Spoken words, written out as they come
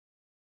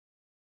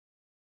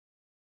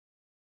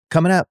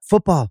Coming up,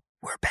 football.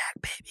 We're back,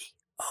 baby.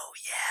 Oh,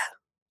 yeah.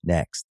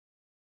 Next.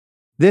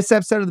 This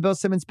episode of the Bill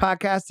Simmons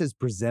Podcast is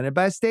presented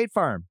by State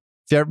Farm.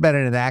 If you've ever been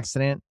in an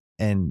accident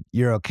and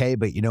you're okay,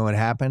 but you know what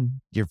happened,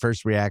 your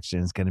first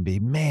reaction is going to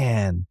be,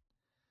 man,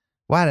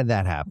 why did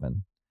that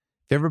happen?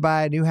 If you ever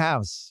buy a new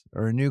house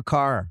or a new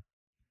car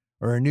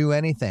or a new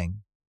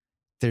anything,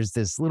 there's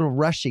this little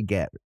rush you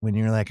get when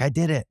you're like, I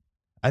did it.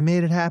 I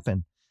made it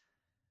happen.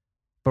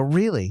 But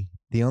really,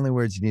 the only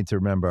words you need to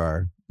remember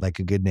are, like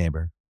a good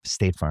neighbor,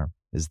 State Farm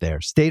is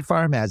there. State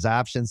Farm has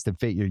options to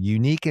fit your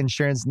unique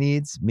insurance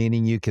needs,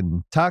 meaning you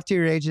can talk to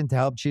your agent to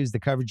help choose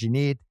the coverage you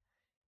need,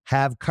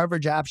 have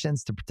coverage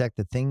options to protect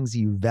the things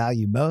you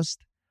value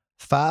most,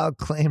 file a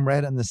claim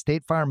right on the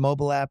State Farm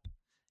mobile app,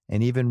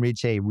 and even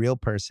reach a real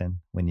person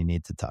when you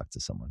need to talk to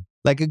someone.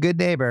 Like a good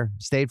neighbor,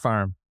 State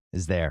Farm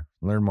is there.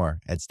 Learn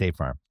more at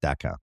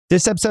statefarm.com.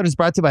 This episode is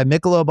brought to you by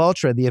Michelob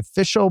Ultra, the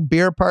official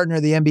beer partner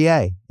of the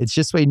NBA. It's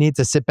just what you need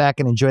to sit back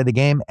and enjoy the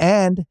game,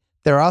 and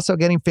they're also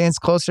getting fans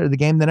closer to the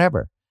game than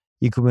ever.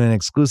 You can win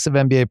exclusive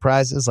NBA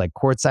prizes like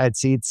courtside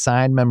seats,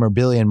 signed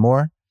memorabilia, and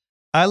more.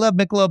 I love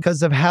Michelob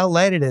because of how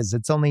light it is.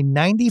 It's only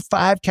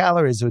 95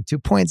 calories with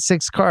 2.6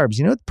 carbs.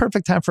 You know what the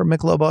perfect time for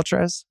Michelob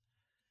Ultra is?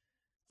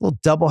 A little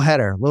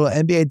doubleheader, little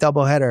NBA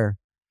doubleheader.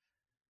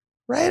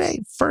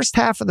 Right? First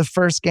half of the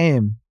first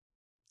game.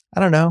 I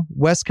don't know,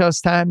 West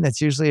Coast time. That's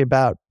usually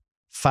about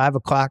 5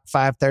 o'clock,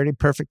 5:30.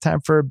 Perfect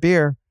time for a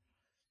beer.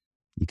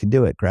 You can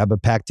do it. Grab a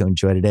pack to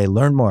enjoy today.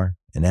 Learn more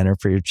and enter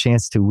for your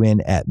chance to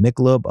win at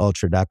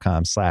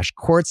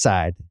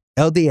michelobultra.com/courtside,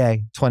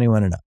 LDA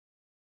 21 and up.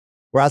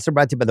 We're also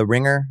brought to you by the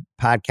Ringer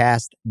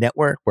Podcast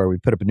Network, where we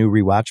put up a new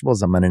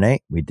rewatchables on Monday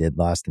night. We did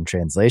Lost in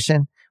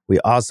Translation. We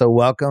also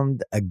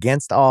welcomed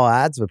Against All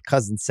Odds with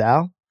Cousin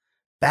Sal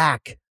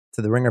back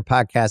to the Ringer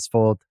Podcast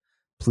fold.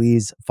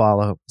 Please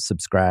follow,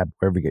 subscribe,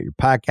 wherever you get your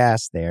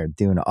podcasts. They're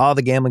doing all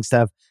the gambling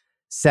stuff.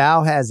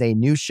 Sal has a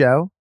new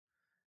show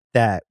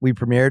that we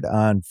premiered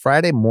on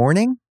Friday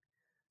morning.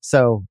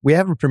 So we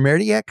haven't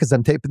premiered it yet because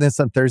I'm taping this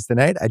on Thursday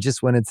night. I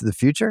just went into the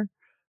future,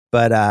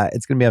 but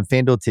it's going to be on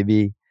FanDuel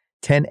TV,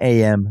 10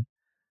 a.m.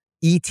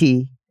 ET,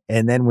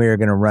 and then we're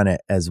going to run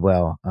it as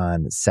well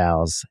on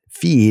Sal's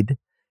feed.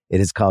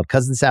 It is called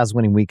Cousin Sal's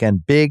Winning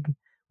Weekend, big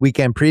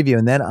weekend preview.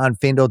 And then on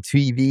FanDuel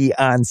TV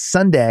on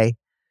Sunday,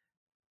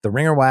 the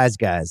Ringer Wise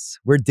guys,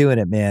 we're doing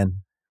it,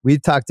 man.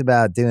 We've talked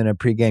about doing a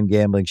pregame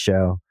gambling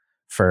show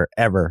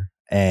forever,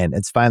 and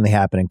it's finally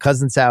happening.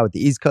 Cousin Sal with the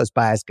East Coast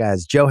Bias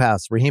guys, Joe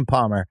House, Raheem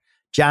Palmer,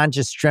 John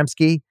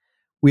Jastrzemski.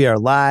 We are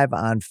live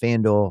on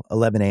FanDuel,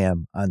 11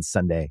 a.m. on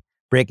Sunday,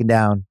 breaking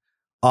down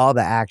all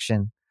the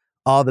action,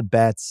 all the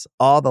bets,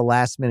 all the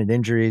last-minute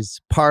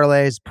injuries,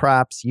 parlays,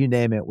 props, you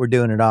name it. We're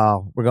doing it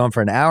all. We're going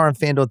for an hour on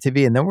FanDuel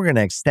TV, and then we're going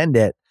to extend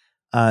it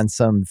on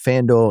some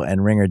FanDuel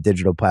and Ringer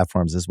digital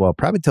platforms as well,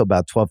 probably till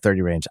about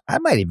 12:30 range. I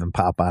might even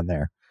pop on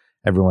there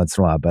every once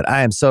in a while, but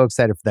I am so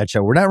excited for that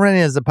show. We're not running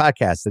it as a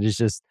podcast. It is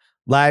just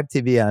live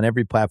TV on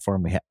every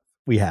platform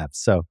we have.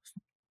 So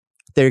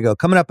there you go.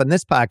 Coming up on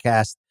this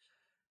podcast,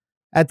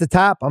 at the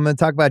top, I'm going to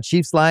talk about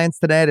Chiefs Lions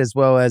tonight, as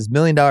well as $1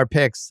 Million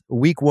Picks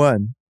week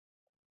 1.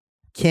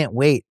 Can't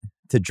wait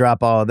to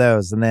drop all of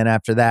those. And then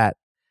after that,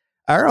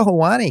 Ariel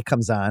Helwani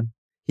comes on.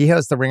 He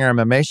hosts the Ringer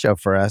MMA show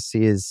for us.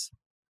 He is,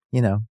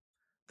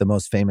 the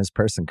most famous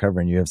person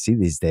covering UFC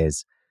these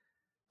days.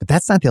 But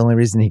that's not the only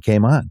reason he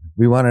came on.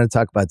 We wanted to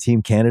talk about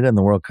Team Canada and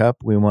the World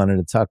Cup. We wanted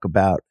to talk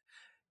about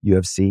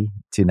UFC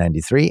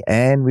 293.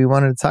 And we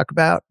wanted to talk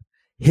about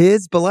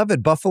his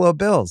beloved Buffalo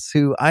Bills,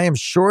 who I am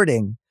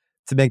shorting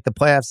to make the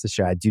playoffs this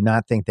year. I do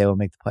not think they will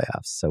make the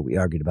playoffs. So we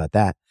argued about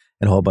that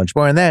and a whole bunch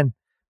more. And then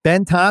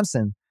Ben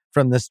Thompson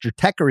from the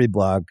Stratechery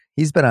blog,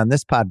 he's been on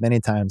this pod many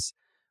times.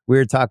 We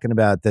were talking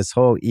about this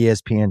whole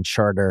ESPN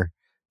charter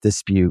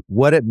dispute,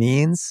 what it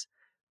means,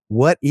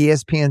 what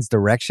ESPN's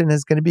direction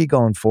is going to be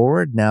going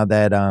forward now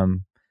that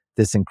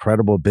this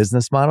incredible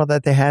business model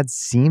that they had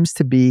seems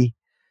to be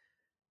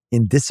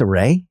in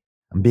disarray.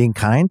 I'm being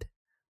kind,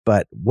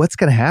 but what's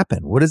going to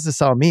happen? What does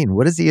this all mean?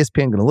 What is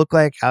ESPN going to look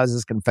like? How is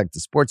this going to affect the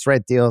sports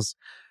right deals?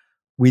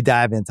 We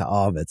dive into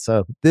all of it.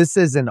 So this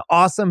is an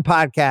awesome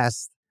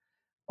podcast.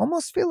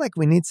 Almost feel like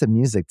we need some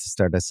music to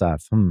start us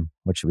off.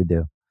 What should we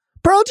do?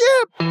 Pearl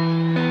Jam!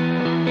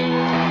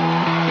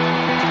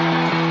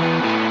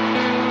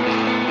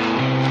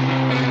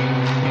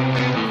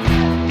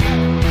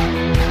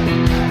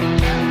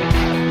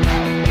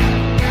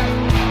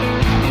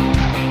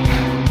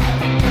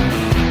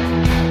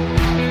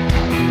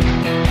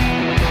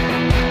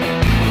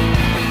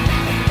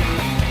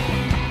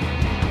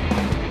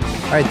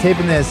 All right,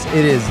 taping this,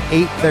 it is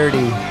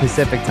 8:30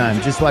 Pacific time.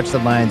 Just watched the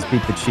Lions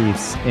beat the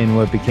Chiefs in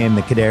what became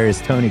the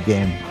Kadarius Toney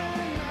game.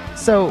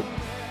 So,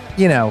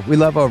 we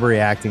love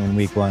overreacting in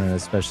week 1, and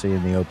especially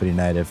in the opening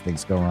night if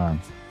things go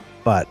wrong.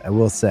 But I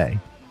will say,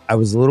 I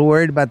was a little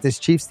worried about this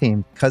Chiefs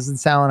team. Cousin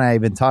Sal and I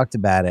even talked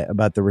about it,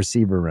 about the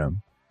receiver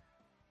room.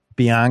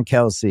 Beyond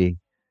Kelsey,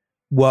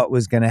 what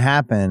was going to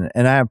happen.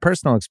 And I have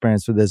personal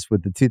experience with this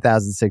with the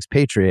 2006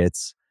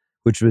 Patriots,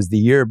 which was the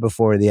year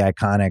before the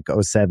iconic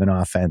 07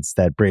 offense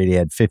that Brady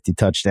had 50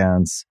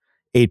 touchdowns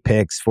 8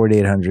 picks,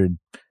 4,800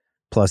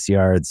 plus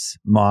yards,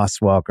 Moss,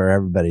 Walker,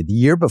 everybody. The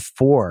year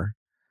before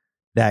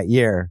that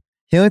year,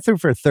 he only threw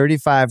for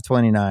 35,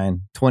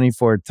 29,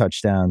 24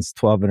 touchdowns,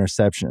 12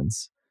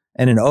 interceptions.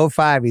 And in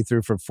 05, he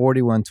threw for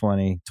 41,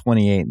 20,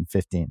 28, and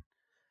 15.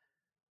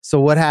 So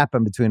what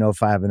happened between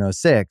 05 and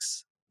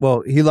 06?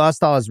 Well, he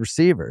lost all his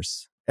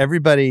receivers.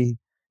 Everybody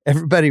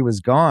was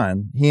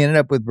gone. He ended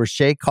up with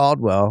Rashae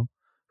Caldwell,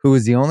 who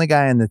was the only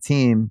guy on the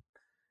team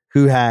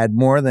who had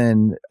more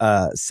than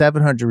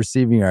 700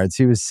 receiving yards.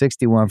 He was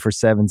 61 for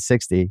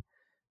 760.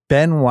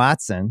 Ben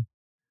Watson,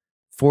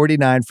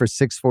 49 for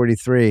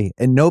 643.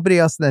 And nobody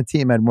else on that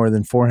team had more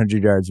than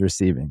 400 yards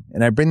receiving.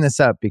 And I bring this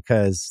up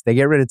because they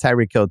get rid of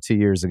Tyreek Hill 2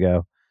 years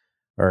ago,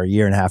 or a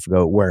year and a half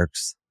ago. It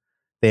works.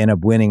 They end up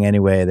winning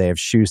anyway. They have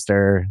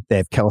Schuster. They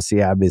have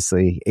Kelsey,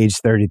 obviously, age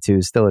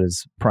 32, still at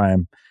his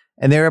prime.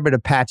 And they were able to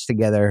patch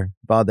together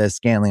Valdez,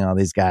 Scantling, all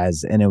these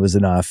guys, and it was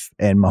enough.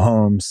 And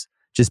Mahomes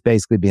just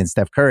basically being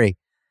Steph Curry.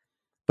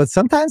 But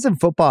sometimes in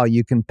football,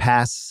 you can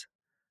pass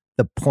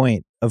the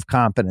point of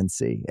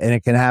competency, and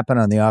it can happen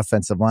on the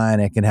offensive line.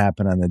 It can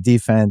happen on the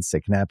defense.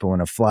 It can happen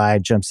when a fly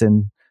jumps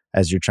in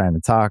as you're trying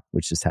to talk,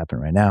 which just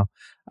happened right now.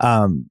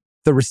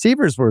 The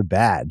receivers were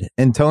bad,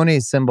 and Tony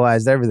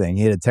symbolized everything.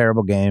 He had a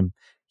terrible game.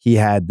 He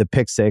had the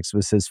pick six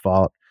was his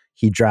fault.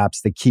 He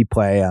drops the key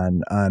play on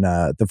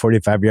the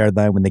 45-yard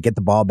line when they get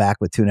the ball back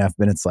with 2.5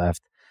 minutes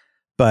left.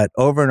 But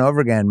over and over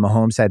again,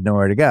 Mahomes had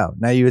nowhere to go.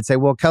 Now you would say,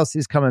 well,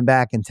 Kelsey's coming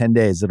back in 10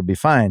 days. It'll be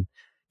fine.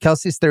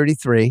 Kelsey's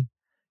 33.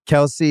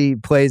 Kelsey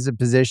plays a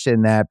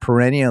position that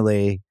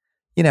perennially,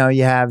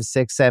 you have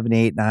 6, 7,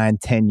 8, 9,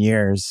 10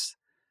 years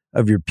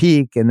of your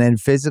peak. And then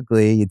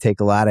physically, you take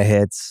a lot of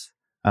hits.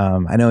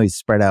 I know he's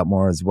spread out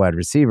more as a wide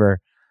receiver,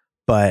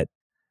 but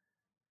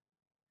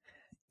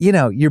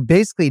you're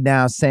basically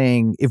now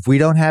saying if we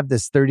don't have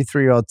this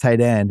 33-year-old tight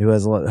end who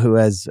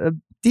has a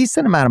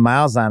decent amount of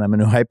miles on him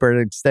and who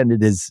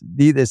hyperextended his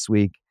knee this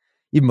week,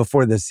 even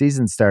before the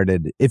season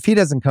started, if he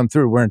doesn't come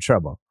through, we're in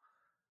trouble.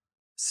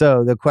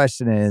 So the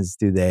question is,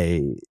 do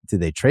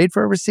they trade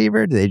for a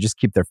receiver? Do they just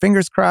keep their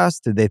fingers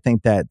crossed? Do they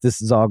think that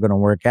this is all going to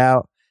work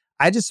out?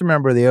 I just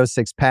remember the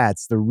 06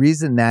 Pats. The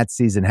reason that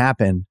season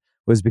happened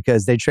was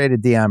because they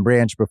traded Deion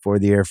Branch before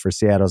the year for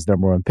Seattle's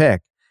 #1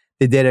 pick.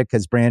 They did it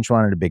because Branch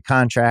wanted a big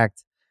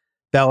contract.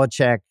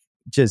 Belichick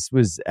just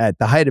was at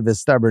the height of his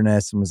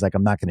stubbornness and was like,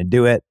 I'm not going to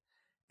do it.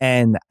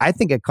 And I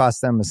think it cost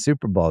them a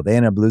Super Bowl. They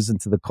ended up losing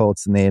to the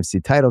Colts in the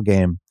AFC title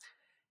game.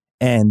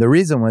 And the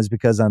reason was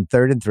because on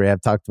 3rd and 3,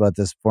 I've talked about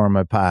this before in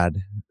my pod,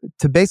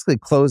 to basically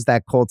close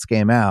that Colts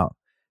game out,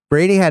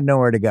 Brady had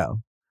nowhere to go.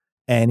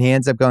 And he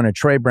ends up going to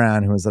Troy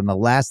Brown, who was on the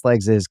last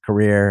legs of his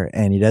career,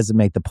 and he doesn't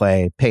make the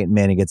play. Peyton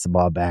Manning gets the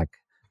ball back,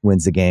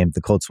 wins the game.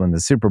 The Colts win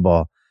the Super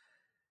Bowl.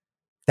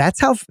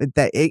 That's how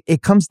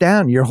it comes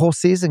down. Your whole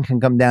season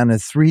can come down to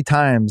 3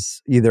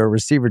 times. Either a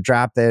receiver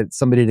dropped it,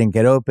 somebody didn't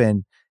get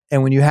open.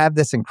 And when you have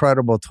this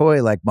incredible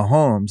toy like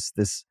Mahomes,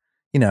 this,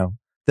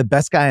 the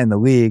best guy in the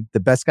league,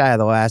 the best guy of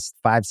the last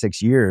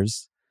 5-6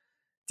 years,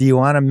 do you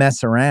want to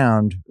mess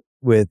around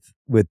with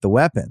the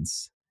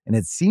weapons? And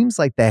it seems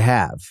like they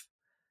have.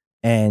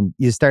 And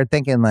you start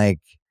thinking like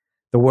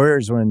the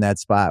Warriors were in that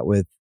spot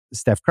with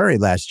Steph Curry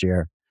last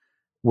year,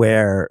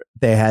 where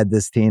they had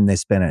this team, they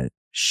spent a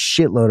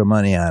shitload of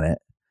money on it,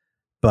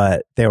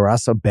 but they were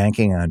also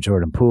banking on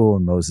Jordan Poole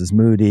and Moses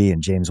Moody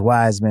and James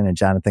Wiseman and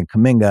Jonathan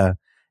Kuminga.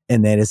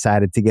 And they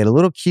decided to get a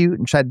little cute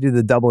and try to do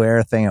the double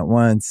air thing at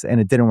once. And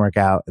it didn't work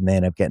out. And they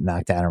ended up getting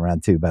knocked out in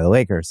round 2 by the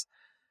Lakers.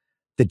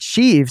 The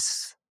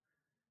Chiefs,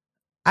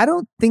 I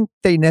don't think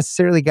they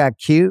necessarily got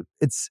cute.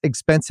 It's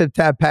expensive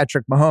to have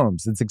Patrick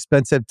Mahomes. It's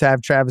expensive to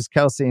have Travis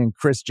Kelce and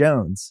Chris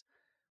Jones.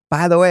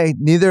 By the way,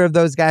 neither of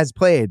those guys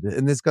played.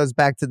 And this goes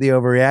back to the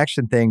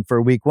overreaction thing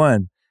for week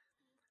 1.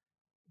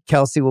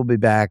 Kelce will be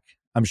back.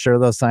 I'm sure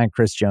they'll sign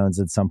Chris Jones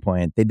at some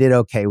point. They did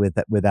okay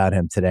without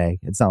him today.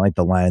 It's not like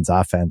the Lions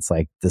offense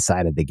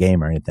decided the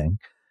game or anything.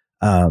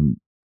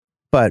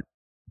 But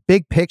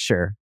big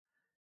picture,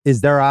 is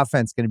their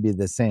offense going to be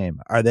the same?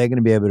 Are they going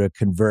to be able to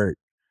convert,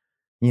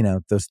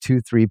 those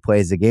 2-3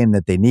 plays a game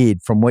that they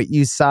need? From what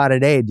you saw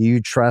today, do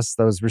you trust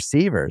those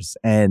receivers?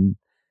 And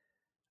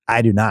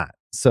I do not.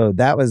 So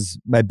that was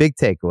my big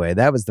takeaway.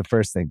 That was the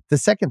first thing. The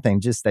second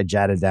thing, just I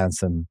jotted down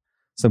some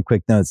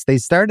quick notes. They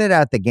started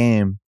out the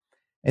game,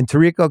 and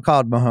Tirico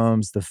called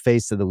Mahomes the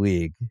face of the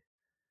league.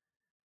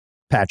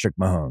 Patrick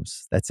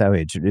Mahomes. That's how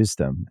he introduced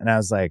him. And I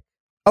was like,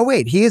 oh,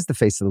 wait, he is the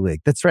face of the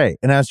league. That's right.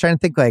 And I was trying to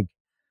think,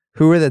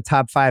 who are the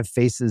top 5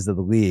 faces of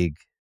the league?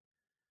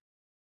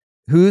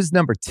 Who's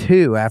number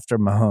 2 after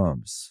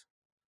Mahomes?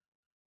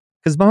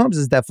 Because Mahomes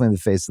is definitely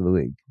the face of the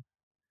league.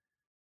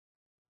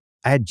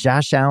 I had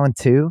Josh Allen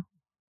 2.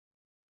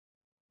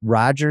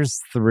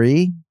 Rodgers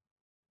 3.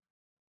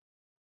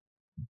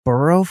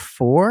 Burrow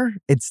 4.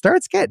 It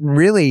starts getting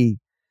really,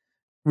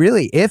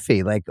 really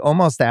iffy,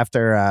 almost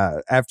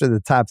after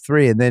the top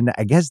 3. And then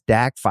I guess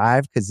Dak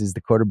 5 because he's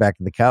the quarterback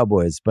of the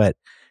Cowboys. But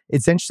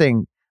it's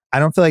interesting. I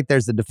don't feel like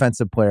there's a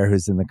defensive player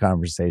who's in the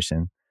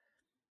conversation.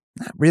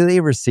 Not really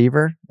a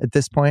receiver at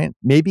this point.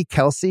 Maybe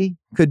Kelsey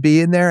could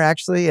be in there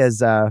actually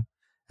as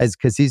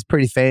because he's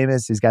pretty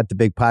famous. He's got the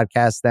big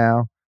podcast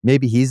now.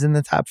 Maybe he's in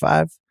the top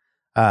 5.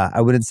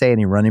 I wouldn't say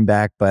any running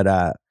back,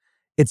 but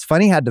it's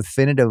funny how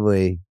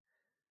definitively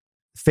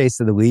face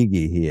of the league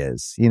he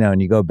is.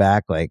 And you go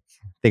back, like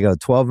they go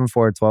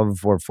 12-4, 12-4,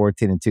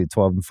 14-2,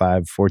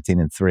 12-5,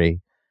 14-3,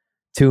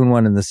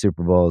 2-1 in the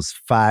Super Bowls,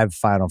 5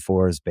 Final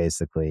Fours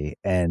basically.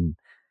 And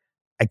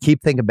I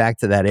keep thinking back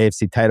to that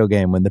AFC title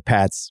game when the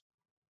Pats,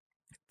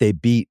 they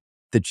beat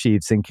the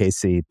Chiefs in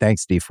KC.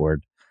 Thanks, D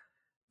Ford.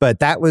 But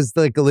that was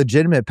like a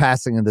legitimate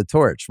passing of the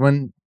torch.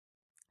 When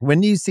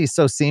you see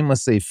so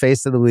seamlessly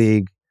face of the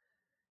league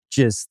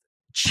just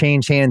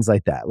change hands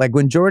like that. Like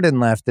when Jordan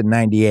left in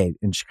 98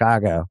 in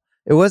Chicago,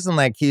 it wasn't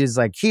like he was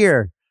like,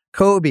 here,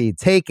 Kobe,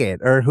 take it,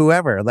 or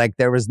whoever. Like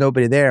there was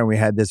nobody there, and we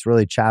had this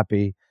really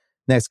choppy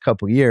next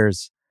couple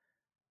years.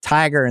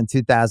 Tiger in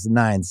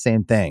 2009,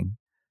 same thing.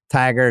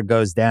 Tiger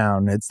goes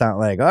down. It's not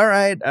like, all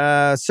right,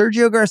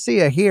 Sergio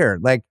Garcia here.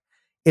 Like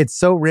it's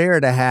so rare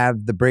to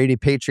have the Brady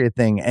Patriot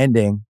thing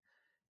ending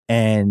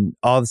and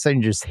all of a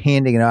sudden just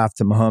handing it off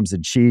to Mahomes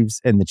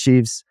and the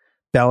Chiefs.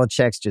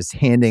 Belichick's just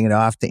handing it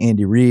off to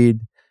Andy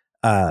Reid.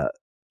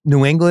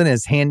 New England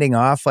is handing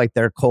off like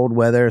their cold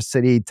weather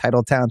city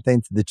title town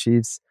thing to the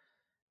Chiefs.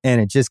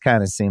 And it just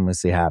kind of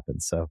seamlessly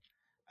happened. So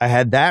I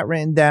had that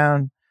written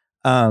down.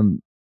 The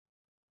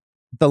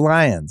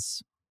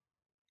Lions.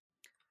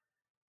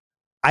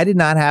 I did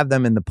not have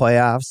them in the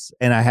playoffs,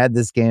 and I had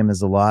this game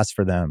as a loss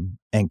for them.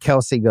 And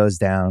Kelsey goes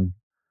down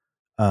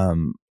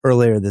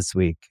earlier this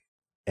week,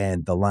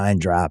 and the line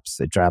drops.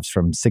 It drops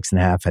from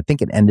 6.5. I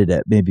think it ended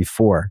at maybe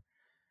 4.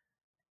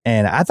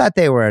 And I thought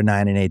they were a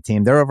 9-8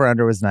 team. Their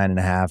over-under was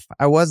 9.5.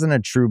 I wasn't a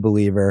true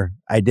believer.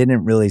 I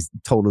didn't really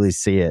totally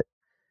see it.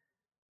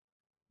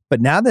 But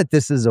now that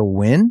this is a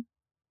win,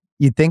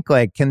 you think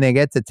like, can they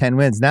get to 10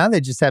 wins? Now they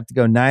just have to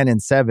go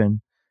 9-7.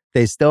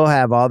 They still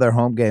have all their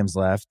home games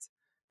left.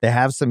 They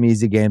have some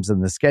easy games on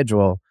the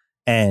schedule.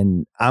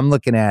 And I'm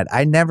looking at,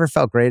 I never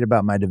felt great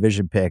about my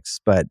division picks,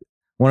 but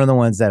one of the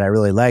ones that I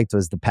really liked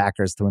was the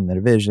Packers to win the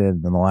division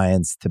and the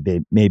Lions to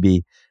be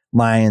maybe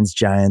Lions,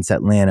 Giants,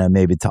 Atlanta,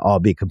 maybe to all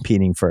be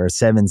competing for a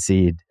 7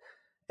 seed.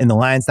 And the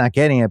Lions not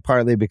getting it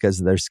partly because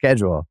of their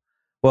schedule.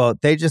 Well,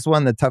 they just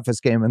won the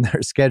toughest game in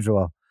their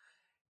schedule.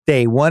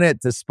 They won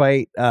it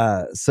despite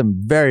some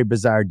very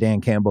bizarre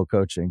Dan Campbell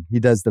coaching. He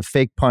does the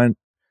fake punt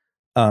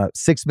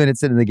 6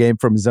 minutes into the game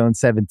from zone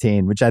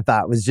 17, which I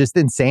thought was just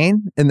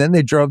insane. And then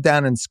they drove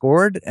down and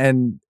scored,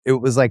 and it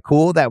was like,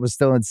 cool. That was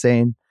still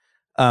insane.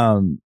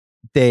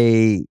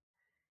 They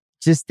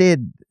just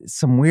did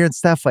some weird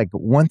stuff. Like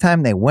one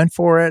time they went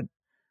for it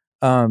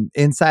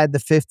inside the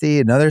 50.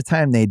 Another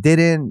time they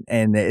didn't.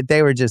 And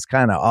they were just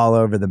kind of all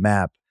over the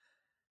map.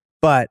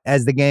 But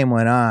as the game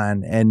went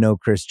on and no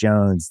Chris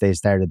Jones, they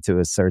started to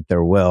assert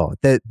their will.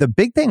 The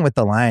big thing with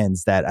the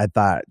Lions that I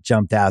thought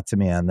jumped out to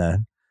me on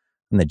the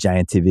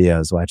Giant TV I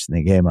was watching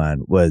the game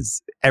on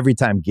was every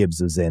time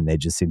Gibbs was in, they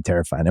just seemed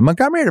terrifying. And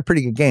Montgomery had a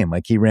pretty good game.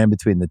 Like he ran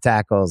between the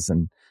tackles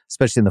and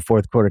especially in the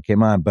fourth quarter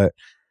came on. But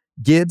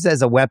Gibbs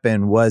as a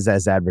weapon was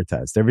as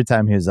advertised. Every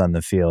time he was on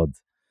the field,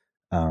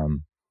 I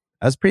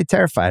was pretty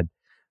terrified.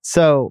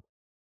 So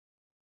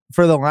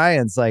for the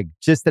Lions, like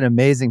just an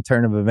amazing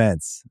turn of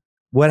events.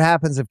 What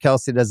happens if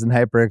Kelsey doesn't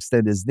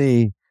hyperextend his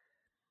knee?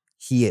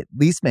 He at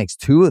least makes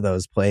 2 of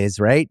those plays,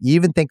 right? You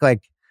even think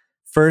like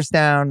first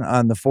down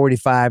on the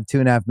 45,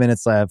 2.5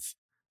 minutes left.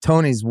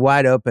 Tony's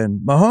wide open.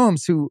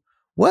 Mahomes, who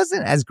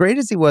wasn't as great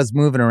as he was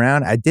moving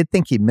around, I did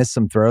think he missed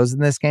some throws in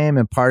this game.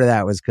 And part of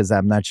that was because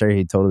I'm not sure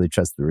he totally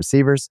trusted the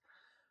receivers.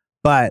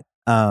 But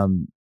I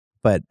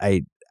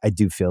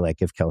do feel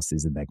like if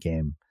Kelsey's in that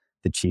game,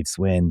 the Chiefs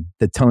win.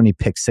 The Tony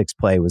pick 6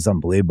 play was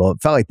unbelievable.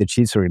 It felt like the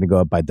Chiefs were going to go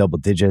up by double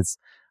digits.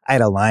 I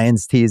had a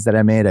Lions tease that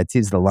I made. I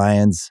teased the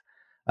Lions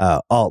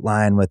alt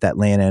line with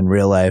Atlanta in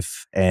real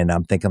life. And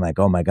I'm thinking like,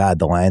 oh my God,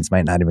 the Lions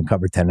might not even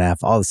cover 10.5.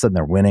 All of a sudden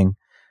they're winning.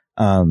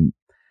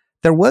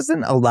 There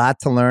wasn't a lot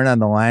to learn on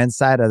the Lions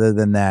side other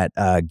than that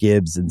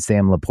Gibbs and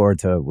Sam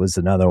Laporta was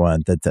another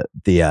one that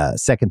the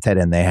second tight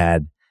end they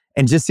had.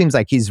 And just seems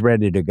like he's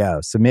ready to go.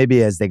 So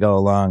maybe as they go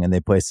along and they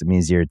play some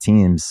easier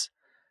teams,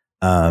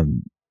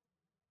 who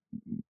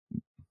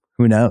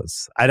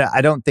knows?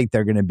 I don't think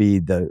they're going to be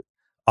the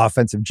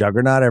offensive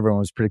juggernaut everyone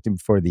was predicting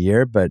before the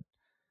year, but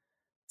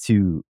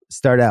to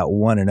start out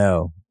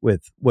 1-0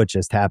 with what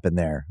just happened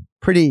there,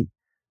 pretty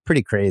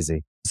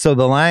crazy. So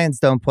the Lions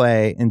don't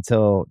play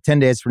until 10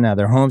 days from now.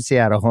 They're home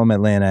Seattle, home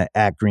Atlanta,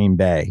 at Green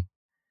Bay.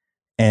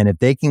 And if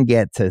they can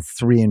get to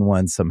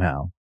 3-1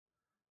 somehow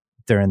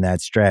during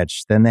that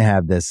stretch, then they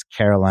have this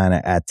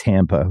Carolina at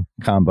Tampa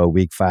combo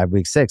week 5,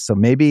 week 6. So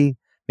maybe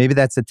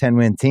that's a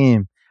 10-win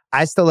team.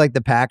 I still like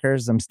the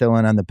Packers. I'm still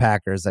in on the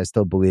Packers. I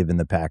still believe in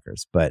the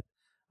Packers. But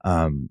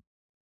from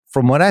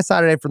what I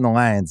saw today from the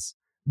Lions,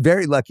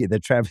 very lucky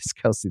that Travis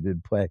Kelce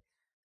didn't play.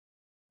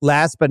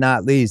 Last but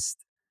not least,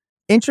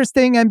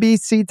 interesting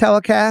NBC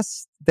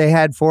telecast. They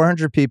had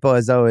 400 people,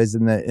 as always,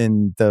 in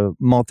the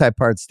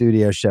multi-part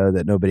studio show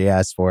that nobody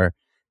asked for.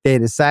 They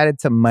decided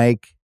to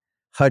mic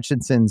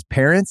Hutchinson's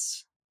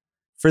parents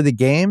for the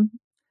game.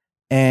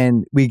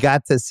 And we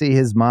got to see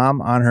his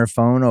mom on her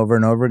phone over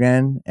and over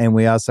again. And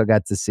we also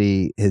got to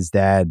see his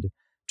dad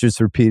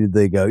just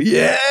repeatedly go,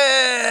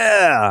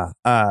 yeah.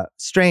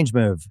 Strange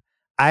move.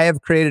 I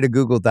have created a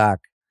Google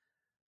Doc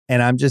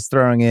and I'm just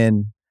throwing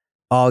in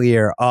all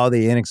year all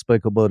the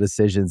inexplicable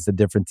decisions the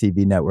different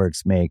TV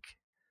networks make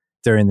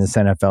during this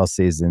NFL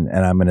season.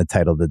 And I'm going to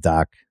title the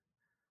doc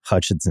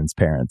Hutchinson's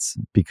Parents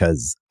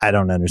because I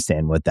don't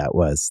understand what that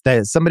was.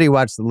 Somebody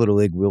watched the Little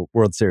League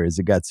World Series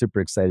and got super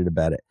excited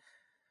about it.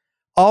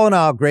 All in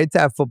all, great to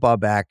have football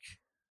back.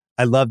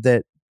 I loved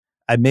it.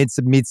 I made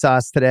some meat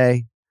sauce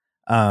today,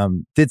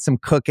 did some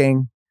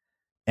cooking,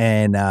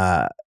 and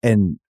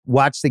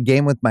watched the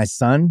game with my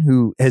son,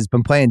 who has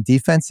been playing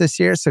defense this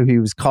year. So he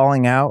was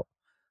calling out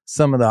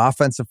some of the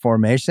offensive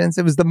formations.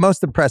 It was the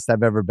most impressed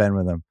I've ever been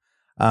with him.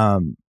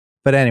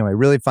 But anyway,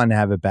 really fun to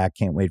have it back.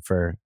 Can't wait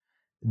for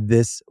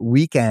this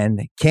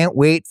weekend. Can't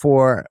wait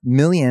for $1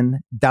 million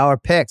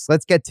picks.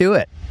 Let's get to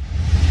it.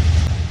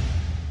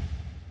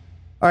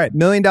 All right, $1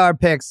 million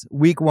picks,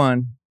 week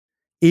 1.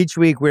 Each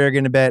week we are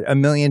going to bet $1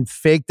 million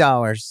fake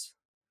dollars,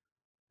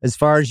 as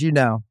far as you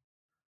know,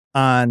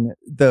 on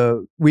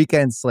the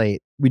weekend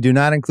slate. We do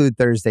not include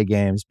Thursday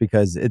games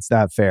because it's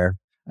not fair.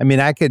 I mean,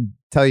 I could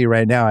tell you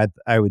right now,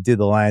 I would do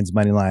the Lions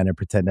money line and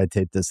pretend I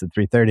taped this at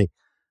 3:30.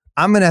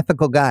 I'm an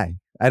ethical guy.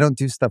 I don't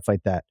do stuff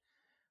like that.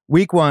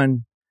 Week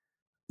 1,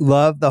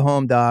 love the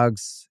home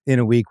dogs in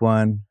a week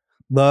 1.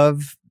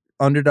 Love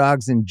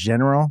underdogs in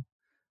general,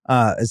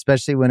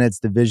 especially when it's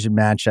division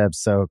matchups.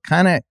 So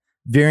kind of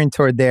veering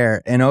toward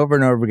there and over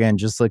again,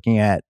 just looking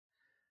at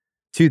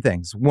two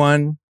things.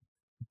 One,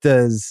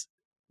 does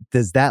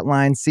that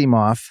line seem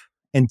off?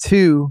 And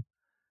two,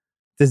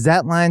 does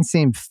that line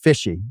seem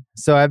fishy?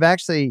 So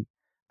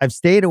I've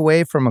stayed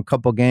away from a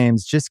couple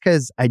games just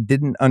because I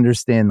didn't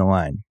understand the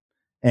line.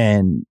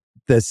 And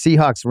the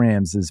Seahawks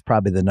Rams is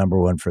probably the number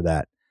one for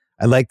that.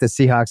 I like the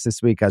Seahawks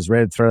this week. I was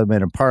ready to throw them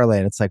in a parlay.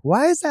 And it's like,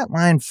 why is that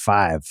line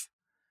 5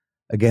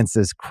 against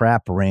this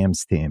crap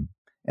Rams team?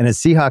 And a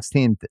Seahawks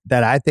team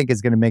that I think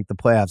is going to make the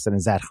playoffs and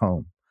is at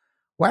home.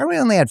 Why are we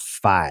only at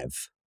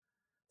 5?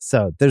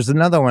 So there's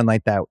another one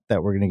like that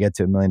we're going to get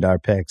to, $1 million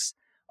picks.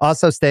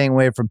 Also staying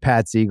away from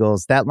Pats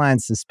Eagles. That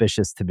line's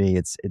suspicious to me.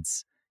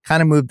 It's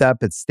kind of moved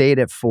up. It stayed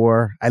at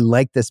 4. I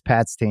like this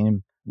Pats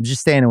team. I'm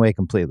just staying away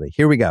completely.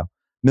 Here we go.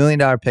 $1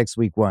 million picks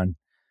week 1.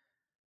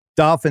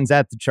 Dolphins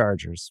at the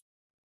Chargers.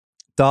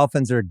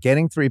 Dolphins are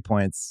getting 3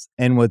 points.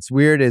 And what's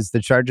weird is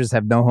the Chargers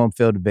have no home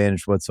field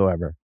advantage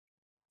whatsoever.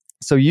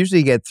 So usually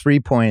you get 3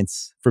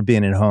 points for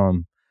being at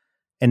home.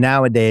 And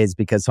nowadays,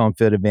 because home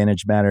field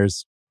advantage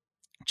matters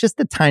just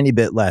a tiny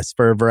bit less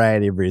for a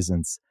variety of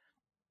reasons,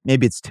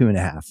 maybe it's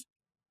 2.5.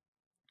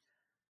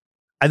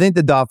 I think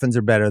the Dolphins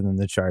are better than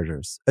the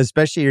Chargers,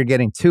 especially you're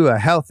getting Tua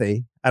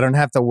healthy. I don't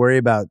have to worry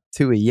about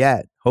Tua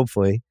yet,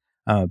 hopefully.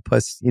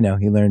 Plus, he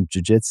learned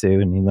jiu-jitsu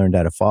and he learned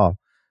how to fall.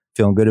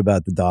 Feeling good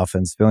about the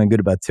Dolphins, feeling good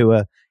about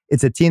Tua.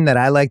 It's a team that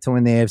I like to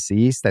win the AFC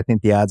East. I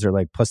think the odds are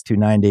like plus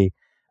 290.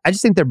 I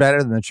just think they're better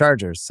than the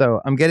Chargers. So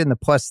I'm getting the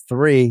plus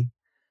 3.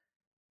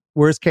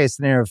 Worst case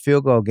scenario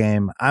field goal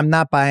game. I'm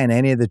not buying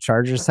any of the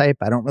Chargers hype.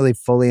 I don't really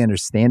fully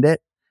understand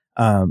it.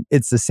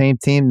 It's the same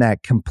team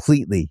that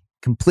completely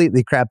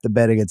crapped the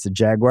bet against the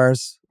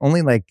Jaguars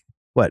only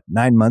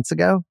 9 months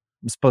ago.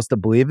 I'm supposed to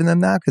believe in them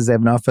now because they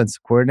have an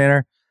offensive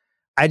coordinator.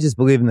 I just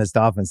believe in this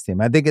Dolphins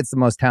team. I think it's the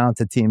most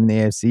talented team in the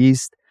AFC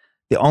East.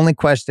 The only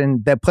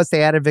question plus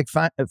they added Vic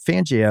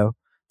Fangio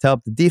to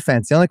help the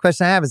defense. The only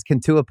question I have is, can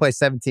Tua play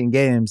 17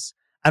 games?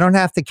 I don't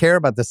have to care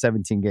about the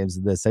 17 games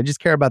of this. I just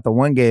care about the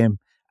one game.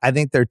 I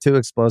think they're too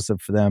explosive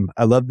for them.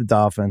 I love the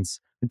Dolphins.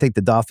 We take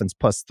the Dolphins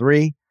plus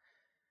 3.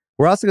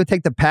 We're also going to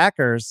take the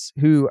Packers,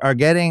 who are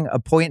getting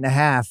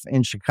 1.5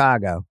 in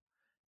Chicago.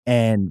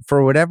 And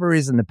for whatever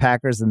reason, the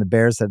Packers and the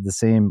Bears have the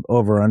same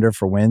over-under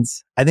for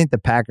wins. I think the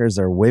Packers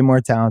are way more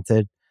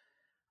talented.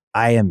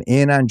 I am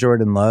in on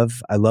Jordan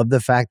Love. I love the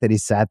fact that he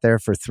sat there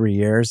for 3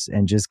 years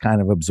and just kind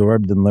of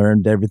absorbed and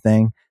learned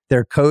everything.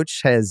 Their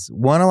coach has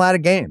won a lot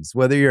of games,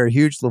 whether you're a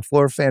huge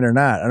LaFleur fan or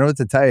not. I don't know what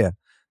to tell you.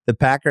 The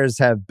Packers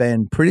have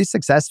been pretty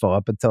successful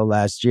up until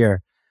last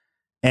year.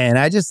 And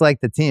I just like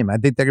the team. I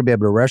think they're going to be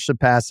able to rush the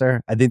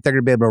passer. I think they're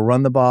going to be able to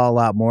run the ball a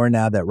lot more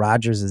now that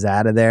Rodgers is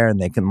out of there and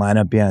they can line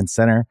up behind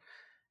center.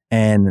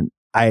 And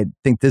I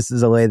think this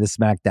is a lay the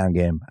smackdown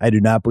game. I do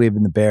not believe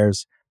in the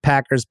Bears.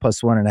 Packers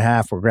plus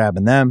 1.5. We're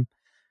grabbing them.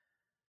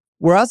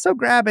 We're also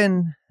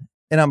grabbing,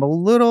 and I'm a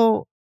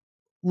little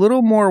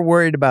more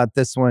worried about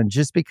this one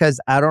just because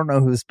I don't know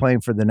who's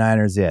playing for the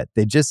Niners yet.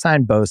 They just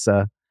signed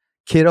Bosa.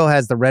 Kittle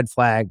has the red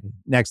flag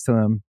next to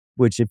him,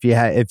 which if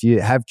you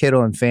have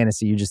Kittle in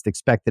fantasy, you just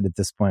expect it at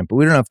this point. But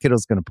we don't know if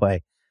Kittle's going to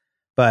play.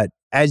 But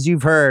as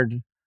you've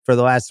heard for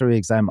the last 3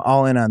 weeks, I'm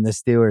all in on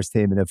this Steelers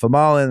team. And if I'm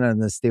all in on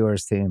the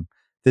Steelers team,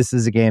 this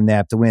is a game they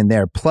have to win.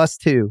 They're plus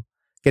 2,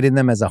 getting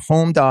them as a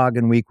home dog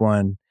in week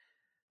 1.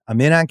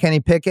 I'm in on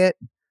Kenny Pickett.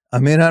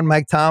 I'm in on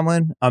Mike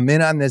Tomlin. I'm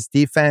in on this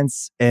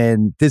defense.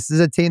 And this is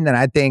a team that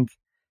I think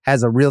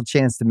has a real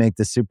chance to make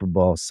the Super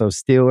Bowl. So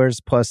Steelers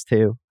plus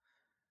 2.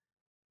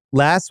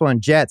 Last one,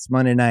 Jets,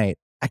 Monday night.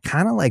 I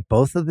kind of like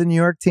both of the New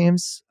York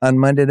teams on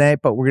Monday night,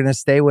 but we're going to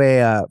stay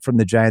away from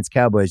the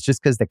Giants-Cowboys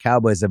just because the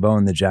Cowboys have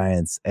owned the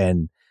Giants,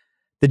 and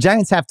the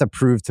Giants have to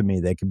prove to me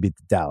they can beat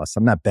the Dallas.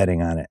 I'm not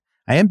betting on it.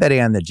 I am betting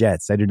on the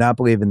Jets. I do not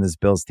believe in this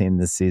Bills team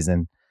this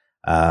season.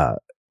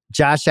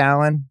 Josh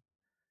Allen,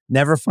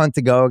 never fun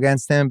to go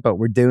against him, but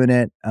we're doing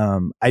it.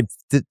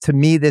 To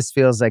me, this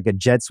feels like a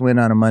Jets win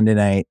on a Monday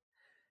night.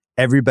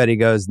 Everybody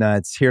goes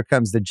nuts. Here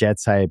comes the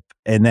Jets hype,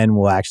 and then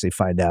we'll actually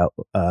find out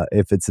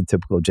if it's a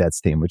typical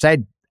Jets team, which I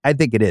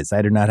think it is.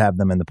 I do not have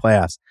them in the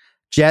playoffs.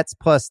 Jets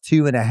plus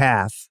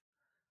 2.5.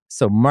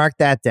 So mark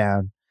that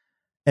down.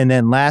 And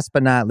then last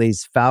but not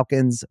least,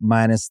 Falcons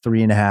minus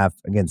 3.5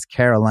 against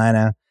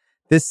Carolina.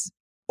 This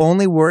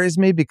only worries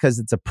me because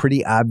it's a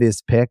pretty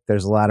obvious pick.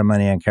 There's a lot of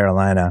money on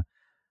Carolina.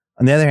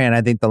 On the other hand,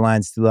 I think the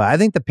line's too low. I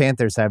think the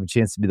Panthers have a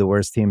chance to be the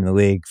worst team in the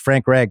league.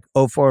 Frank Reich,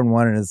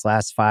 0-4-1 in his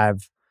last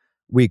 5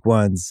 week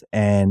ones.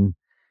 And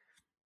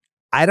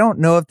I don't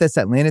know if this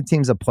Atlanta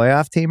team's a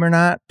playoff team or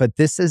not, but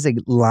this is a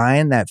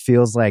line that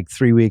feels like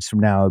 3 weeks from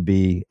now would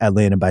be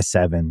Atlanta by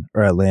 7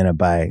 or Atlanta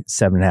by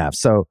 7.5.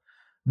 So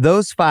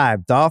those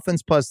 5,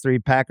 Dolphins plus 3,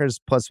 Packers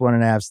plus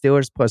 1.5,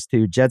 Steelers plus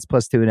 2, Jets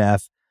plus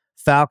 2.5,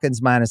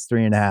 Falcons minus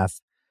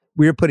 3.5.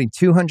 We are putting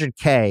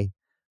 $200K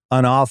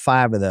on all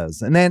 5 of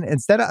those. And then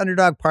instead of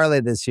underdog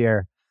parlay this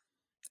year,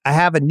 I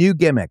have a new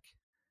gimmick.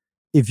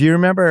 If you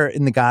remember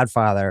in The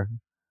Godfather,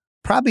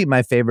 probably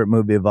my favorite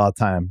movie of all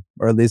time,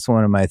 or at least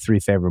one of my 3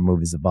 favorite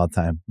movies of all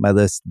time. My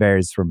list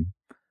varies from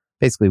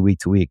basically week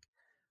to week.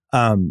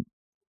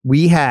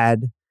 We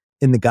had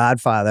in The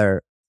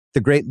Godfather,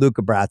 the great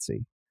Luca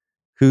Brasi,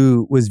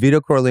 who was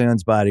Vito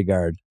Corleone's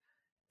bodyguard.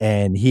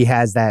 And he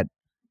has that,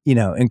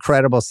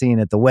 incredible scene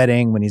at the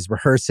wedding when he's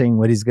rehearsing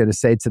what he's going to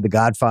say to the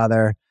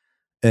Godfather.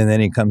 And then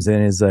he comes in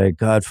and is like,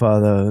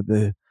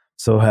 Godfather,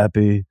 so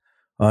happy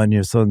on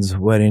your son's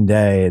wedding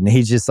day. And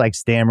he's just like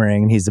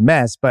stammering and he's a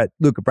mess, but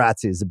Luca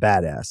Brasi is a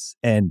badass.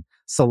 And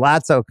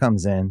Sollozzo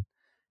comes in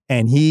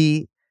and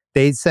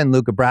they send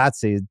Luca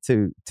Brasi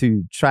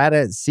to try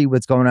to see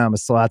what's going on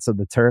with Sollozzo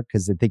the Turk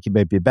because they think he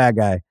might be a bad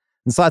guy.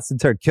 And Sollozzo the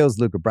Turk kills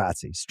Luca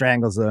Brasi,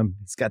 strangles him.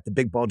 He's got the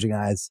big bulging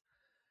eyes.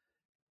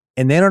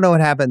 And they don't know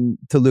what happened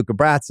to Luca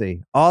Brasi.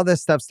 All this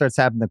stuff starts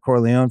happening to the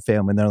Corleone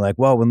family. And they're like,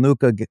 well, when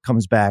Luca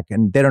comes back,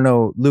 and they don't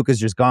know, Luca's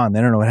just gone.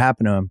 They don't know what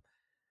happened to him.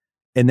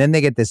 And then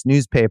they get this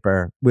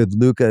newspaper with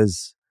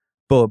Luca's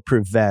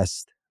bulletproof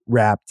vest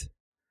wrapped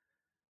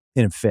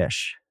in a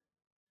fish.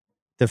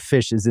 The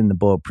fish is in the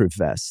bulletproof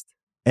vest.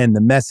 And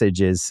the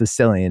message is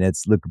Sicilian.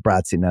 It's Luca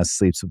Brasi now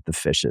sleeps with the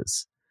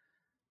fishes.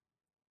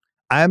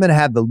 I'm going to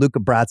have the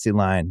Luca Brasi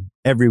line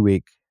every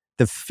week.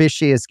 The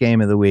fishiest game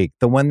of the week.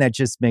 The one that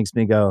just makes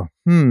me go,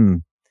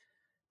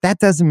 that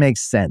doesn't make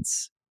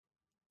sense.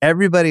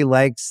 Everybody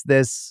likes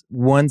this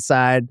one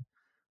side.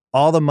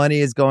 All the money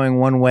is going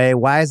one way.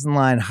 Why isn't the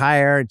line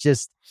higher?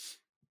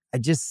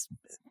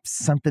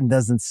 Something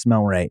doesn't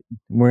smell right.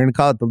 We're going to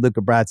call it the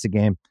Luca Brasi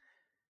game.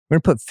 We're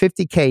going to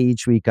put $50K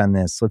each week on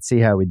this. Let's see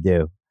how we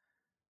do.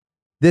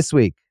 This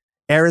week,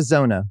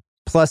 Arizona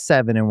plus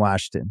 7 in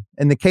Washington.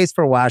 And the case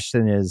for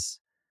Washington is,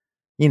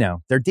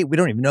 they're deep. We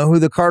don't even know who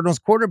the Cardinals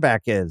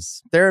quarterback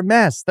is. They're a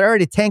mess. They're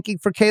already tanking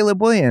for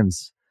Caleb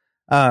Williams.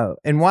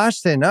 In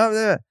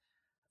Washington,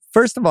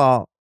 first of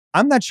all,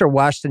 I'm not sure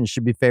Washington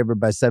should be favored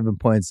by 7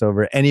 points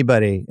over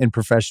anybody in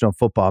professional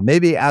football.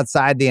 Maybe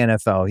outside the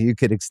NFL, you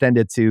could extend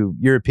it to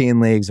European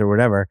leagues or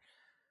whatever.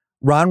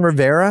 Ron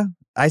Rivera,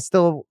 I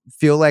still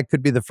feel like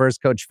could be the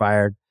first coach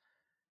fired.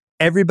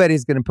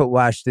 Everybody's going to put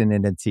Washington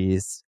in a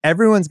tease.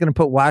 Everyone's going to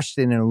put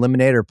Washington in an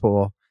eliminator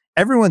pool.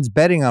 Everyone's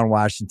betting on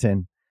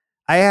Washington.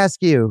 I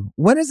ask you,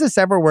 when has this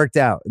ever worked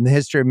out in the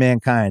history of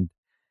mankind?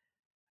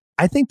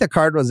 I think the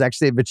Cardinals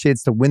actually have a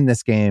chance to win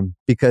this game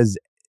because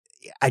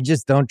I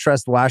just don't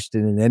trust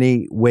Washington in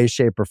any way,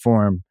 shape, or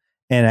form.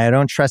 And I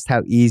don't trust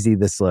how easy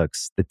this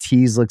looks. The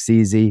tease looks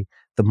easy.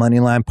 The money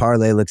line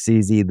parlay looks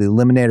easy. The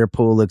eliminator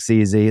pool looks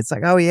easy. It's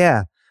like, oh,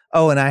 yeah.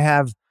 Oh, and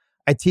I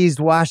teased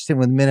Washington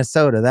with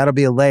Minnesota. That'll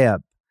be a layup.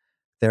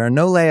 There are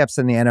no layups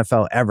in the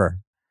NFL ever.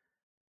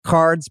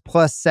 Cards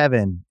plus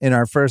 7 in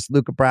our first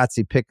Luca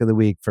Brasi pick of the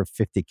week for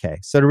 $50K.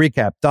 So to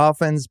recap,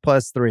 Dolphins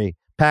plus 3,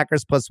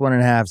 Packers plus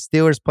 1.5,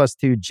 Steelers plus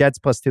 2, Jets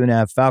plus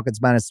 2.5,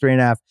 Falcons minus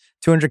 3.5,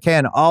 $200K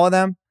on all of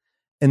them.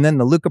 And then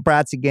the Luca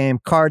Brasi game,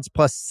 cards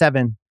plus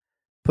 7,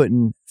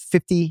 putting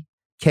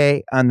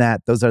 $50K on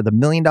that. Those are the $1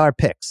 million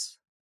picks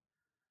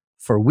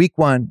for week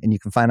 1. And you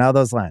can find all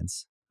those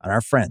lines on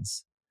our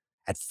friends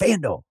at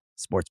FanDuel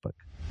Sportsbook.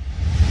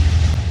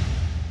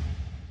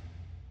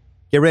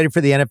 Get ready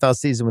for the NFL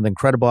season with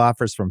incredible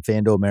offers from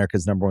FanDuel,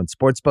 America's #1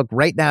 sportsbook.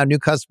 Right now, new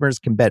customers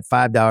can bet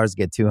 $5,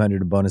 get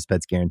 $200 in bonus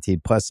bets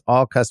guaranteed. Plus,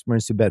 all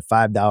customers who bet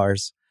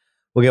 $5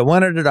 will get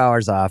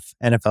 $100 off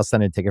NFL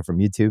Sunday Ticket from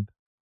YouTube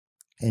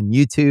and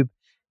YouTube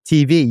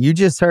TV. You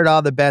just heard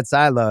all the bets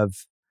I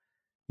love.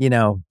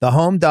 The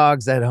home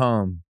dogs at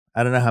home.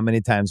 I don't know how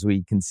many times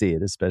we can see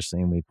it,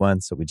 especially in week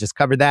 1. So we just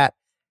covered that.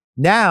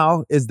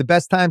 Now is the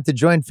best time to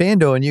join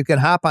FanDuel, and you can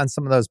hop on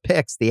some of those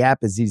picks. The app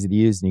is easy to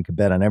use, and you can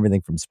bet on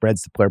everything from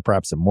spreads to player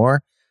props and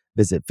more.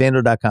 Visit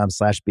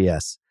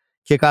FanDuel.com/BS.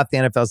 Kick off the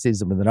NFL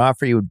season with an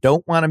offer you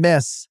don't want to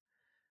miss.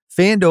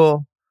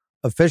 FanDuel,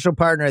 official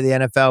partner of the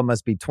NFL,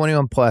 must be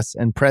 21 plus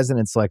and present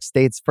in select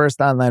states. First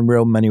online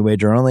real money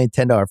wager only.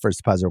 $10 first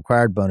deposit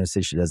required. Bonus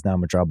issued as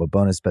non-withdrawable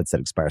bonus bets that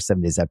expire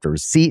 7 days after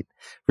receipt.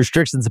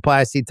 Restrictions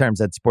apply. See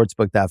terms at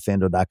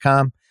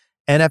sportsbook.fanduel.com.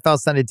 NFL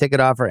Sunday ticket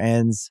offer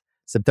ends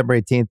September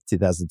 18th,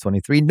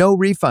 2023. No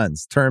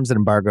refunds. Terms and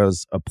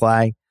embargoes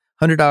apply.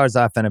 $100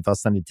 off NFL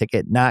Sunday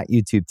ticket, not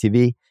YouTube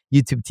TV.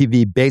 YouTube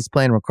TV base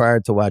plan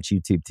required to watch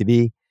YouTube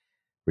TV.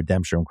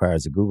 Redemption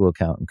requires a Google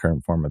account and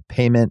current form of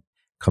payment.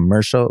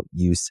 Commercial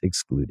use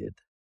excluded.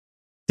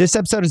 This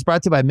episode is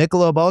brought to you by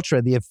Michelob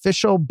Ultra, the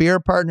official beer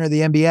partner of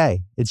the NBA.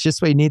 It's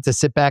just what you need to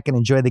sit back and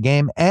enjoy the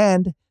game,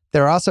 and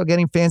they're also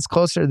getting fans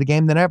closer to the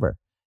game than ever.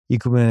 You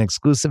can win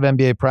exclusive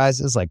NBA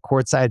prizes like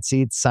courtside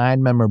seats,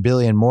 signed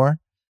memorabilia, and more.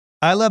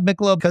 I love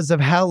Michelob because of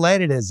how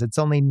light it is. It's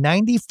only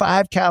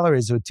 95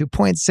 calories with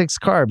 2.6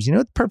 carbs. You know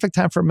what the perfect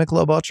time for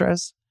Michelob Ultra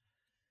is?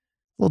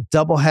 Little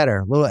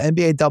doubleheader, little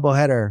NBA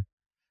doubleheader.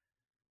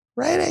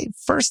 Right,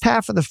 first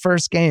half of the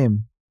first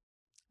game.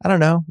 I don't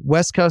know,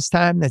 West Coast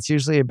time. That's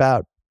usually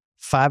about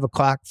 5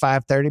 o'clock,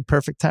 5:30.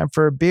 Perfect time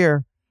for a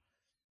beer.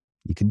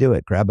 You can do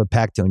it. Grab a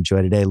pack to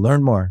enjoy today.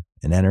 Learn more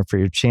and enter for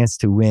your chance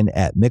to win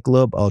at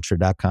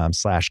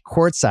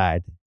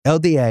MichelobUltra.com/courtside.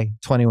 LDA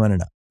 21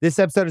 and up. This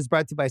episode is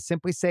brought to you by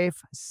Simply Safe.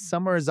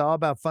 Summer is all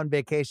about fun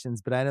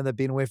vacations, but I know that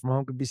being away from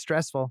home can be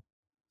stressful.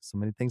 So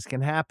many things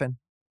can happen.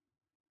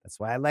 That's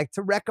why I like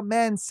to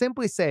recommend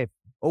Simply Safe,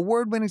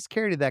 award-winning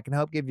security that can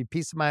help give you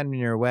peace of mind when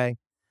you're away.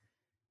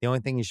 The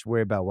only thing you should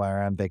worry about while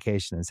you're on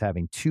vacation is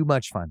having too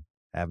much fun.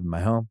 I have it in my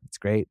home. It's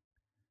great.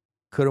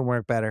 Couldn't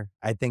work better.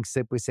 I think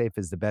Simply Safe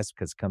is the best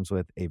because it comes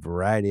with a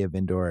variety of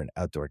indoor and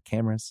outdoor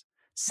cameras,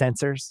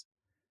 sensors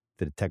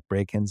to detect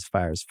break-ins,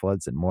 fires,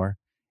 floods, and more.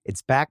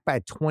 It's backed by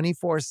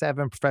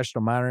 24/7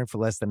 professional monitoring for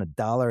less than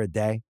 $1 a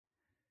day.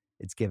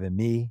 It's given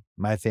me,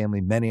 my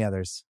family, many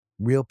others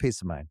real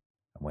peace of mind.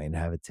 I'm waiting to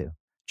have it too.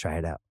 Try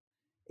it out.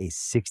 A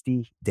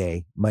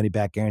 60-day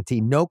money-back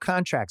guarantee. No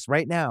contracts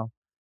right now.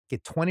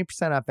 Get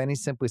 20% off any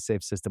Simply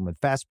Safe system with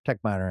Fast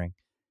Protect monitoring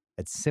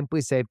at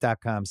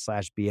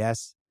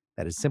simplysafe.com/BS.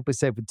 That is Simply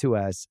Safe with 2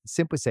 S's.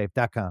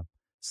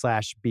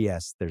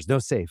 simplysafe.com/BS. There's no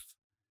safe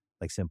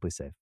like Simply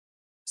Safe.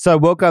 So I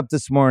woke up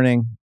this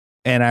morning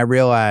and I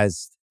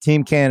realized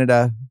Team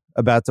Canada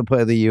about to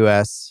play the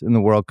U.S. in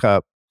the World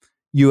Cup,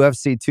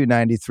 UFC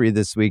 293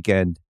 this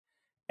weekend,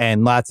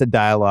 and lots of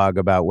dialogue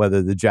about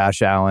whether the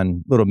Josh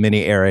Allen little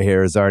mini era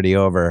here is already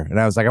over. And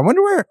I was like, I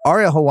wonder where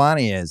Ariel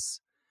Helwani is.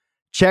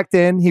 Checked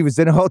in. He was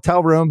in a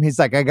hotel room. He's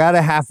like, I got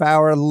a half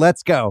hour.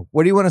 Let's go.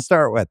 What do you want to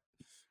start with?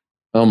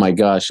 Oh, my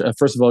gosh.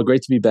 First of all,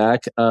 great to be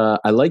back.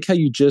 I like how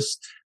you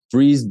just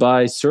breezed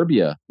by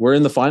Serbia. We're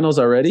in the finals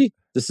already.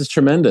 This is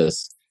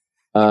tremendous.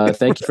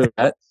 Thank you for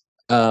that.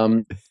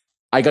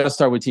 I got to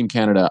start with Team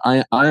Canada.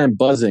 I am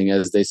buzzing,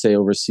 as they say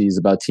overseas,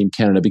 about Team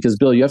Canada because,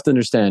 Bill, you have to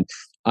understand,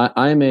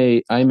 I'm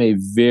a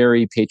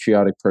very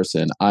patriotic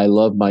person. I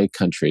love my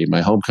country,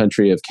 my home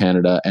country of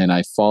Canada, and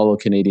I follow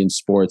Canadian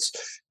sports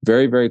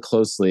very, very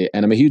closely.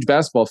 And I'm a huge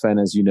basketball fan,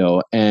 as you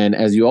know. And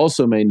as you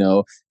also may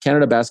know,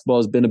 Canada basketball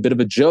has been a bit of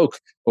a joke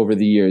over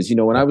the years. You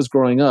know, when I was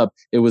growing up,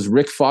 it was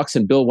Rick Fox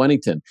and Bill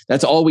Wennington.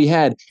 That's all we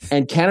had.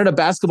 And Canada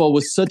basketball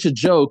was such a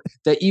joke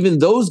that even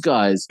those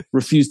guys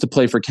refused to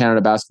play for Canada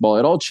basketball.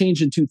 It all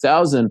changed in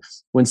 2000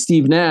 when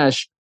Steve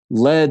Nash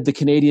led the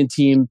Canadian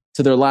team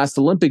to their last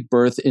Olympic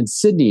berth in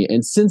Sydney.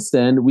 And since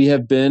then, we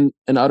have been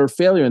an utter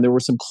failure. And there were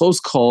some close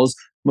calls,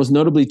 most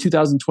notably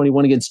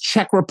 2021 against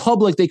Czech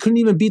Republic. They couldn't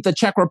even beat the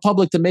Czech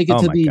Republic to make it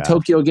to the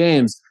Tokyo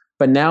Games.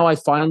 But now I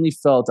finally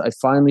felt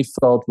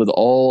with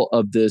all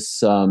of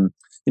this,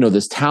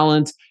 this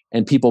talent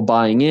and people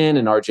buying in,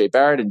 and RJ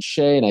Barrett and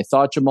Shea, and I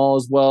thought Jamal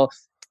as well,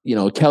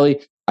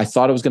 Kelly, I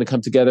thought it was going to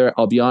come together.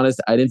 I'll be honest,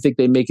 I didn't think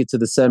they'd make it to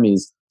the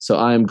semis. So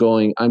I'm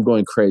going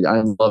crazy.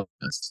 I'm loving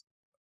this.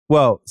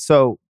 Well,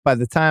 so by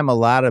the time a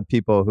lot of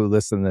people who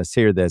listen to this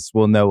hear this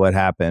will know what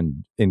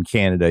happened in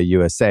Canada,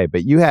 USA.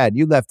 But you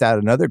left out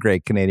another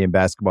great Canadian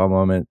basketball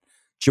moment,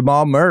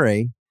 Jamal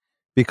Murray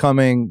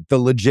becoming the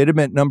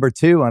legitimate number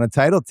 2 on a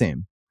title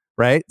team,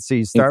 right? So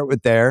you start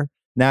with there.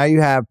 Now you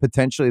have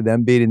potentially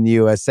them beating the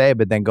USA,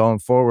 but then going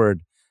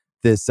forward,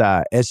 this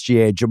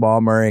SGA,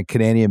 Jamal Murray,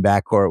 Canadian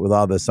backcourt with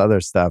all this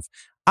other stuff.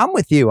 I'm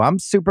with you. I'm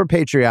super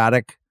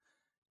patriotic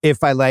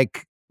if I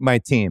like my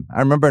team. I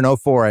remember in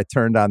 2004, I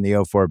turned on the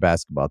 2004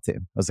 basketball team.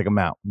 I was like, I'm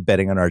out. I'm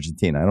betting on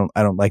Argentina.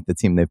 I don't like the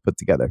team they've put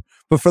together.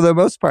 But for the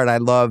most part, I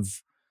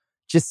love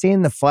just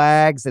seeing the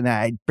flags, and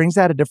it brings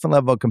out a different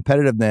level of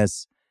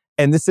competitiveness.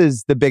 And this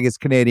is the biggest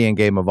Canadian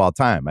game of all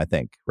time, I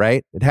think,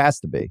 right? It has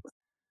to be.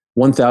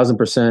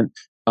 1,000%.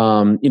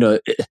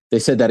 They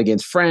said that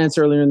against France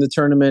earlier in the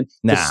tournament.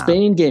 The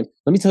Spain game.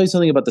 Let me tell you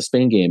something about the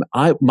Spain game.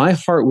 My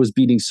heart was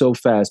beating so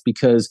fast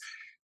because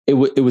it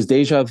was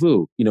deja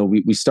vu.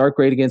 We start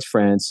great against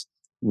France.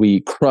 We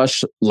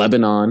crush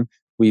Lebanon.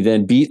 We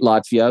then beat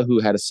Latvia, who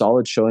had a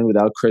solid showing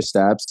without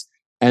Kristaps.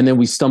 And then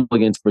we stumble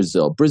against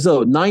Brazil.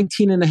 Brazil,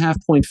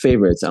 19.5-point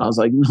favorites. And I was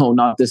like, no,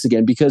 not this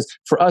again. Because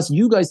for us,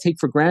 you guys take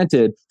for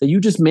granted that you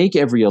just make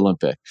every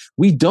Olympic.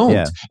 We don't.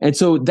 Yeah. And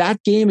so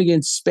that game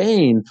against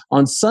Spain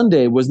on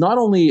Sunday was not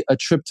only a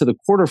trip to the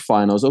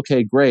quarterfinals,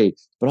 okay, great,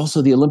 but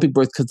also the Olympic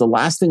berth, because the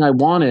last thing I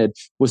wanted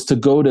was to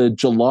go to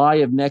July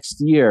of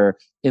next year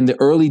in the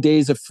early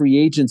days of free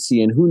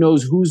agency, and who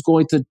knows who's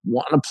going to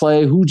want to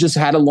play, who just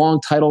had a long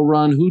title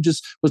run, who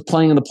just was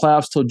playing in the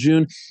playoffs till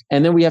June.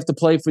 And then we have to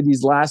play for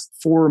these last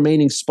 4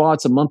 remaining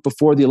spots a month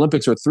before the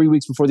Olympics or 3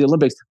 weeks before the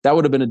Olympics. That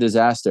would have been a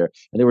disaster.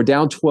 And they were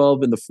down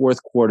 12 in the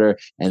fourth quarter.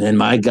 And then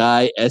my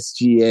guy,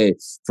 SGA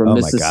from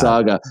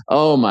Mississauga.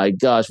 Oh my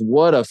gosh,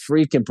 what a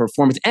freaking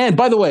performance. And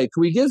by the way,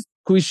 can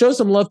we show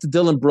some love to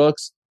Dylan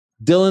Brooks?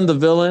 Dylan the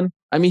villain.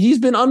 I mean, he's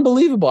been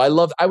unbelievable.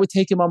 I would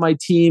take him on my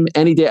team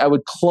any day. I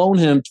would clone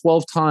him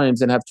 12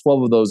 times and have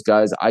 12 of those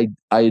guys. I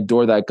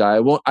adore that guy.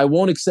 I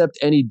won't accept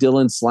any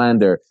Dylan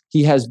slander.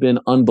 He has been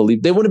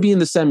unbelievable. They wouldn't be in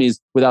the semis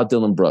without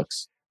Dylan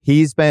Brooks.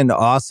 He's been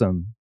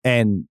awesome.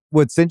 And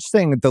what's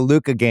interesting with the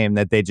Luka game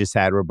that they just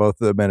had, where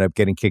both of them ended up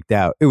getting kicked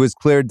out, it was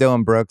clear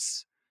Dylan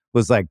Brooks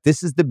was like,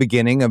 this is the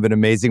beginning of an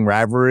amazing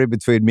rivalry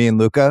between me and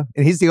Luka.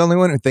 And he's the only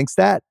one who thinks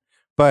that.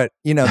 But,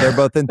 they're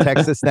both in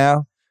Texas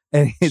now.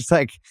 And he's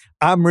like,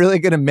 I'm really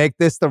going to make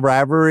this the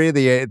rivalry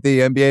the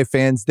NBA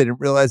fans didn't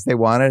realize they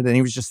wanted. And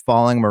he was just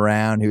following him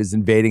around. He was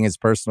invading his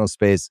personal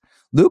space.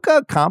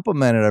 Luka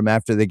complimented him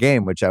after the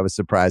game, which I was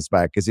surprised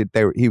by because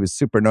he was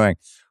super annoying.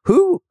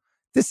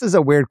 This is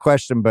a weird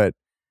question, but,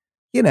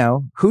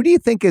 who do you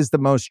think is the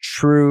most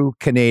true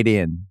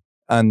Canadian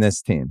on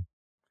this team?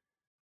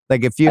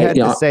 Like, if you had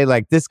to say,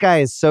 like, this guy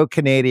is so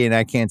Canadian,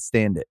 I can't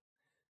stand it.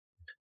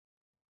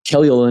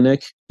 Kelly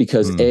Olynyk,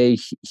 because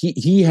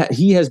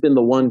he has been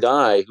the one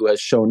guy who has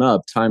shown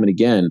up time and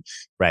again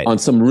on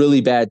some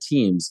really bad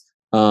teams.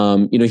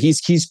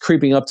 He's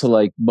creeping up to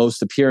like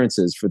most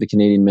appearances for the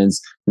Canadian men's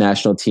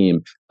national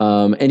team,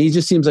 and he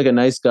just seems like a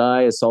nice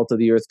guy, a salt of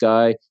the earth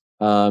guy.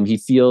 He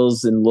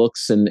feels and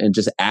looks and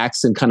just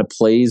acts and kind of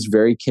plays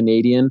very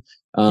Canadian.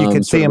 You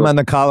can see him on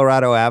the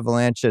Colorado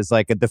Avalanche as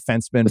like a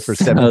defenseman for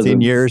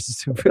 17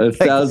 years. With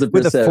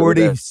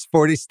a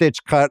 40 stitch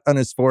cut on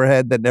his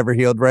forehead that never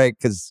healed right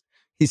because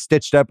he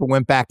stitched up and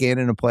went back in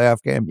a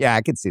playoff game. Yeah,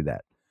 I can see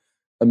that.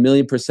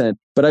 1,000,000%.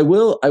 But I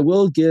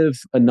will give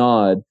a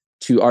nod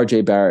to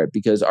RJ Barrett,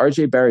 because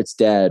RJ Barrett's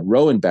dad,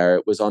 Rowan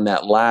Barrett, was on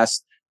that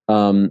last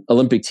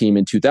Olympic team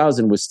in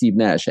 2000 with Steve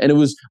Nash. And it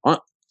was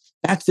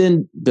back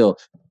then, Bill,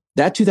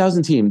 that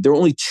 2000 team, there were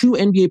only 2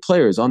 NBA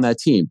players on that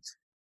team.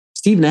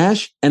 Steve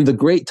Nash and the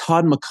great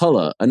Todd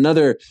McCullough,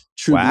 another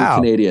true blue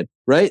Canadian,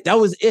 right? That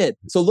was it.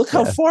 So look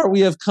how far we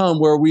have come,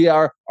 where we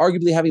are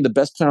arguably having the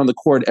best player on the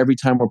court every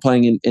time we're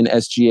playing in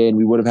SGA, and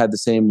we would have had the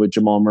same with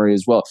Jamal Murray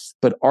as well.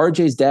 But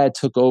RJ's dad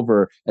took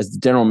over as the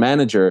general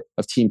manager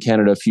of Team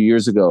Canada a few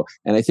years ago.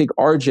 And I think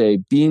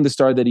RJ, being the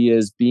star that he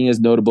is, being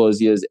as notable as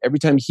he is, every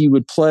time he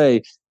would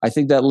play, I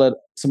think that let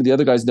some of the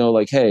other guys know,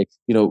 like, hey,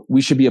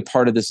 we should be a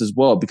part of this as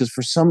well. Because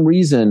for some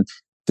reason,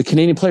 the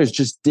Canadian players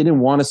just didn't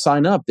want to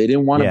sign up. They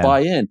didn't want to buy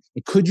in.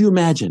 And could you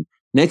imagine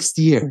next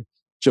year,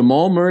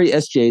 Jamal Murray,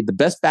 SJ, the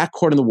best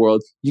backcourt in the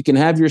world? You can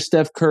have your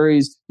Steph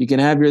Currys. You can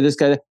have your this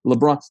guy,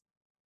 LeBron.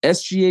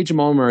 SGA,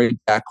 Jamal Murray,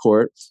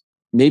 backcourt.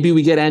 Maybe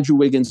we get Andrew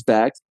Wiggins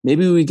back.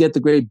 Maybe we get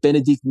the great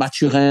Bénédicte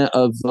Mathurin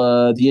of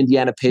the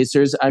Indiana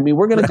Pacers. I mean,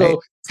 we're going to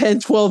go 10,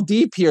 12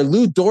 deep here.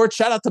 Lou Dort,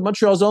 shout out to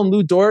Montreal's own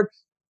Lou Dort.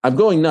 I'm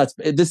going nuts.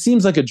 This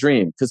seems like a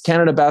dream, because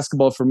Canada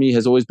basketball for me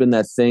has always been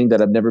that thing that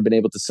I've never been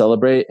able to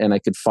celebrate, and I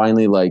could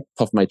finally like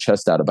puff my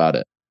chest out about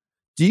it.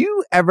 Do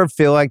you ever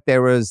feel like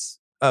there was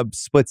a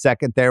split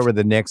second there where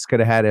the Knicks could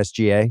have had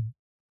SGA?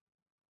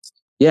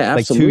 Yeah,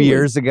 absolutely. Like 2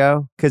 years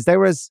ago? Because I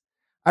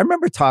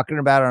remember talking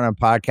about it on a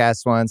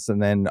podcast once,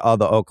 and then all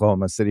the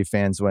Oklahoma City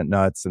fans went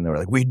nuts, and they were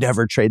like, we'd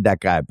never trade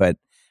that guy. But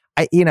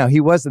he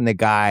wasn't the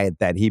guy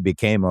that he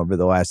became over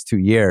the last 2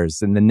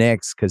 years. And the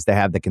Knicks, because they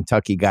have the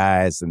Kentucky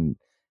guys, and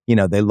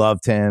they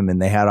loved him,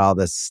 and they had all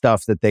this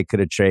stuff that they could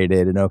have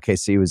traded, and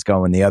OKC was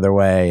going the other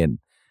way. And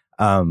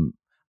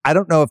I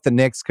don't know if the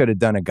Knicks could have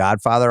done a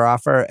Godfather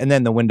offer, and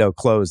then the window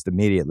closed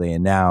immediately.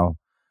 And now,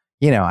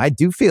 I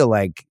do feel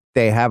like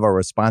they have a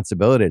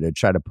responsibility to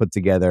try to put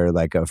together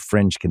like a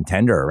fringe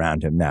contender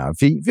around him now.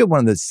 If you're one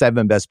of the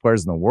 7 best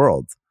players in the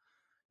world,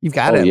 you've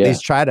got to at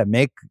least try to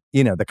make,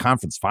 the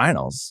conference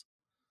finals.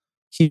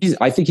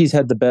 I think he's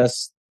had the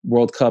best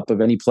World Cup of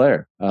any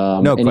player,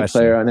 any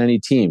player on any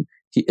team.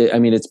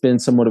 It's been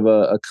somewhat of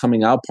a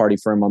coming out party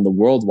for him on the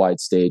worldwide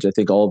stage. I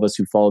think all of us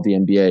who follow the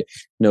NBA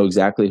know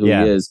exactly who he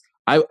is.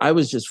 I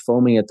was just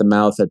foaming at the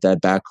mouth at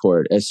that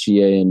backcourt,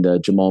 SGA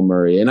and Jamal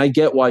Murray. And I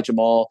get why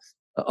Jamal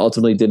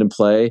ultimately didn't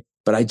play,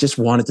 but I just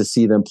wanted to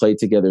see them play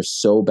together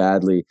so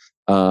badly.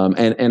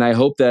 And I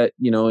hope that,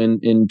 in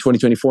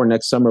 2024,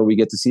 next summer, we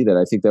get to see that.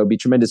 I think that would be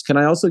tremendous. Can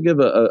I also give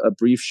a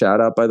brief shout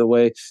out, by the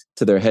way,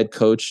 to their head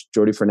coach,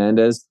 Jordi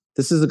Fernandez?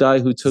 This is a guy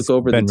who took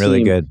over the team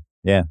really good.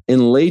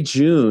 In late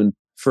June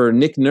for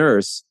Nick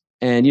Nurse,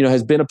 and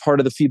has been a part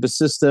of the FIBA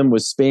system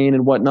with Spain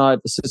and whatnot,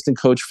 assistant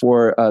coach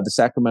for the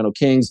Sacramento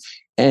Kings.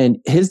 And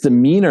his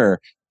demeanor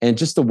and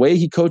just the way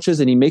he coaches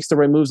and he makes the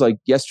right moves, like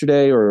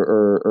yesterday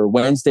or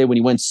Wednesday when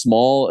he went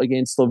small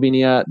against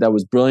Slovenia, that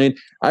was brilliant.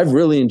 I've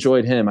really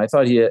enjoyed him. I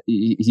thought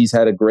he's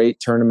had a great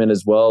tournament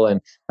as well.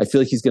 And I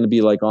feel like he's going to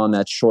be like on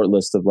that short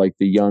list of like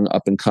the young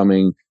up and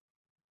coming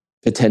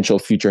potential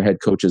future head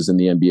coaches in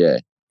the NBA.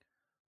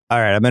 All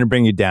right, I'm going to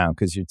bring you down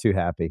because you're too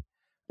happy.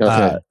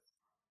 Okay.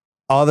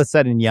 All of a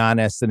sudden,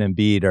 Giannis and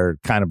Embiid are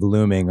kind of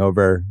looming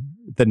over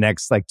the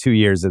next like 2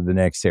 years of the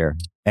next year.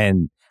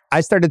 And I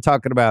started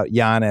talking about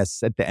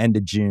Giannis at the end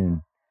of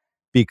June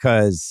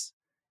because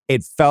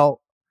it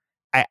felt,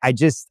 I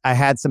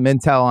had some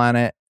intel on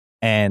it.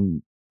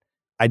 And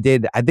I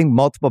think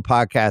multiple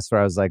podcasts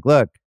where I was like,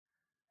 look,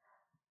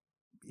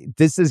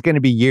 this is going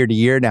to be year to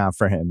year now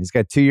for him. He's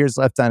got 2 years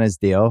left on his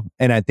deal.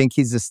 And I think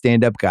he's a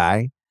stand-up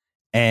guy.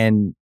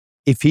 And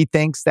if he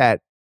thinks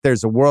that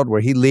there's a world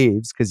where he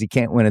leaves because he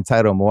can't win a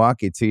title in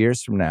Milwaukee 2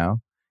 years from now,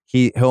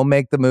 he'll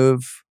make the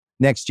move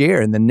next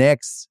year. And the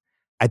Knicks,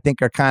 I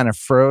think, are kind of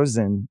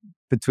frozen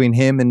between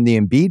him and the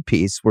Embiid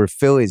piece where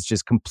Philly's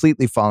just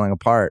completely falling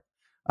apart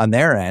on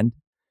their end.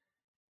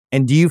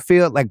 And do you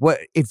feel like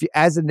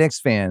as a Knicks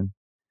fan,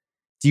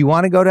 do you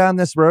want to go down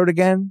this road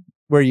again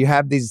where you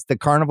have the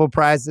carnival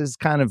prizes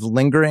kind of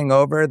lingering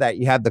over that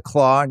you have the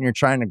claw and you're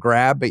trying to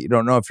grab, but you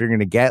don't know if you're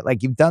going to get?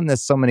 Like, you've done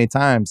this so many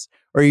times.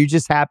 Or are you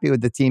just happy with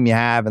the team you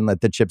have and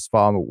let the chips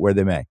fall where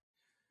they may?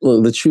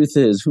 Well, the truth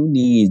is, who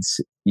needs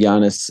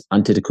Giannis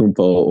Antetokounmpo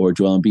or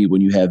Joel Embiid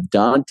when you have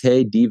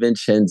Dante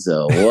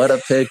DiVincenzo? What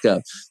a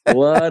pickup.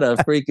 What a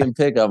freaking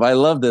pickup. I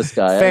love this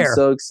guy. Fair. I'm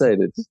so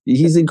excited.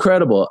 He's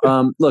incredible.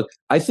 Look,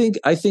 I think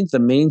the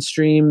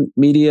mainstream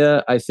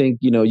media, I think,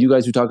 you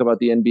guys who talk about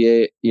the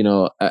NBA,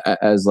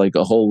 as like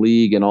a whole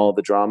league and all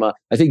the drama,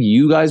 I think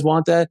you guys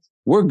want that.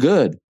 We're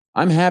good.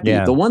 I'm happy.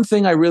 Yeah. The one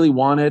thing I really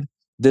wanted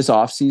this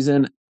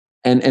offseason,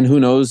 and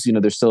who knows,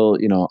 there's still,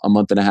 a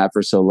month and a half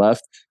or so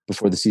left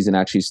before the season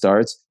actually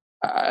starts.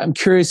 I'm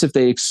curious if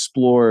they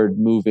explored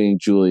moving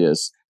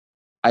Julius.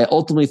 I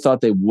ultimately thought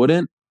they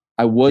wouldn't.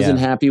 I wasn't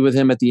happy with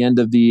him at the end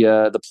of the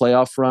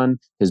playoff run.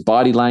 His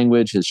body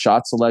language, his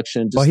shot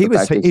selection.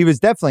 He was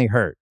definitely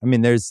hurt. I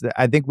mean,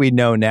 I think we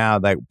know now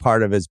that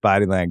part of his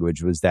body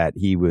language was that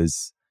he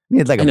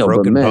had like a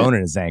broken bone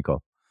in his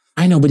ankle.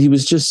 I know, but he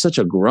was just such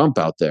a grump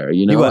out there,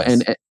 He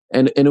was.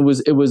 And it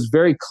was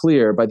very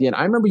clear by the end.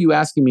 I remember you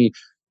asking me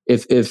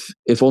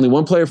if only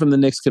one player from the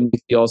Knicks could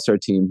make the All-Star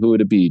team, who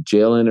would it be,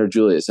 Jalen or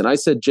Julius? And I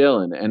said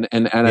Jalen,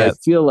 and I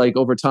feel like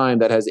over time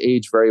that has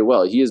aged very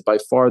well. He is by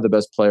far the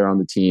best player on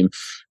the team.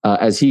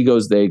 As he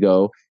goes, they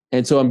go.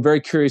 And so I'm very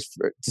curious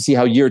to see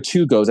how year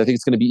 2 goes. I think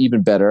it's going to be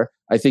even better.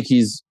 I think he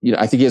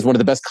has one of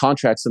the best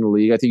contracts in the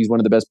league. I think he's one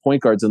of the best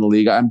point guards in the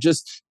league.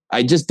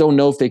 I just don't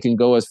know if they can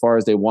go as far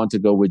as they want to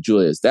go with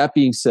Julius. That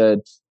being said,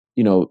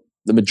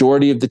 the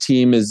majority of the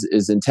team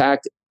is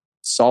intact.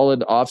 Solid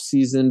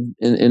offseason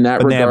in that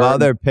regard. They have all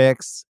their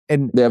picks.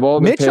 And they have all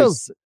the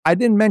picks. I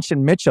didn't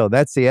mention Mitchell.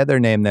 That's the other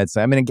name I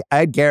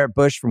had Garrett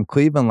Bush from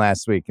Cleveland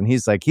last week, and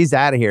he's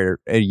out of here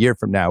a year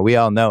from now. We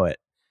all know it.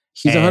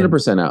 He's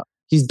 100% out.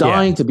 He's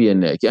dying to be a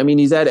Knick. I mean,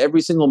 he's at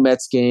every single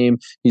Mets game.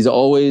 He's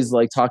always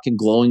like talking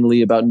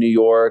glowingly about New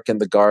York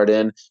and the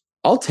Garden.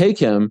 I'll take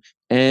him.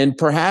 And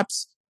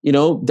perhaps,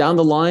 down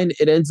the line,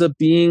 it ends up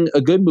being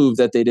a good move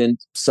that they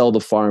didn't sell the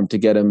farm to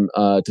get him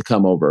to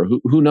come over.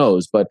 Who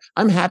knows? But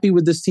I'm happy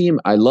with this team.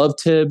 I love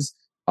Tibbs.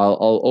 I'll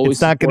always.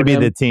 It's not going to be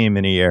the team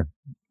in a year.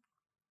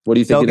 What do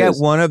you think? They'll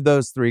get one of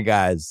those 3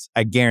 guys.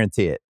 I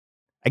guarantee it.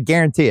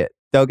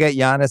 They'll get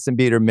Giannis and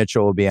Embiid or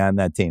Mitchell will be on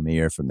that team a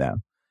year from now.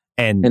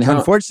 And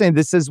unfortunately,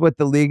 this is what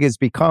the league has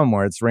become,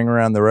 where it's ring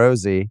around the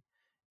rosy,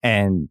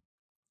 and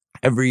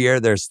every year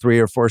there's 3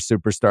 or 4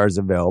 superstars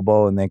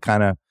available, and they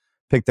kind of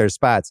pick their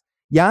spots.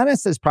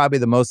 Giannis is probably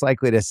the most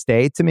likely to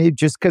stay to me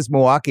just because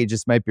Milwaukee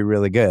just might be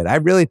really good. I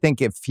really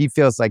think if he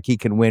feels like he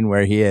can win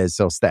where he is,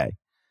 he'll stay.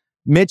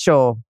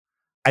 Mitchell,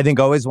 I think,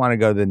 always want to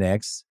go to the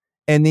Knicks.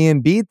 And the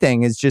Embiid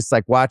thing is just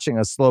like watching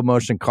a slow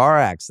motion car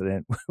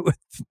accident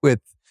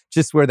with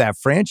just where that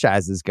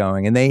franchise is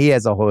going. And he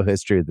has a whole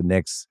history of the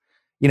Knicks.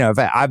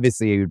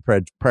 Obviously he would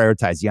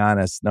prioritize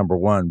Giannis number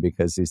 1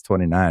 because he's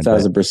 29.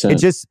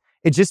 1,000%.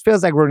 It just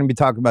feels like we're going to be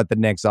talking about the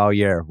Knicks all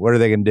year. What are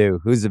they going to do?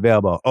 Who's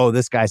available? Oh,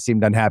 this guy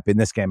seemed unhappy in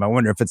this game. I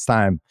wonder if it's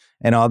time.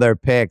 And all their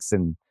picks.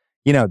 And,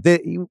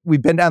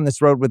 we've been down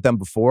this road with them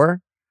before.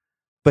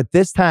 But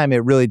this time,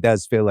 it really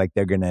does feel like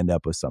they're going to end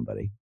up with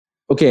somebody.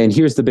 Okay, and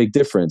here's the big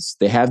difference.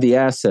 They have the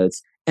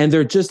assets. And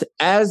they're just,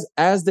 as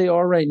they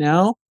are right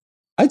now,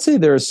 I'd say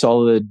they're a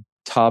solid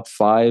top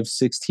 5,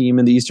 6 team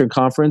in the Eastern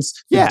Conference.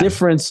 The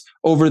difference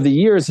over the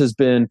years has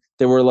been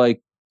they were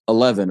like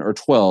 11 or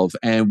 12,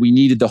 and we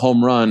needed the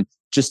home run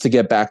just to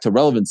get back to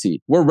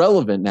relevancy. We're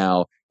relevant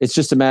now. It's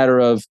just a matter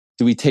of,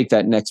 do we take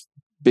that next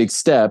big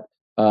step?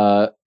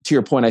 To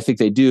your point, I think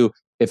they do.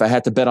 if I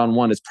had to bet on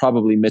one, it's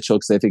probably Mitchell,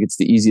 because I think it's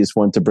the easiest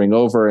one to bring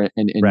over,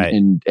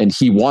 and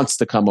he wants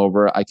to come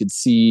over. I could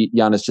see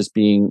Giannis just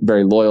being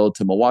very loyal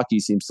to Milwaukee,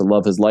 seems to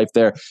love his life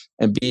there.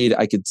 Embiid,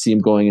 I could see him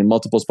going in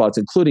multiple spots,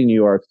 including New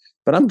York.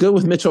 But I'm good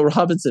with Mitchell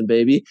Robinson,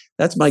 baby.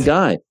 That's my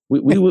guy.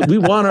 We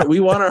want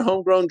our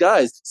homegrown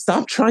guys.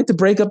 Stop trying to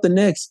break up the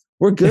Knicks.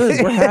 We're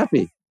good. We're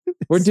happy.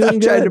 We're doing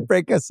good. Trying to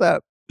break us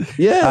up.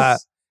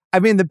 Yes. I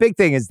mean, the big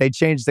thing is they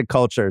changed the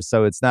culture,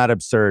 so it's not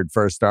absurd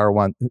for a star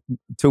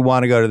to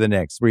want to go to the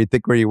Knicks. Where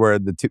you were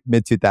in the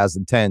mid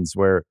 2010s,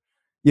 where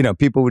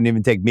people wouldn't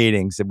even take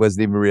meetings. It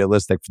wasn't even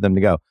realistic for them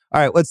to go.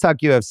 All right, let's talk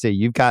UFC.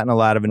 You've gotten a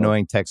lot of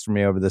annoying texts from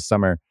me over the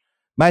summer.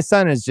 My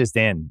son is just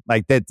in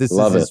like that. This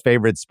is his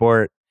favorite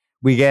sport.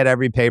 We get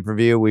every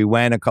pay-per-view. We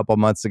went a couple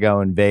months ago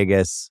in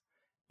Vegas,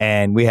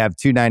 and we have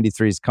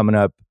 293s coming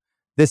up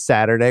this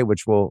Saturday,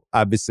 which we'll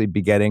obviously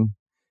be getting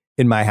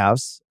in my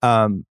house.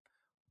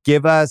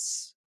 Give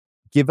us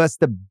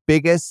the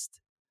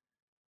biggest.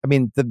 I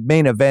mean, the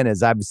main event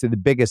is obviously the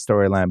biggest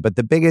storyline, but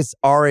the biggest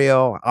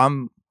Ariel.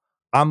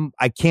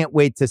 I can't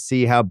wait to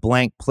see how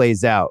blank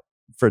plays out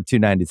for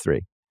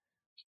 293.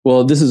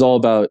 Well, this is all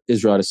about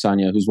Israel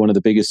Adesanya, who's one of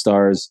the biggest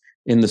stars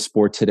in the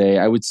sport today.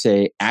 I would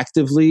say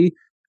actively.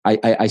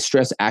 I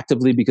stress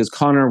actively because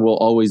Conor will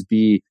always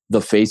be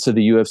the face of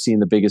the UFC and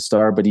the biggest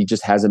star, but he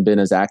just hasn't been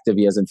as active.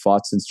 He hasn't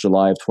fought since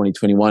July of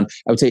 2021.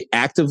 I would say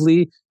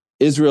actively,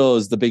 Israel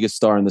is the biggest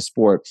star in the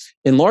sport,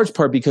 in large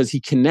part because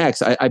he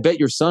connects. I bet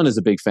your son is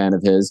a big fan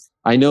of his.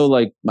 I know,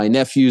 like, my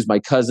nephews, my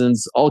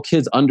cousins, all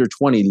kids under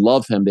 20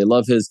 love him. They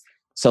love his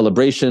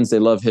celebrations. They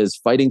love his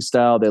fighting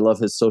style. They love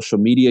his social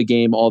media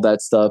game, all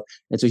that stuff.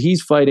 And so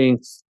he's fighting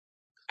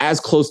as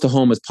close to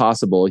home as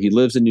possible. He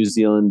lives in New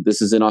Zealand.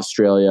 This is in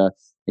Australia.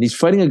 And he's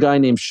fighting a guy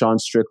named Sean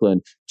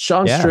Strickland.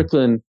 Sean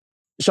Strickland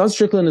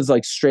is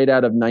like straight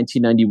out of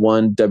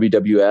 1991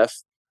 WWF.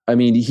 I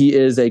mean, he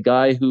is a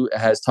guy who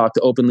has talked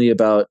openly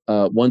about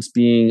once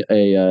being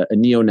a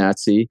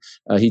neo-Nazi.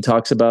 He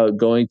talks about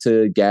going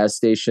to gas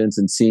stations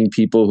and seeing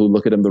people who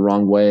look at him the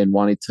wrong way and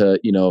wanting to,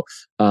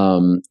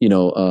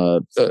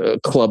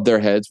 club their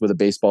heads with a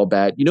baseball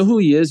bat. You know who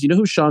he is? You know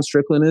who Sean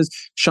Strickland is?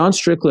 Sean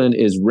Strickland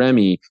is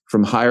Remy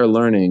from Higher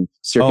Learning,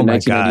 circa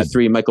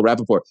 1993, Michael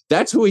Rappaport.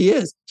 That's who he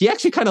is. He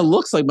actually kind of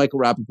looks like Michael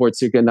Rappaport,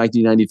 circa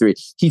 1993.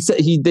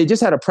 They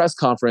just had a press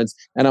conference,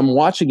 and I'm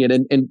watching it,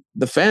 and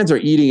the fans are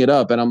eating it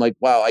up, and I'm like,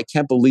 wow, I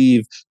can't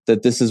believe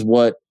that this is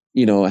what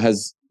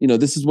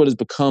this is what has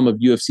become of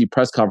UFC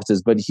press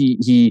conferences. But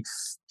he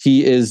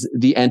is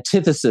the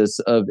antithesis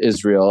of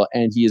Israel,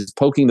 and he is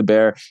poking the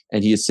bear,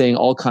 and he is saying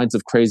all kinds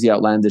of crazy,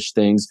 outlandish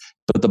things.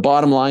 But the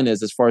bottom line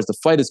is, as far as the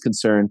fight is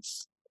concerned,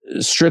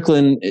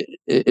 Strickland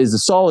is a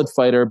solid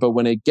fighter, but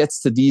when it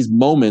gets to these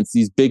moments,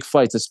 these big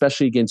fights,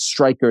 especially against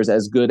strikers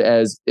as good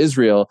as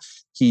Israel,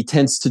 he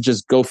tends to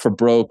just go for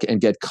broke and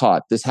get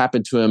caught. This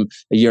happened to him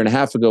a year and a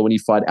half ago when he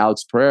fought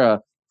Alex Pereira,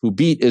 who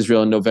beat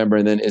Israel in November,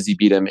 and then Izzy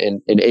beat him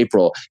in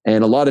April.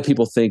 And a lot of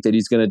people think that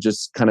he's going to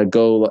just kind of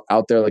go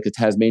out there like a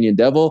Tasmanian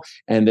devil,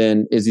 and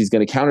then Izzy's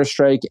going to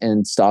counterstrike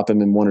and stop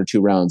him in 1 or 2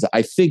 rounds.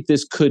 I think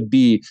this could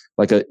be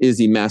like a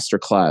Izzy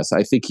masterclass.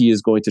 I think he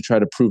is going to try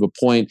to prove a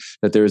point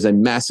that there is a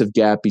massive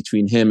gap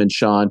between him and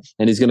Sean,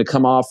 and he's going to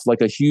come off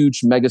like a huge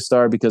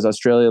megastar because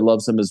Australia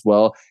loves him as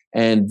well.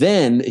 And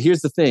then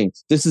here's the thing.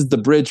 This is the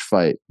bridge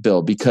fight,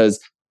 Bill, because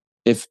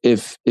if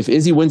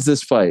Izzy wins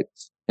this fight,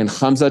 and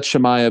Khamzat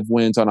Chimaev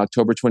wins on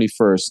October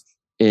 21st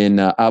in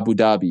Abu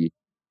Dhabi,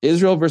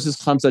 Israel versus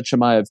Khamzat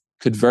Chimaev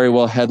could very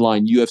well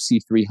headline UFC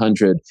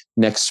 300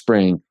 next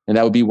spring, and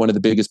that would be one of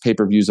the biggest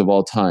pay-per-views of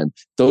all time.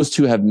 Those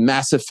two have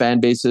massive fan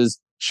bases.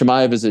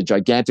 Chimaev is a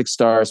gigantic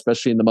star,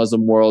 especially in the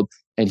Muslim world,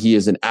 and he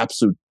is an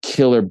absolute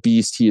killer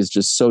beast. He is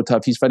just so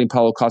tough. He's fighting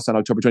Paulo Costa on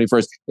October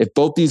 21st. If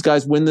both these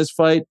guys win this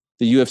fight,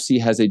 the UFC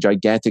has a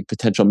gigantic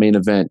potential main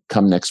event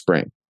come next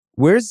spring.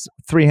 Where's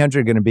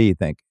 300 going to be, you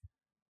think?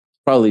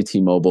 Probably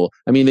T-Mobile.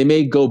 I mean, they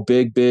may go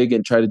big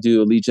and try to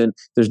do Allegiant.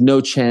 There's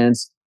no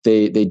chance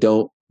they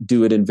don't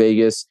do it in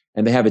Vegas,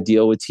 and they have a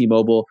deal with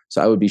T-Mobile.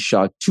 So I would be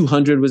shocked.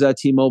 200 was at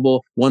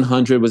T-Mobile.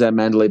 100 was at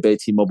Mandalay Bay.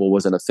 T-Mobile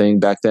wasn't a thing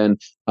back then.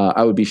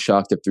 I would be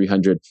shocked if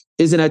 300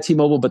 isn't at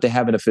T-Mobile, but they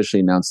haven't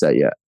officially announced that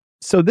yet.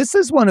 So this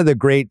is one of the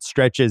great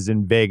stretches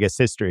in Vegas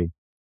history,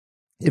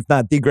 if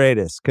not the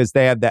greatest, because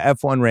they have the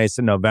F1 race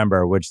in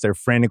November, which they're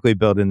frantically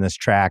building this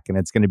track, and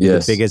it's going to be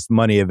the biggest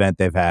money event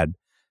they've had.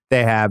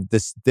 They have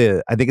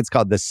I think it's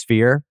called the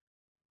Sphere,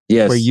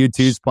 where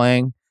U2's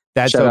playing.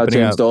 That's Shout out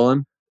James up.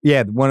 Dolan.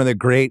 Yeah, one of the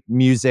great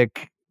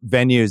music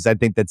venues I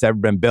think that's ever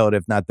been built,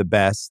 if not the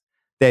best.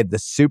 They had the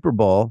Super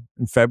Bowl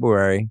in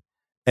February,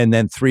 and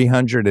then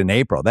 300 in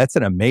April. That's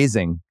an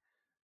amazing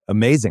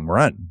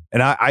run.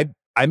 And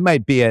I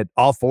might be at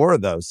all 4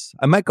 of those.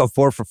 I might go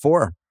 4 for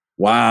 4.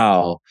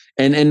 Wow.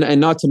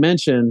 And not to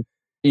mention,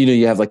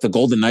 you have like the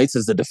Golden Knights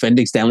as the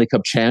defending Stanley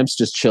Cup champs,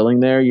 just chilling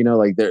there.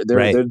 Like they're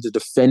the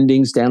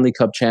defending Stanley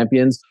Cup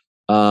champions.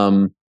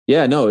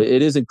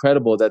 It is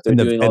incredible that they're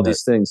doing all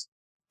these things.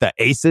 The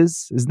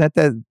Aces, isn't that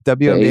the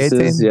WNBA team?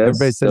 Yes,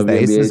 everybody says WNBA the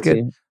Aces team.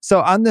 good.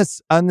 So on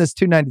this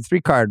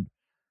 293 card,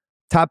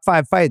 top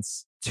 5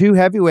 fights, 2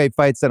 heavyweight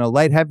fights and a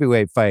light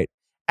heavyweight fight.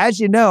 As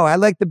you know, I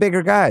like the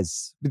bigger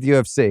guys with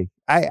UFC.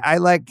 I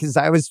like, because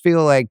I always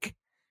feel like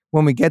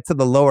when we get to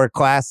the lower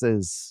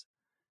classes,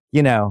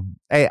 I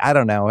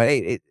don't know.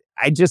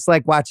 I just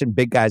like watching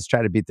big guys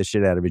try to beat the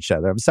shit out of each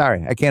other. I'm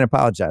sorry. I can't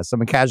apologize.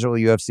 I'm a casual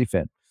UFC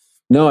fan.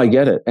 No, I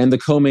get it. And the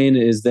co-main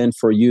is then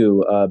for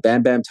you.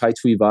 Bam Bam Tai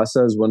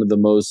Tuivasa is one of the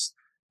most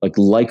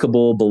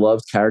likable,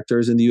 beloved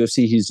characters in the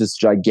UFC. He's just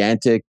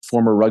gigantic,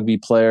 former rugby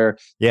player.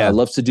 Yeah.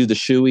 Loves to do the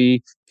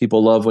shoey.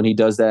 People love when he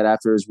does that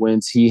after his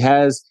wins. He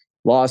has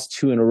lost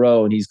 2 in a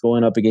row, and he's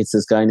going up against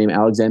this guy named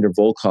Alexander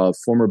Volkov,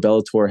 former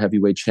Bellator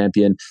heavyweight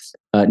champion,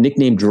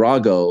 nicknamed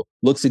Drago.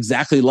 Looks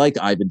exactly like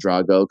Ivan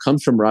Drago.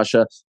 Comes from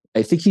Russia.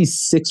 I think he's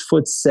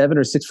 6'7"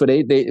 or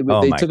 6'8".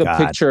 They took a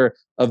picture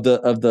of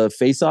the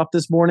face-off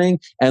this morning,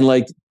 and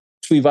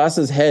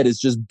Tuivasa's head is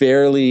just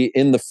barely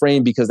in the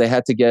frame because they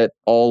had to get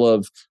all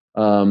of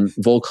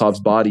Volkov's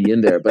body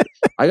in there. But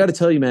I got to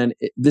tell you, man,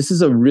 this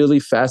is a really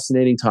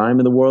fascinating time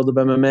in the world of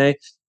MMA.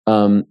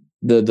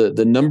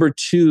 The number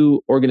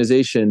 2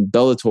 organization,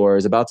 Bellator,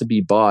 is about to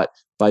be bought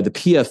by the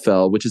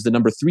PFL, which is the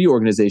number 3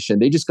 organization.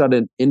 They just got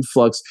an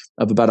influx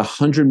of about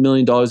 $100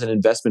 million in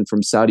investment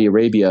from Saudi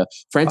Arabia.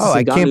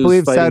 I can't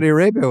believe Saudi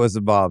Arabia was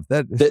involved.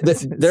 They're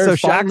so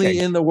finally shocking.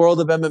 in the world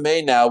of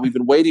MMA now. We've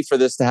been waiting for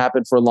this to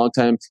happen for a long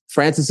time.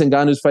 Francis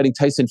Ngannou's fighting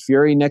Tyson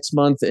Fury next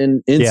month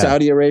in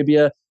Saudi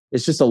Arabia.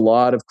 It's just a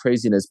lot of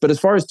craziness. But as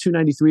far as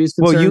 293 is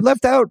concerned, well, you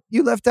left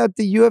out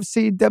the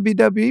UFC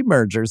WWE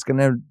merger is going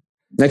to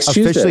next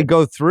officially Tuesday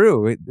go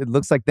through. It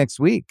looks like next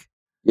week.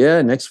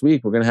 Yeah, next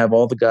week we're going to have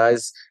all the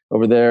guys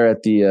over there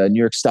at the New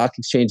York Stock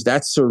Exchange.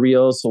 That's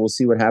surreal. So we'll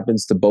see what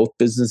happens to both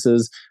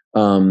businesses,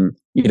 in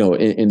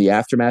the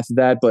aftermath of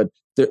that. But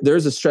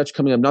there's a stretch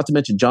coming up, not to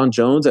mention John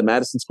Jones at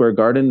Madison Square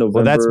Garden, November.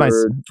 Well, that's my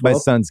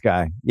 12th. son's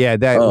guy.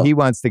 Yeah, he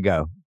wants to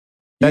go.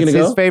 You That's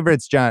his go?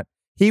 favorite's John.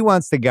 He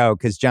wants to go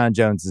because John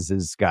Jones is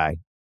his guy.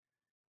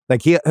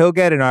 He'll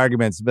get in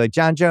arguments and be like,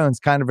 John Jones,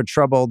 kind of a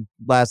troubled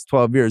last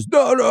 12 years.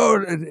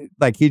 No.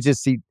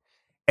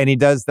 He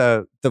does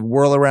the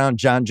whirl around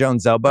John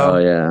Jones elbow. Oh,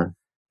 yeah.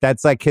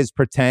 That's like his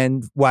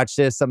pretend, watch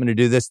this, I'm going to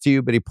do this to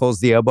you, but he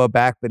pulls the elbow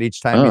back, but each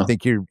time you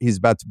think he's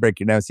about to break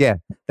your nose. Yeah,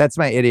 that's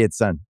my idiot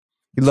son.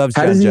 He loves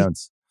John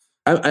Jones.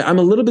 I'm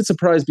a little bit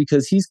surprised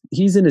because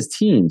he's in his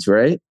teens,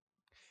 right?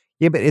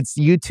 Yeah, but it's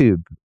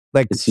YouTube.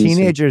 It's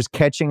teenagers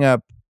catching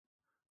up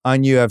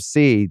on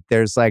UFC,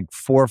 there's 4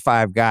 or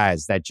 5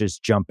 guys that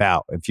just jump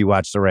out if you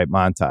watch the right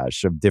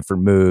montage of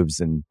different moves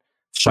and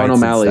Sean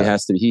O'Malley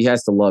has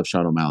to love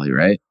Sean O'Malley,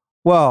 right?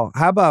 Well,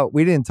 how about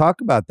we didn't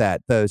talk about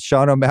that? The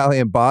Sean O'Malley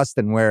in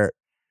Boston, where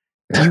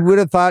you would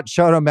have thought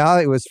Sean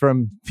O'Malley was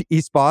from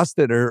East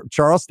Boston or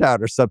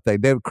Charlestown or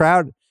something. The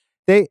crowd,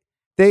 they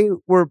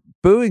were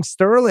booing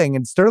Sterling,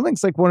 and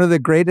Sterling's one of the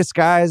greatest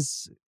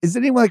guys.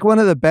 Isn't he one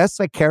of the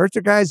best character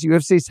guys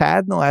UFC's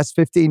had in the last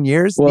 15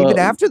 years? Well, even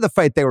after the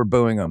fight, they were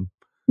booing him.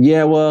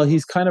 Yeah, well,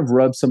 he's kind of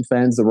rubbed some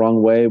fans the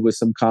wrong way with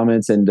some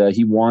comments, and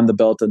he won the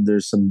belt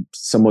under some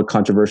somewhat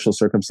controversial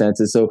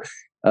circumstances. So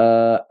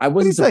I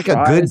wasn't surprised. He's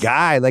a good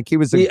guy. He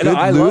was a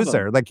good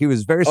loser. He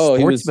was very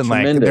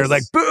sportsmanlike. And they're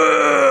like,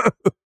 boo!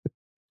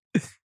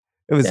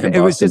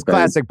 It was just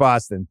classic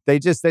Boston. They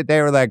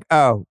were like,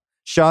 oh,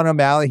 Sean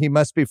O'Malley, he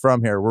must be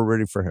from here. We're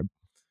rooting for him.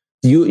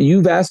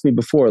 You've asked me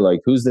before,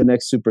 who's the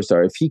next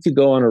superstar? If he could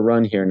go on a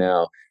run here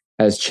now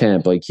as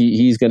champ,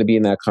 he's going to be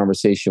in that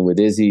conversation with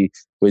Izzy,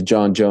 with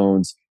John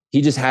Jones.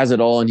 He just has it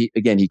all, and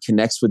he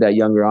connects with that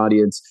younger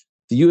audience.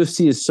 The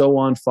UFC is so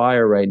on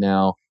fire right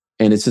now,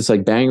 and it's just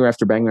banger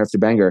after banger after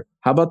banger.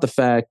 How about the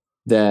fact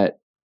that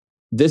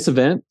this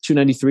event,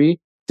 293,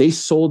 they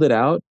sold it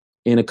out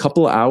in a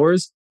couple of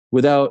hours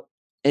without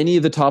any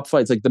of the top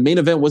fights? The main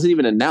event wasn't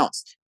even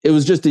announced. It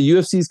was just the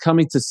UFC's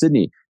coming to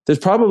Sydney. There's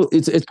probably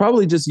it's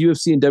probably just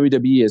UFC and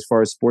WWE as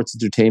far as sports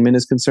entertainment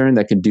is concerned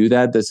that can do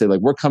that. They say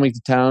we're coming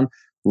to town.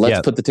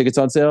 Let's put the tickets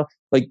on sale.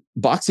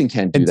 Boxing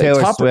can't do and that.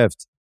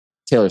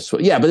 Taylor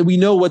Swift. Yeah, but we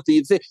know what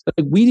we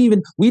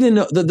didn't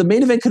know the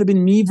main event could have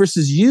been me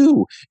versus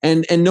you,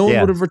 and no one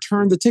would have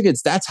returned the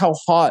tickets. That's how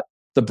hot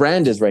the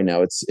brand is right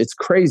now. It's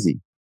crazy.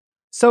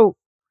 So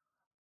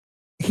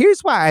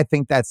here's why I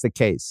think that's the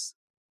case.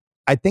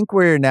 I think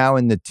we're now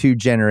in the 2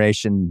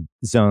 generation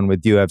zone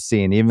with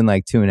UFC, and even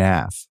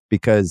 2.5,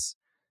 because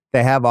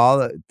they have all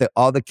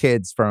the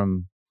kids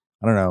from,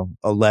 I don't know,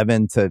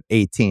 11 to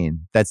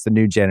 18. That's the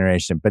new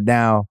generation. But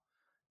now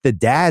the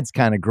dads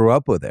kind of grew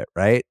up with it,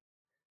 right?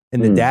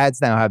 And the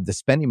dads now have the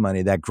spending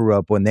money that grew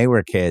up when they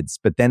were kids.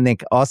 But then they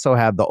also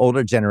have the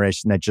older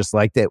generation that just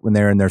liked it when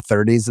they were in their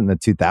 30s in the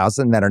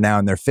 2000s that are now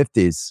in their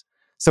 50s.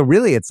 So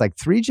really, it's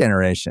 3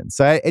 generations.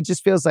 So it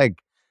just feels like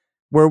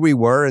where we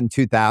were in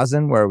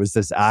 2000, where it was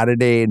this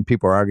oddity and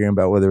people were arguing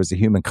about whether it was a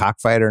human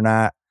cockfight or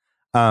not.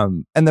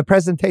 And the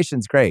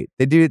presentation's great.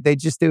 They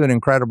just do an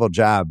incredible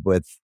job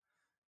with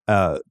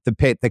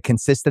the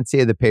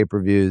consistency of the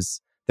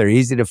pay-per-views. They're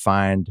easy to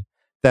find.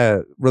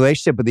 The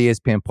relationship with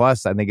ESPN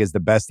Plus, I think, is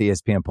the best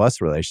ESPN Plus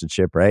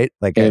relationship, right?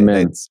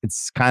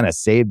 It's kind of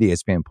saved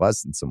ESPN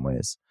Plus in some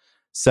ways.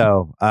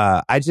 So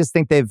I just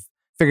think they've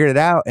figured it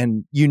out.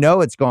 And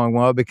it's going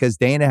well because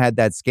Dana had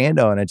that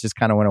scandal and it just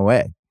kind of went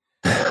away.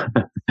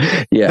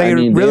 Yeah, they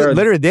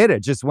literally did.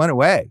 It just went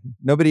away.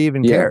 Nobody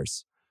even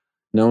cares.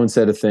 No one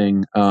said a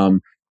thing.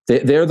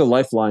 They're the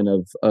lifeline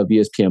of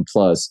ESPN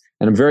Plus,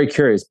 and I'm very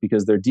curious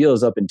because their deal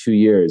is up in 2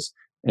 years,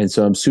 and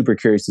so I'm super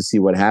curious to see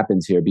what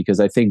happens here because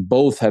I think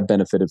both have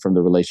benefited from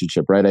the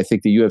relationship, right? I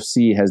think the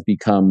UFC has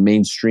become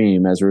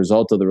mainstream as a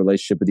result of the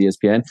relationship with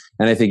ESPN,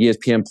 and I think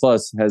ESPN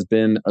Plus has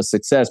been a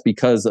success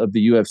because of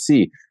the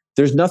UFC.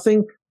 There's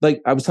nothing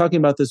like I was talking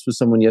about this with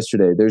someone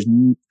yesterday. There's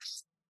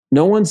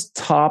no one's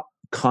top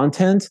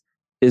content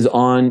is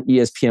on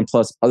ESPN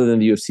Plus other than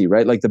the UFC,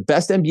 right? Like the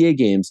best NBA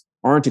games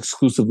aren't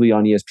exclusively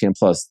on ESPN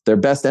Plus. Their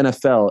best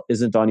NFL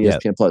isn't on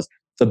ESPN Plus.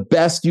 The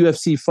best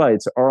UFC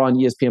fights are on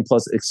ESPN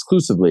Plus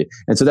exclusively.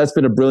 And so that's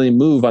been a brilliant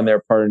move on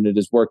their part and it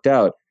has worked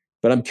out.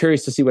 But I'm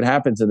curious to see what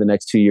happens in the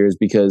next 2 years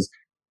because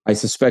I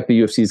suspect the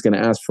UFC is going to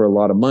ask for a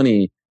lot of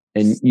money.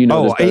 And this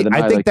better than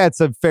I think that's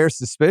a fair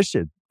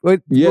suspicion.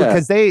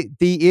 Because the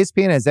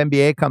ESPN has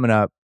NBA coming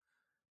up.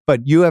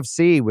 But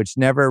UFC, which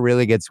never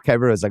really gets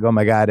covered, is like, oh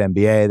my God,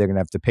 NBA, they're going to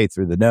have to pay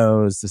through the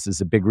nose. This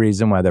is a big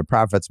reason why their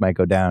profits might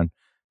go down.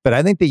 But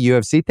I think the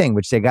UFC thing,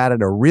 which they got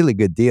at a really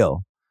good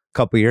deal a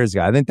couple of years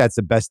ago, I think that's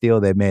the best deal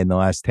they've made in the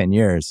last 10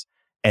 years.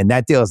 And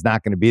that deal is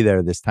not going to be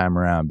there this time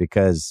around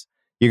because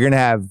you're going to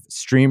have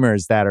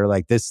streamers that are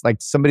like this, like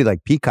somebody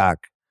like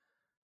Peacock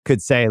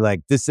could say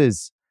like, this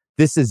is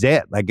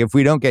it. Like if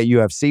we don't get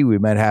UFC, we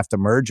might have to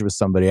merge with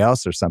somebody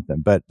else or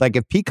something. But like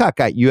if Peacock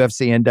got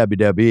UFC and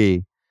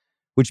WWE,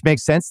 which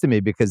makes sense to me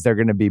because they're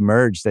going to be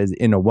merged as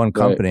in a one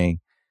company.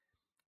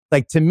 Right.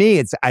 Like to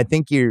me, I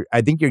think you're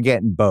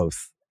getting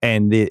both,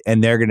 and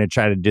they're going to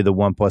try to do the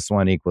 1 +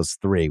 1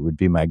 = 3 would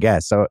be my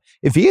guess. So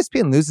if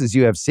ESPN loses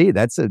UFC,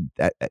 that's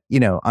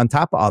on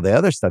top of all the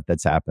other stuff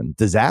that's happened,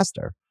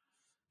 disaster.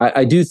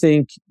 I do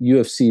think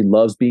UFC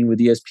loves being with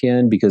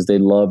ESPN because they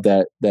love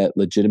that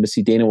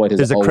legitimacy. Dana White has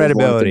there's a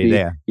credibility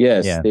there.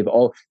 Yes, yeah.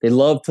 They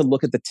love to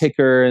look at the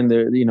ticker and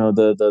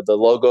the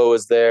logo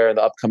is there and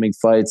the upcoming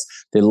fights.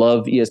 They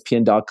love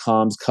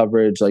ESPN.com's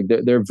coverage. Like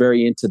they're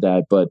very into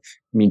that. But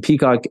I mean,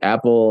 Peacock,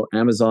 Apple,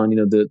 Amazon,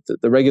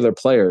 the regular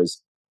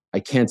players, I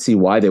can't see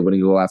why they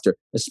wouldn't go after,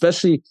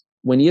 especially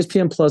when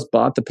ESPN Plus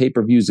bought the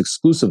pay-per-views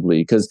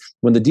exclusively, because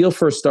when the deal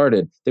first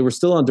started, they were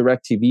still on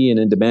DirecTV and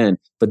in demand.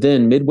 But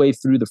then midway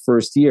through the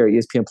first year,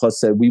 ESPN Plus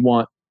said, we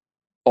want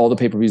all the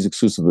pay-per-views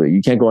exclusively.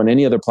 You can't go on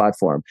any other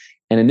platform.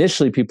 And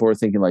initially people were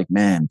thinking like,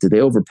 man, did they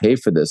overpay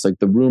for this? Like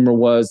the rumor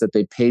was that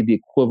they paid the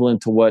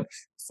equivalent to what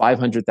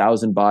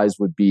 500,000 buys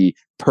would be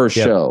per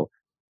show.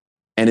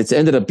 And it's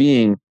ended up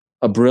being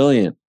a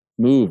brilliant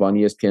move on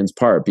ESPN's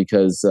part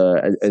because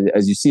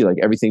as you see, like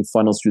everything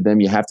funnels through them.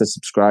 You have to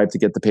subscribe to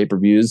get the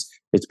pay-per-views.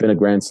 It's been a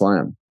grand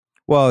slam.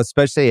 Well,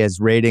 especially as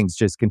ratings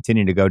just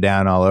continue to go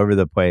down all over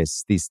the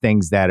place, these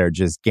things that are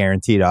just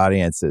guaranteed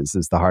audiences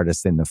is the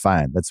hardest thing to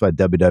find. That's why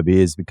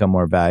WWE has become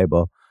more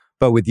valuable.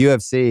 But with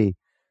UFC,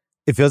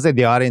 it feels like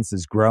the audience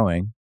is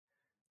growing.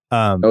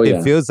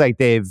 It feels like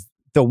the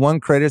one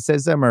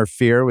criticism or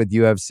fear with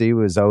UFC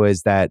was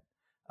always that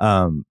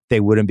they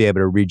wouldn't be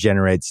able to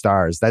regenerate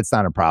stars. That's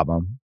not a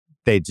problem.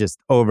 They just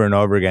over and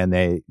over again,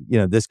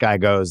 this guy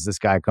goes, this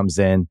guy comes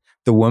in.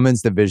 The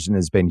women's division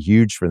has been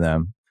huge for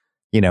them.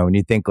 When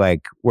you think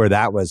like where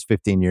that was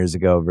 15 years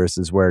ago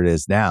versus where it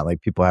is now, like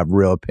people have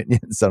real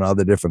opinions on all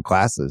the different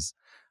classes.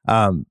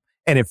 And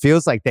it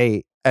feels like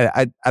I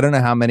don't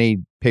know how many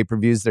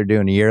pay-per-views they're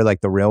doing a year,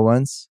 like the real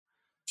ones.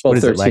 12,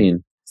 13.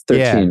 Like? 13.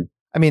 Yeah.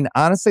 I mean,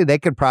 honestly, they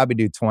could probably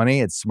do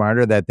 20. It's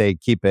smarter that they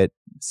keep it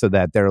so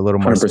that they're a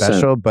little more 100%.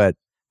 Special, but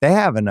they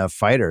have enough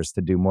fighters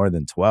to do more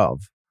than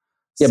 12.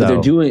 Yeah, so,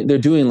 but they're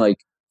doing like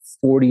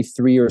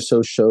 43 or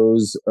so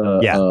shows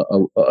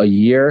a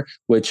year,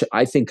 which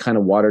I think kind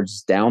of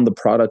waters down the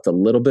product a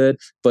little bit.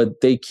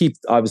 But they keep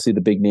obviously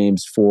the big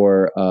names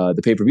for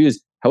the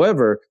pay-per-views.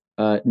 However,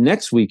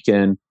 next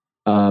weekend,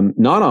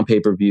 not on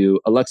pay-per-view,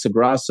 Alexa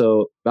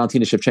Grasso,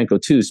 Valentina Shevchenko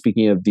too,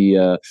 speaking of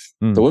the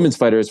women's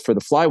fighters for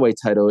the flyweight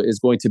title, is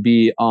going to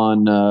be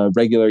on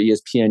regular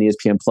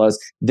ESPN Plus.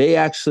 They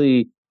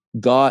actually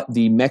got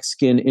the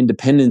Mexican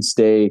Independence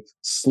Day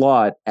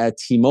slot at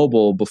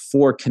T-Mobile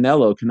before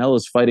Canelo.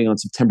 Canelo's fighting on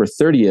September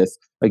 30th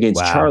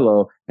against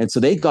Charlo. And so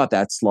they got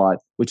that slot,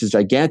 which is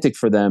gigantic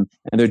for them.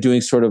 And they're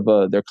doing sort of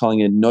they're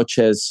calling it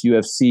Noches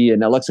UFC.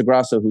 And Alexa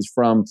Grasso, who's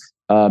from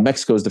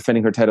Mexico, is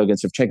defending her title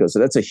against Shevchenko. So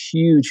that's a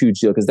huge, huge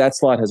deal because that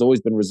slot has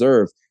always been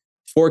reserved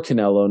for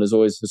Canelo and is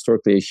always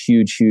historically a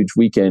huge, huge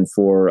weekend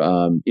for,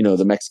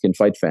 the Mexican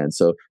fight fans.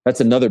 So that's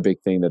another big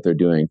thing that they're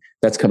doing.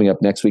 That's coming up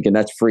next week and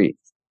that's free.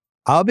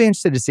 I'll be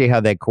interested to see how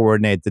they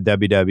coordinate the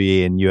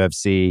WWE and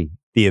UFC,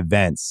 the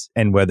events,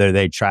 and whether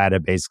they try to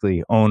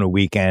basically own a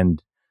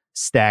weekend,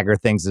 stagger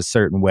things a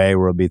certain way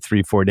where it'll be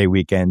 3-4 day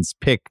weekends,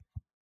 pick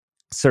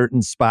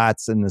certain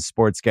spots in the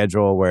sports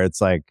schedule where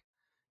it's like,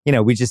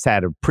 we just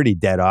had a pretty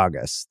dead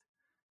August.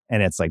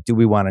 And it's like, do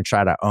we want to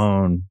try to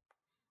own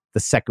the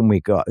second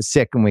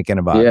weekend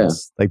of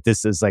August? Like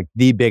this is like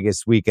the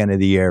biggest weekend of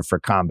the year for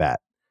combat.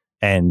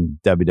 and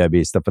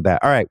WWE stuff like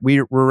that. All right,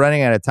 we're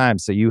running out of time,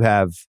 so you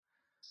have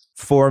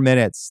 4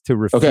 minutes to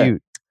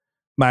refute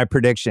my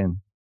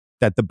prediction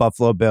that the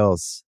Buffalo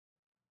Bills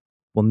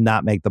will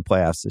not make the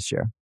playoffs this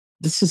year.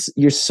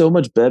 You're so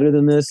much better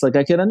than this. Like,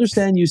 I can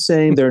understand you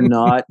saying they're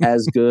not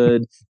as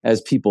good as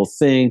people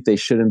think. They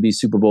shouldn't be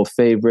Super Bowl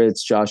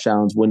favorites. Josh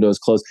Allen's window is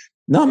closed.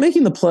 Not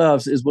making the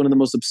playoffs is one of the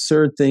most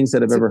absurd things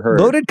that I've ever heard.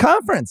 Loaded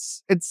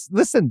conference.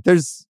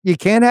 You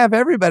can't have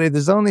everybody.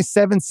 There's only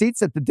 7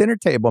 seats at the dinner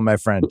table, my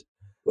friend.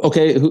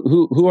 Okay,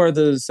 who are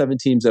the 7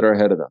 teams that are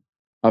ahead of them,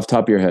 off the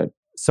top of your head?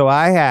 So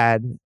I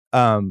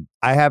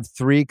have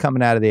 3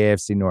 coming out of the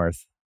AFC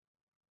North.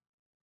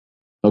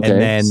 Okay.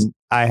 And then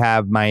I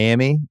have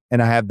Miami,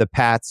 and I have the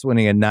Pats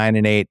winning a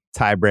 9-8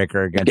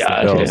 tiebreaker against the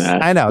Bills.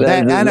 I know.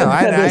 I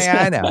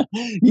know.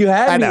 You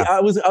had me. I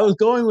was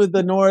going with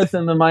the North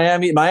and the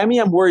Miami. Miami,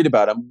 I'm worried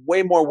about. I'm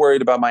way more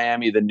worried about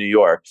Miami than New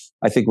York.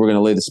 I think we're going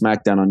to lay the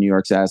smackdown on New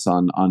York's ass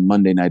on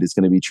Monday night. It's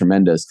going to be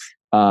tremendous.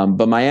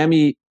 But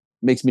Miami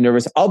makes me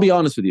nervous. I'll be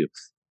honest with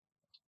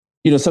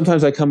you.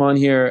 Sometimes I come on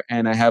here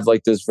and I have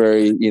like this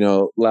very,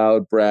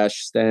 loud,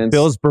 brash stance.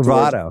 Bill's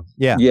bravado.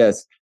 Yeah.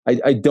 Yes.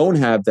 I don't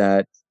have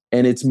that.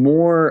 And it's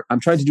more,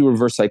 I'm trying to do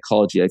reverse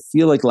psychology. I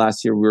feel like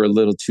last year we were a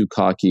little too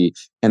cocky,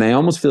 and I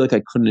almost feel like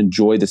I couldn't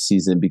enjoy the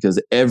season because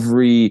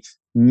every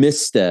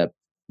misstep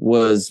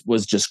was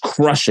just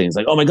crushing. It's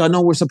like, oh my God,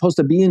 no, we're supposed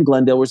to be in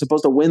Glendale. We're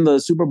supposed to win the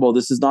Super Bowl.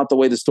 This is not the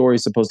way the story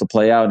is supposed to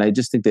play out. And I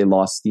just think they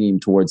lost steam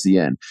towards the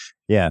end.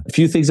 Yeah. A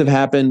few things have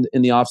happened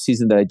in the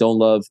offseason that I don't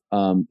love.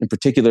 In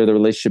particular, the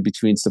relationship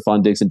between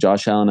Stephon Diggs and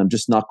Josh Allen. I'm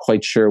just not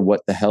quite sure what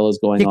the hell is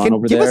going on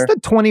over there. Give us the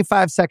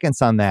 25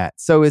 seconds on that.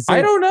 So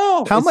I don't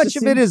know. How much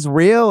of it is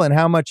real and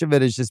how much of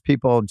it is just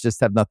people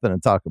just have nothing to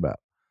talk about?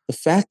 The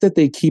fact that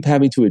they keep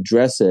having to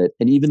address it,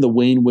 and even the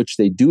way in which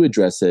they do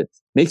address it,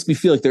 makes me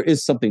feel like there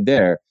is something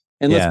there.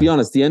 And let's be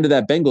honest, the end of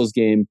that Bengals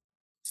game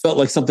felt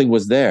like something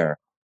was there.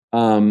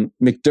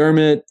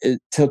 McDermott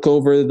took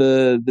over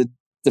the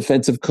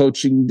defensive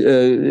coaching,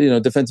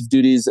 defensive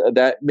duties.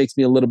 That makes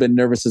me a little bit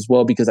nervous as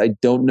well, because I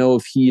don't know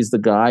if he is the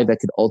guy that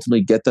could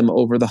ultimately get them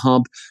over the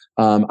hump.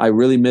 I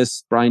really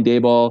miss Brian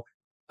Daboll.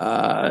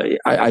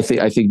 I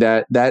think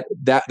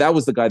that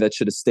was the guy that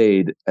should have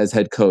stayed as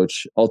head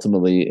coach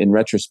ultimately, in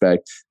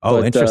retrospect.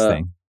 But,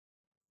 interesting.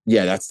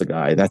 Yeah, that's the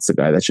guy. That's the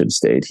guy that should have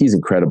stayed. He's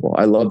incredible.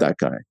 I love that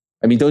guy.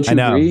 I mean, don't you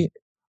agree?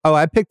 Oh,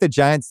 I picked the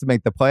Giants to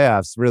make the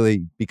playoffs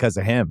really because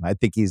of him. I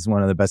think he's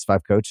one of the best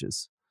 5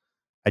 coaches.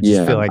 I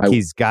just feel like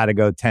he's got to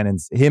go 10 and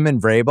him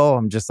and Vrabel.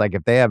 I'm just like,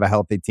 if they have a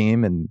healthy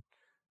team and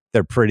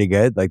they're pretty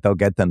good, like they'll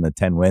get them to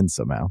 10 wins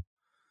somehow.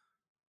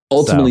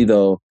 Ultimately,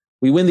 though,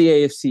 we win the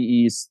AFC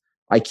East.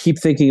 I keep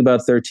thinking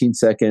about 13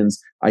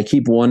 seconds. I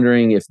keep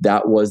wondering if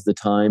that was the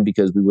time,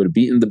 because we would have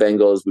beaten the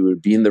Bengals. We would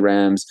have beaten the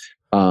Rams.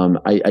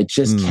 I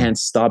just can't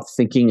stop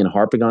thinking and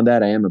harping on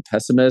that. I am a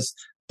pessimist,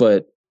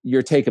 but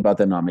your take about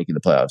them not making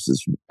the playoffs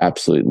is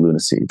absolute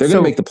lunacy. They're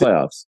going to make the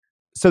playoffs.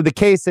 So the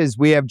case is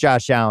we have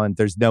Josh Allen.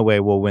 There's no way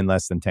we'll win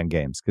less than 10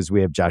 games because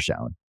we have Josh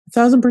Allen.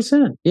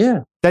 1,000%.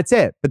 Yeah. That's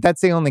it. But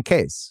that's the only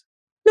case.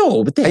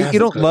 No, but you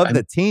don't love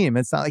the team.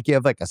 It's not like you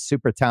have like a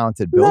super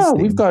talented Bills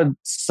team. We've got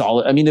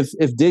solid. I mean,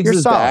 if Diggs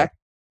is back,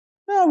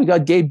 we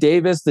got Gabe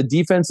Davis. The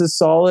defense is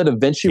solid.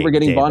 Eventually, we're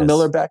getting Von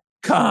Miller back.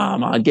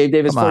 Come on, Gabe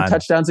Davis, 4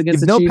 touchdowns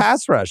against the Chiefs. No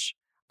pass rush.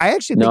 I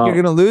actually think you're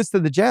going to lose to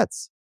the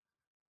Jets.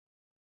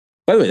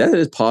 By the way, that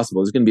is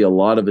possible. There's going to be a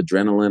lot of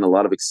adrenaline, a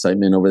lot of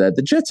excitement over that.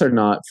 The Jets are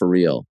not for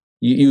real.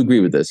 You agree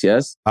with this,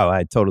 yes? Oh,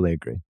 I totally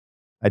agree.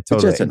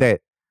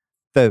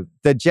 The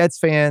Jets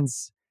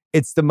fans,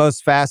 it's the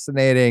most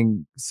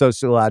fascinating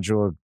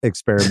sociological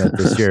experiment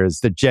this year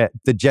is the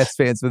Jets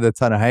fans with a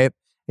ton of hype.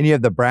 And you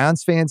have the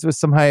Browns fans with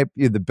some hype.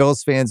 You have the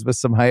Bills fans with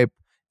some hype.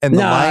 And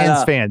the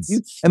Lions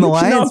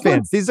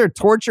fans. These are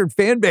tortured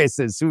fan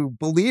bases who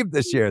believe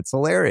this year. It's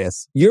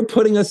hilarious. You're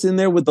putting us in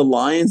there with the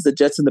Lions, the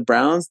Jets, and the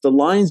Browns. The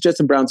Lions, Jets,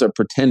 and Browns are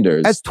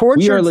pretenders. As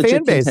tortured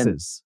fan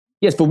bases.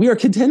 Yes, but we are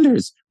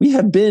contenders. We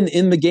have been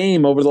in the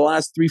game over the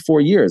last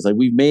 3-4 years. Like,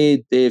 we've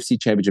made the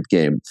AFC Championship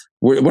game.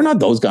 We're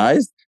not those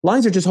guys.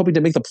 Lions are just hoping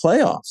to make the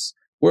playoffs.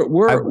 We're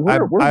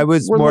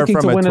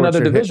looking to win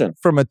another division.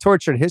 From a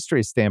tortured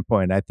history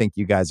standpoint, I think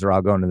you guys are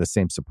all going to the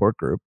same support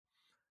group.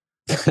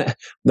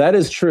 That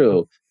is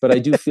true, but I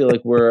do feel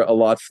like we're a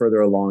lot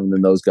further along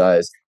than those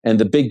guys. And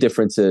the big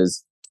difference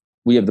is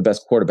we have the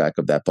best quarterback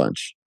of that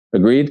bunch.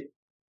 Agreed?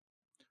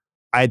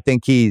 I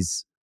think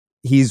he's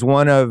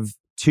one of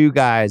 2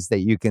 guys that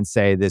you can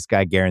say this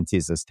guy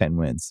guarantees us 10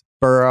 wins.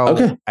 Burrow,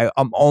 okay.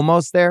 I'm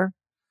almost there.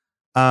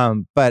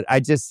 But I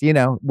just,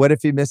 what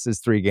if he misses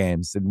 3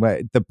 games and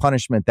the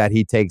punishment that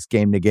he takes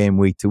game to game,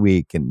 week to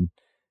week. And,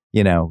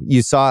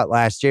 you saw it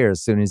last year.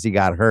 As soon as he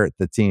got hurt,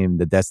 the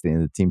destiny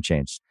of the team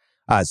changed.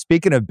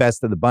 Speaking of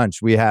best of the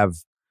bunch, we have,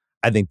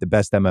 I think, the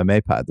best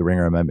MMA pod, the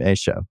Ringer MMA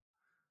show.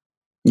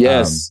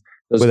 Yes.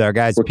 With our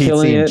guys, Pete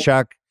and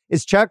Chuck.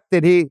 Is Chuck,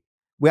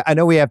 I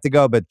know we have to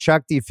go, but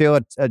Chuck, do you feel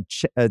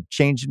a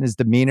change in his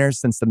demeanor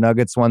since the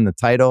Nuggets won the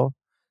title?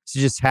 Is he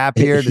just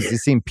happier? Does he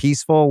seem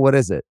peaceful? What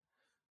is it?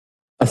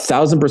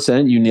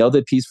 1,000%, you nailed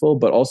it, Peaceful.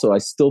 But also, I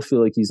still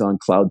feel like he's on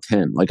cloud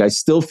 10. Like, I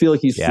still feel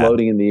like he's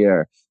floating in the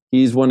air.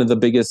 He's one of the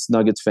biggest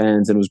Nuggets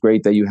fans, and it was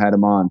great that you had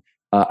him on.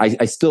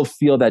 I still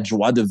feel that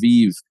joie de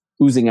vivre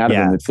oozing out of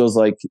him. It feels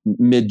like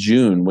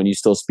mid-June when you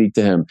still speak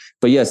to him.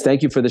 But yes,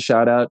 thank you for the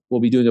shout out. We'll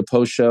be doing a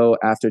post show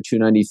after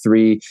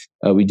 293.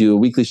 We do a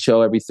weekly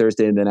show every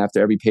Thursday, and then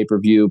after every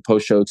pay-per-view,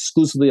 post show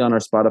exclusively on our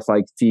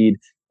Spotify feed.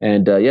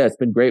 And it's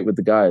been great with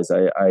the guys.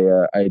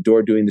 I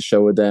adore doing the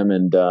show with them,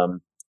 and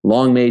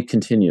long may it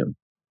continue.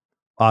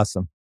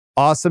 Awesome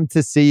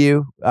to see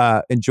you.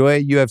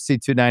 Enjoy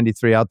UFC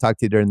 293. I'll talk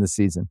to you during the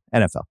season.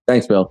 NFL.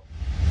 Thanks, Bill.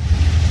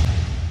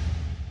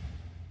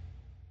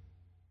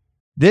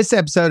 This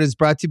episode is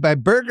brought to you by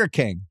Burger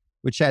King,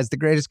 which has the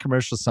greatest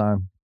commercial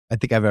song I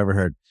think I've ever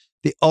heard.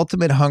 The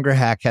ultimate hunger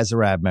hack has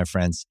arrived, my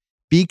friends.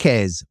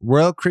 BK's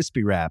Royal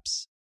Crispy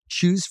Wraps.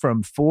 Choose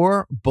from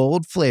 4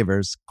 bold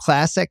flavors: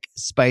 classic,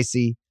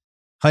 spicy,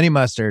 honey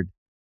mustard,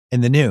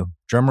 and the new,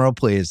 drumroll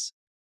please,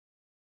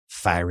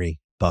 fiery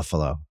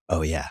buffalo.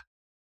 Oh yeah,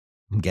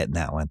 I'm getting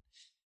that one.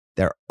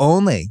 They're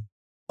only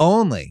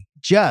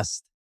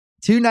just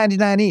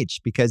 $2.99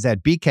 each, because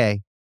at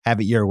BK, have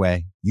it your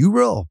way. You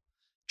roll.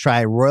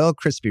 Try Royal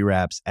Crispy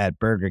Wraps at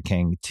Burger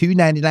King.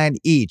 $2.99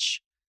 each.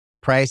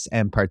 Price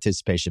and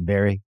participation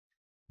vary.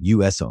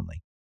 U.S.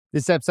 only.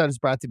 This episode is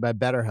brought to you by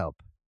BetterHelp.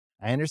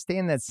 I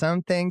understand that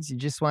some things you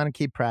just want to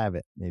keep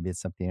private. Maybe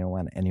it's something you don't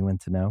want anyone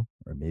to know,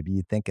 or maybe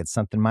you think it's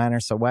something minor,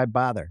 so why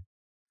bother?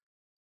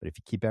 But if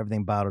you keep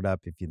everything bottled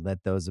up, if you let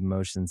those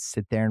emotions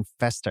sit there and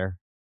fester,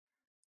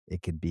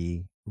 it could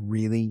be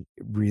really,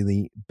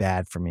 really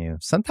bad from you.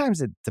 Sometimes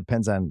it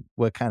depends on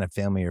what kind of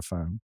family you're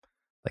from.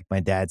 Like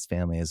my dad's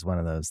family is one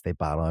of those. They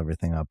bottle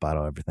everything up,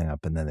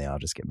 and then they all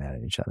just get mad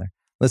at each other.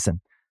 Listen,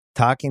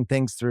 talking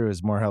things through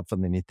is more helpful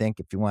than you think.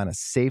 If you want a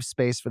safe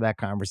space for that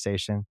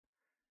conversation,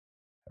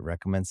 I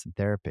recommend some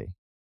therapy.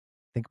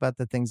 Think about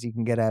the things you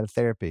can get out of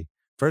therapy.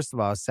 First of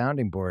all, a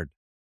sounding board.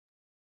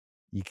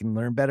 You can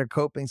learn better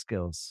coping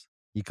skills.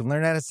 You can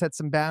learn how to set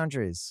some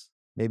boundaries.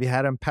 Maybe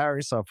how to empower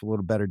yourself a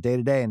little better day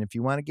to day. And if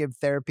you want to give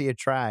therapy a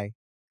try,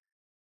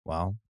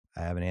 well,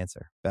 I have an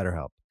answer.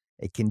 BetterHelp.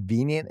 A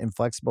convenient and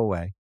flexible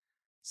way,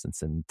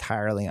 since it's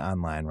entirely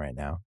online right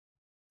now.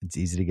 It's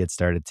easy to get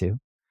started too.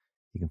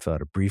 You can fill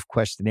out a brief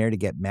questionnaire to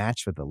get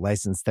matched with a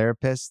licensed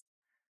therapist,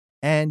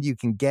 and you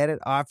can get it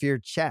off your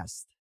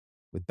chest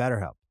with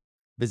BetterHelp.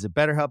 Visit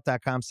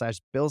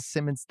BetterHelp.com/Bill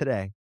Simmons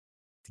today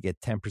to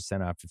get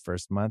 10% off your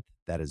first month.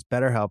 That is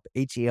BetterHelp,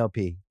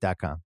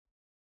 HELP.com/Bill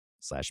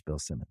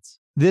Simmons.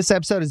 This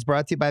episode is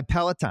brought to you by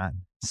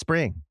Peloton.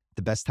 Spring,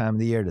 the best time of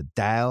the year to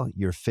dial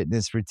your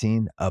fitness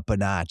routine up a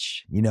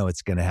notch. You know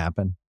it's going to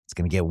happen. It's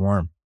going to get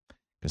warm.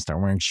 You're going to start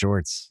wearing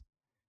shorts.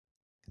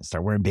 You're going to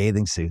start wearing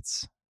bathing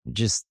suits.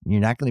 You're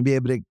not going to be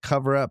able to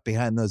cover up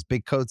behind those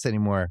big coats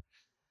anymore.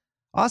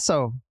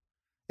 Also,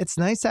 it's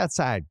nice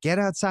outside. Get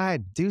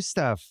outside. Do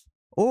stuff.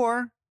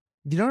 Or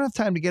if you don't have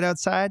time to get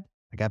outside,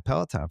 I got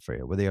Peloton for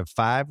you. Whether you have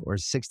 5 or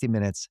 60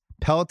 minutes,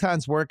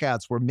 Peloton's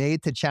workouts were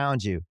made to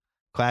challenge you.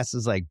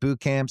 Classes like boot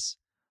camps,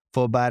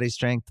 full body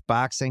strength,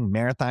 boxing,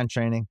 marathon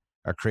training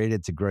are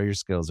created to grow your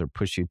skills or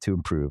push you to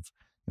improve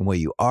in what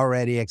you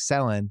already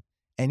excel in,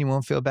 and you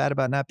won't feel bad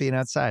about not being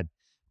outside.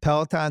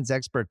 Peloton's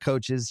expert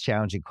coaches,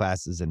 challenging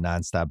classes, and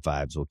nonstop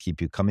vibes will keep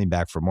you coming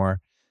back for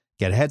more.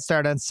 Get a head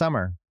start on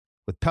summer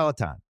with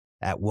Peloton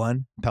at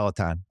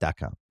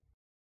onepeloton.com.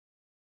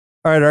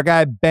 All right, our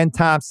guy Ben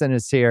Thompson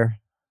is here.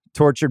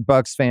 Tortured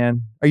Bucks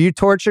fan. Are you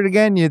tortured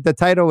again? The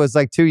title was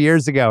like 2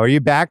 years ago. Are you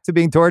back to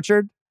being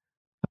tortured?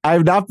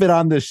 I've not been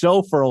on this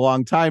show for a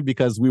long time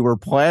because we were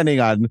planning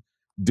on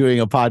doing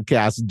a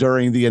podcast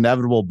during the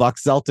inevitable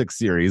Bucks Celtics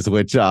series,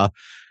 which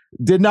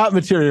did not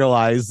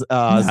materialize.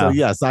 No. So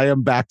yes, I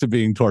am back to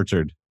being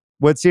tortured.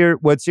 What's your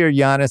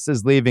Giannis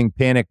is leaving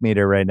panic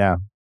meter right now?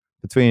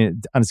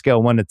 On a scale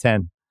of 1 to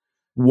 10.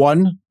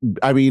 1.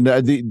 I mean, I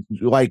am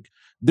a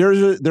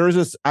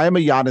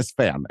Giannis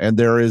fan, and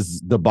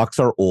the Bucks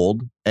are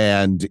old,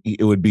 and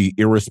it would be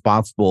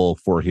irresponsible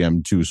for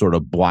him to sort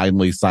of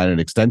blindly sign an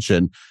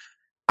extension.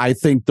 I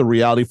think the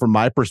reality from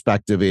my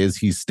perspective is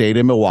he stayed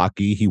in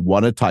Milwaukee. He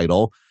won a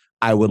title.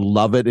 I would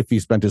love it if he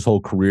spent his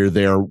whole career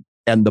there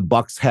and the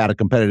Bucks had a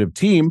competitive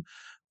team.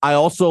 I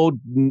also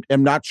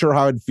am not sure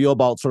how I'd feel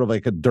about sort of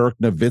like a Dirk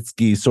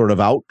Nowitzki sort of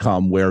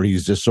outcome where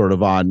he's just sort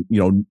of on,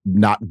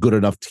 not good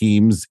enough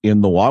teams in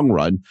the long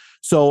run.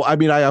 So, I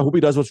mean, I hope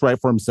he does what's right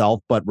for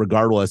himself, but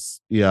regardless,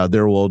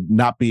 there will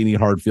not be any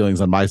hard feelings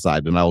on my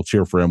side, and I'll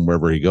cheer for him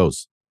wherever he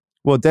goes.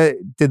 Well,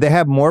 did they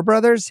have more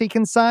brothers he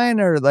can sign,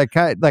 or like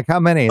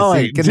how many?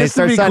 Can they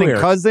start signing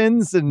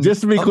cousins? And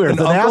just to be clear,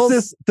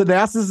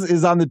 Thanasis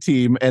is on the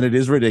team, and it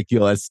is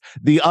ridiculous.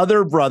 The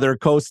other brother,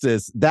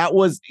 Kostas,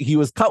 he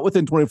was cut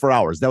within 24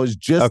 hours. That was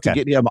just to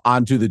get him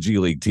onto the G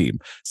League team.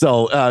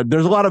 So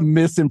there's a lot of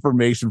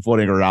misinformation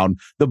floating around.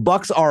 The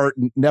Bucks are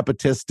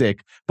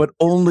nepotistic, but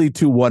only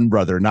to one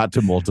brother, not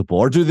to multiple,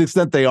 or to the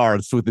extent they are,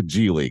 it's with the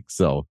G League.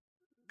 So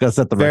gotta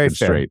set the record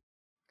straight.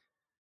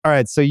 All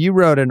right, so you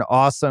wrote an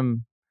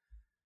awesome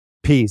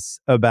piece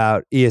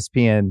about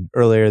ESPN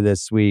earlier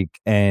this week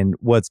and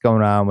what's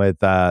going on with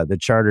the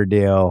charter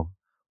deal,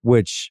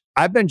 which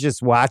I've been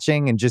just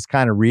watching and just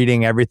kind of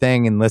reading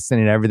everything and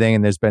listening to everything.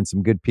 And there's been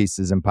some good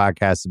pieces and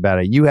podcasts about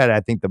it. You had,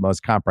 I think, the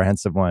most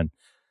comprehensive one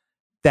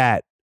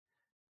that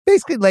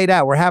basically laid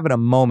out, we're having a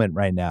moment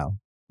right now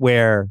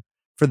where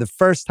for the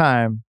first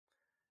time,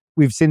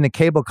 we've seen the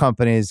cable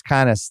companies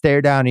kind of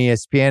stare down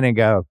ESPN and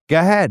go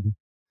ahead.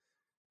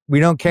 We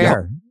don't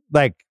care. Yep.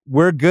 Like,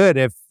 we're good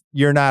if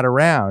you're not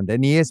around.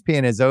 And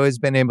ESPN has always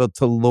been able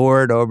to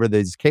lord over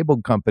these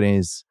cable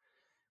companies.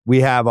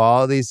 We have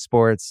all these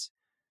sports.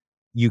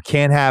 You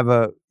can't have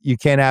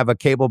a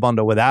cable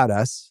bundle without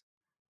us.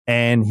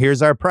 And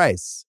here's our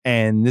price.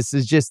 And this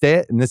is just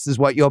it. And this is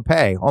what you'll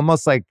pay.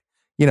 Almost like,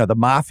 the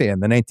mafia in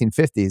the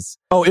 1950s.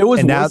 Oh, it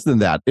was worse than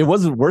that. It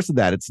wasn't worse than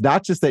that. It's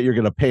not just that you're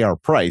going to pay our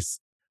price,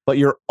 but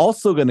you're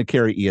also going to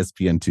carry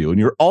ESPN2, and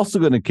you're also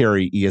going to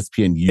carry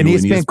ESPNU and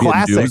ESPN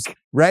Classic, News,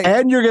 right?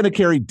 And you're going to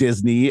carry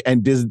Disney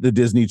and the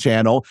Disney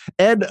Channel.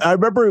 And I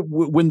remember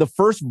when the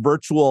first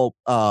virtual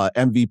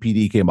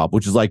MVPD came up,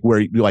 which is like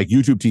where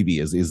YouTube TV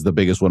is the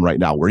biggest one right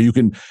now, where you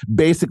can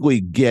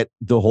basically get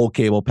the whole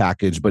cable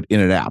package, but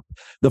in an app.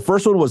 The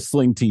first one was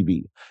Sling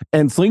TV,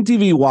 and Sling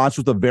TV launched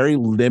with a very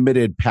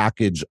limited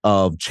package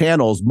of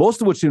channels,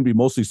 most of which seemed to be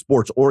mostly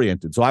sports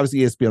oriented. So obviously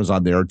ESPN was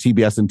on there,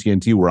 TBS and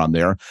TNT were on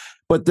there.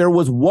 But there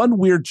was one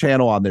weird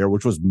channel on there,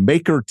 which was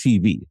Maker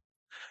TV.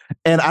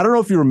 And I don't know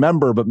if you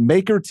remember, but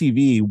Maker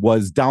TV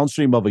was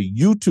downstream of a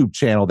YouTube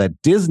channel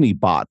that Disney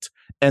bought.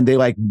 And they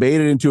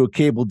made it into a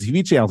cable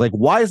TV channel. It's like,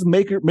 why is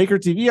Maker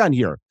TV on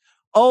here?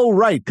 Oh,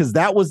 right, because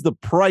that was the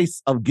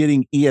price of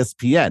getting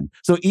ESPN.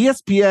 So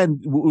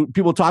ESPN,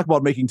 people talk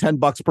about making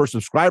 $10 per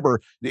subscriber.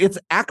 Its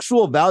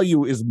actual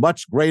value is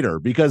much greater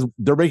because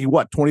they're making,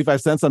 25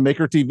 cents on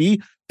Maker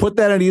TV? Put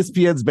that in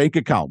ESPN's bank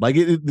account.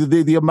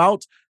 The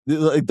amount,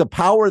 the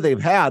power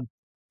they've had,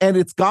 and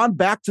it's gone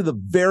back to the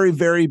very,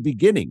 very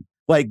beginning.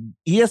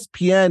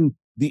 ESPN,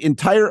 the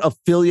entire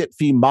affiliate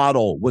fee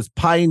model was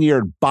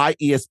pioneered by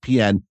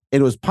ESPN, and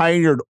it was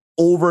pioneered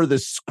over the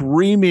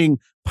screaming,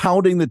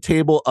 pounding the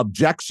table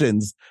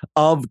objections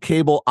of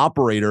cable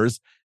operators,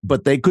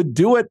 but they could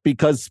do it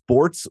because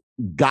sports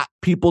got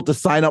people to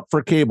sign up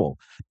for cable,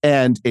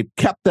 and it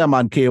kept them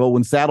on cable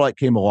when satellite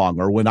came along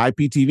or when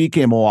IPTV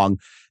came along.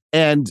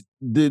 And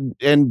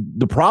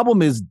the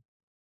problem is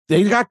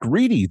they got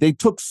greedy. They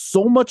took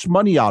so much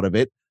money out of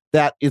it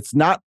that it's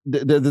not,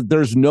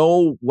 there's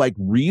no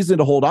reason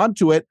to hold on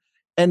to it.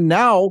 And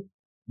now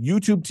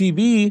YouTube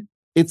TV,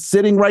 it's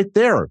sitting right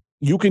there.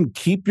 You can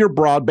keep your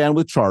broadband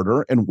with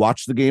Charter and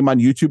watch the game on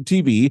YouTube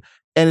TV.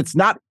 And it's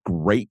not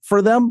great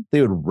for them.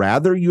 They would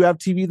rather you have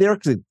TV there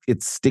because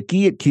it's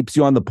sticky. It keeps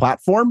you on the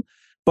platform.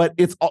 But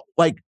it's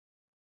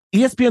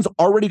ESPN's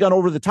already gone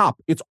over the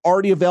top. It's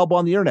already available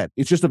on the internet.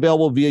 It's just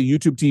available via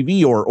YouTube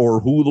TV or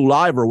Hulu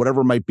Live or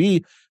whatever it might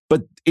be.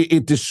 But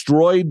it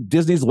destroyed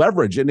Disney's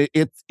leverage. And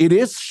it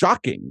is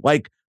shocking.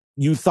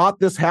 You thought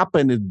this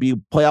happened,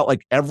 it'd play out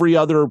like every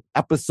other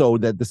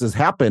episode that this has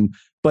happened.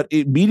 But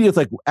media is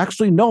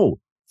actually, no.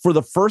 For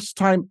the first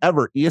time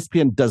ever,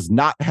 ESPN does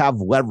not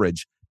have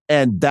leverage.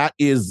 And that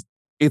is,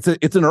 it's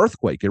an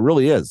earthquake. It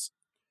really is.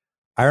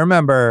 I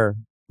remember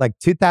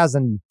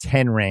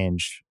 2010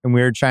 range, and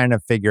we were trying to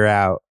figure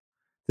out,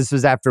 this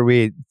was after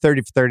 30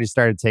 for 30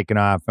 started taking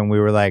off, and we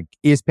were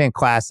ESPN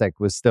Classic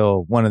was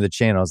still one of the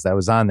channels that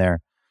was on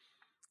there.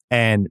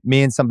 And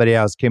me and somebody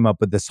else came up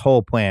with this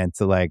whole plan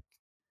to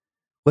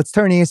let's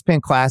turn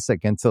ESPN Classic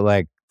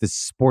into this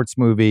sports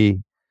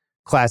movie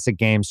classic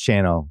games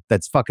channel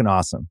that's fucking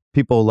awesome.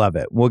 People love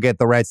it. We'll get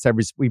the rights to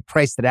every. We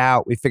priced it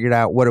out. We figured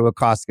out what it would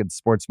cost to get the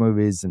sports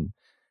movies, and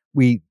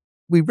we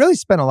really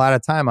spent a lot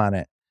of time on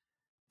it.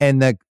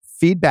 And the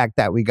feedback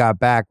that we got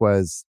back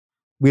was,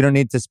 we don't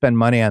need to spend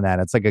money on that.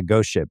 It's like a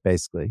ghost ship,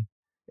 basically.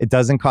 It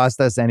doesn't cost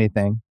us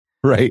anything.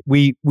 Right.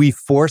 We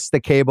force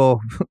the cable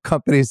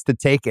companies to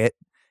take it,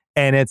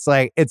 and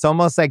it's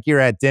almost like you're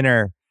at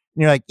dinner.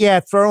 And you're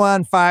yeah, throw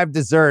on 5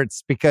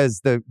 desserts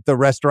because the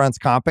restaurant's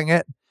comping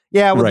it.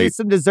 Yeah, we'll do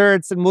some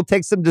desserts and we'll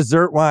take some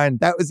dessert wine.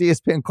 That was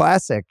ESPN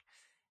Classic.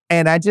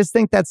 And I just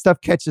think that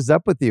stuff catches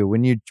up with you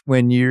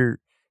when you're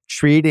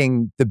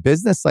treating the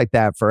business like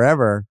that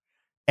forever.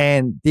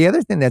 And the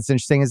other thing that's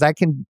interesting is all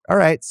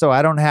right, so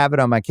I don't have it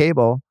on my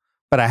cable,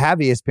 but I have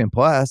ESPN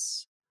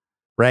Plus,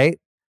 right?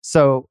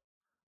 So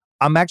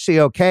I'm actually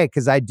okay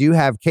because I do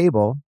have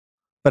cable,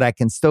 but I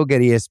can still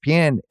get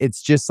ESPN.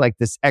 It's just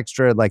this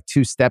extra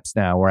 2 steps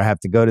now where I have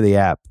to go to the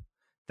app.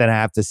 Then I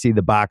have to see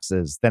the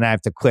boxes. Then I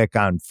have to click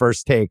on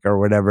First Take or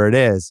whatever it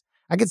is.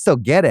 I can still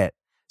get it.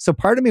 So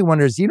part of me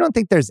wonders, you don't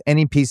think there's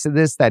any piece of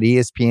this that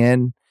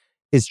ESPN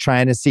is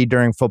trying to see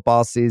during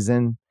football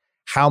season,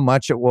 how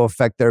much it will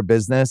affect their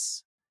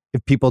business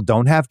if people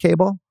don't have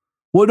cable?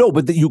 Well, no,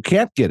 but you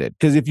can't get it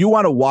because if you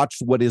want to watch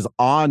what is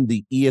on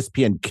the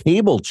ESPN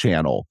cable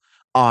channel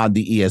on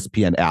the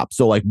ESPN app.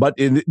 So but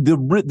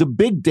the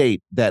big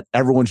date that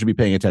everyone should be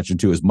paying attention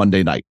to is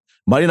Monday night.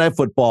 Monday Night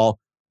Football.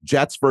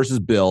 Jets versus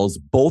Bills.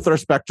 Both are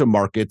Spectrum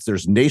markets.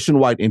 There's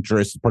nationwide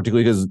interest,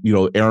 particularly because,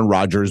 Aaron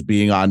Rodgers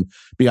being on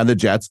the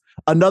Jets.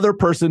 Another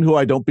person who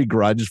I don't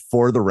begrudge,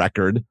 for the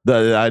record,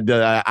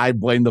 I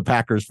blame the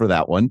Packers for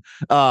that one.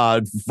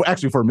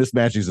 Actually, for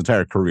mismatching his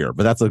entire career,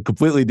 but that's a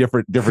completely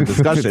different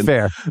discussion.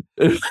 Fair.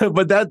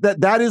 But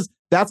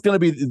that's going to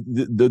be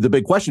the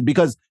big question,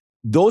 because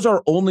those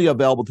are only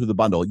available through the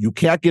bundle. You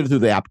can't get it through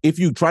the app. If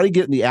you try to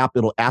get in the app,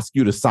 it'll ask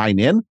you to sign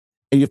in,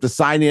 and you have to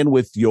sign in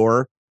with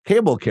your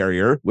cable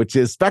carrier, which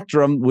is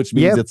Spectrum, which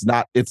means it's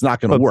not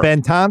going to work.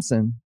 Ben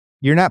Thompson,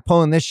 you're not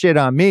pulling this shit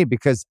on me,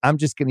 because I'm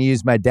just going to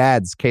use my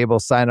dad's cable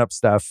sign up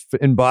stuff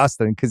in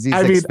Boston because he's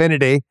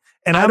Xfinity,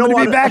 and I'm going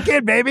to be back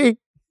in, baby.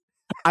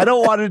 I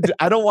don't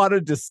want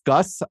to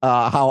discuss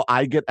how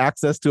I get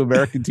access to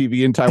American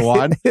TV in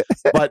Taiwan,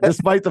 but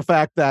despite the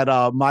fact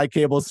that my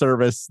cable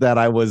service that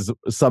I was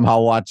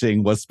somehow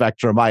watching was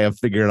Spectrum, I have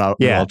figured out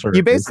an alternative.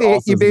 You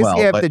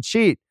basically have to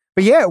cheat.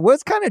 But yeah, it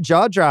was kind of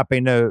jaw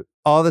dropping to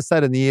all of a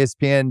sudden the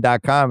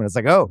ESPN.com, and it's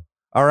like, oh,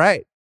 all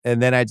right. And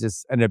then I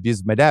just ended up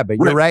using my dad. But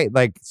you're right.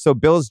 Like, so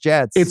Bills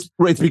Jets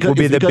will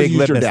be the big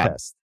litmus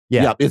test.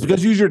 Yeah, it's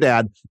because you use your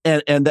dad,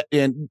 and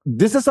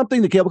this is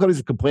something the cable companies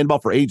have complained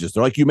about for ages.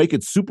 They're like, you make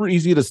it super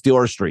easy to steal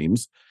our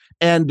streams.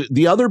 And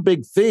the other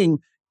big thing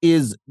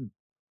is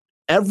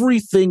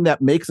everything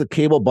that makes a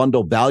cable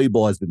bundle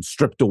valuable has been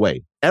stripped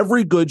away.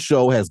 Every good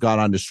show has gone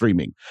on to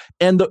streaming.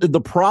 And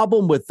the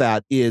problem with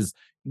that is,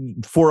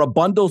 for a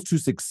bundle to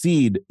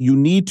succeed, you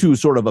need to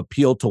sort of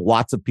appeal to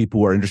lots of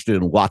people who are interested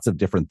in lots of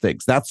different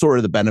things. That's sort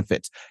of the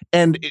benefits.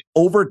 And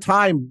over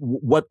time,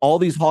 what all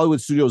these Hollywood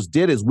studios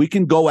did is, we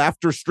can go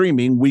after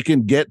streaming. We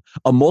can get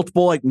a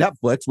multiple like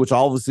Netflix, which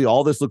obviously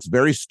all this looks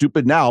very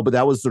stupid now, but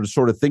that was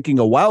sort of thinking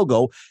a while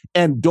ago.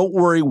 And don't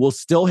worry, we'll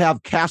still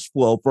have cash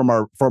flow from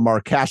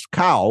our cash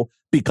cow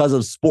because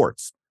of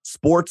sports.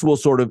 Sports will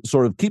sort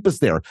of keep us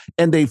there.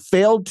 And they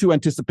failed to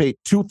anticipate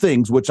two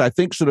things, which I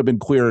think should have been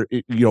clear,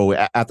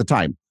 at the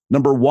time.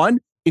 Number one,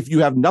 if you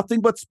have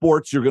nothing but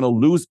sports, you're going to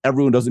lose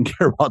everyone who doesn't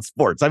care about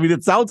sports. I mean,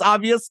 it sounds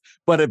obvious,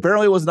 but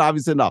apparently it wasn't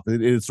obvious enough.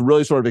 It's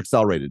really sort of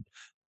accelerated.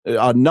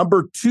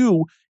 Number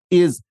two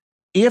is,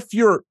 if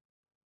your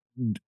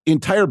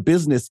entire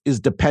business is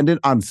dependent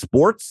on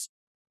sports,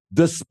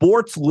 the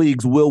sports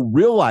leagues will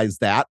realize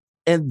that,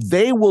 and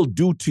they will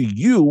do to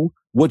you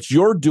what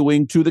you're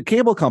doing to the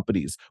cable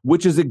companies,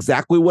 which is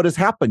exactly what has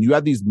happened. You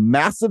have these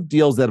massive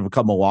deals that have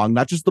come along,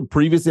 not just the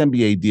previous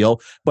NBA deal,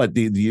 but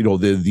the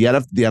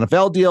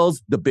NFL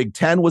deals. The Big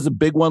Ten was a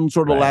big one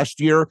sort of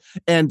last year.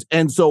 And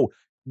so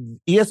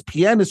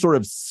ESPN is sort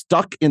of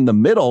stuck in the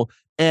middle,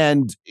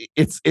 and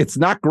it's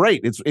not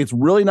great. It's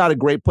really not a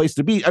great place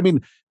to be. I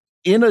mean,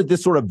 in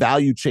this sort of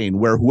value chain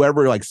where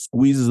whoever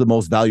squeezes the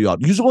most value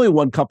out, usually only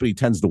one company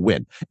tends to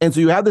win. And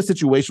so you have this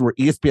situation where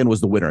ESPN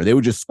was the winner. They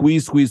would just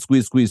squeeze.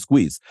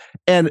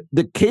 And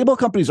the cable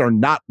companies are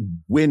not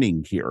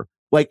winning here.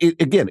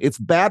 Again, it's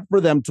bad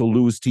for them to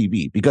lose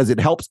TV because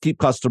it helps keep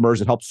customers.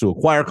 It helps to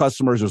acquire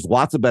customers. There's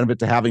lots of benefit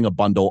to having a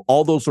bundle,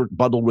 all those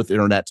bundled with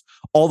internet,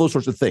 all those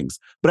sorts of things.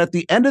 But at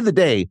the end of the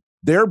day,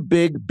 their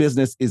big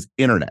business is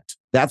internet.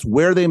 That's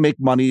where they make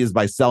money, is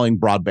by selling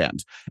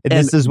broadband. And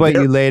this is what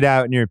you laid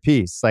out in your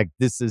piece. Like,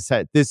 this was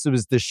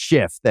the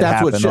shift that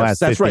happened in the last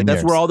 15 That's right. years.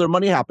 That's where all their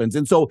money happens.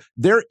 And so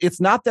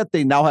it's not that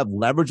they now have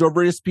leverage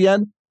over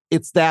ESPN.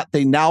 It's that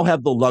they now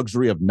have the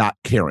luxury of not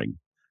caring.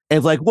 And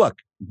it's like, look,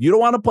 you don't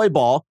want to play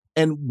ball.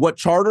 And what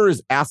Charter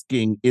is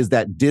asking is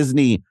that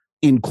Disney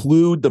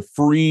include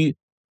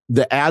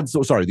the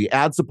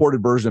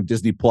ad-supported version of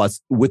Disney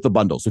Plus with the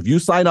bundle. So if you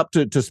sign up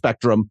to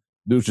Spectrum,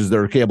 which is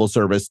their cable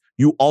service,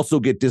 you also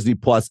get Disney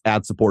Plus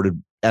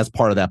ad-supported as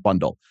part of that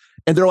bundle.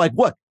 And they're like,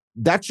 look,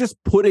 that's just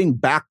putting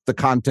back the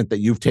content that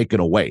you've taken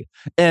away.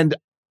 And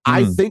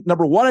I think,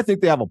 number one, I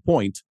think they have a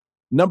point.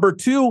 Number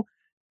two,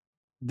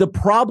 the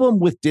problem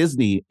with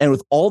Disney and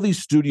with all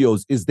these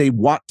studios is they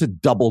want to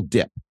double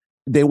dip.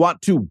 They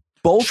want to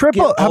both get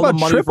all the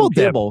money from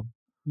cable.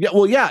 Yeah,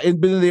 well, yeah,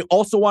 and they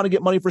also want to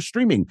get money for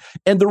streaming.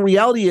 And the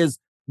reality is,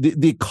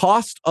 the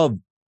cost of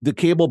the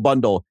cable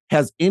bundle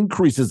has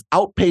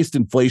outpaced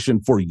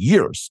inflation for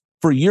years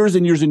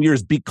and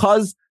years,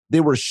 because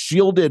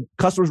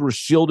customers were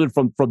shielded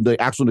from the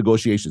actual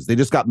negotiations. They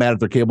just got mad at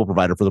their cable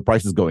provider for the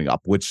prices going up,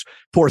 which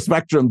poor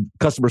Spectrum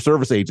customer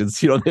service agents,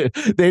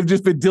 they've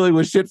just been dealing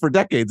with shit for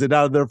decades, and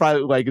now they're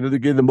probably they're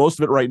getting the most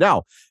of it right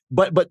now.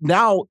 But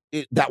now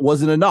that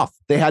wasn't enough.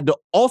 They had to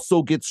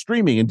also get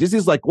streaming, and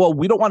Disney's like, well,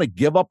 we don't want to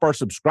give up our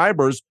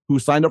subscribers who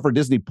signed up for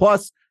Disney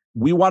Plus.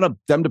 We want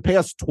them to pay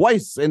us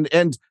twice,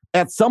 and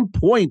at some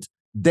point,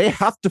 they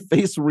have to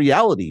face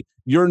reality.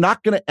 You're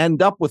not going to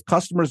end up with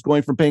customers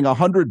going from paying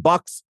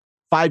 $100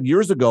 5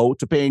 years ago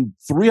to paying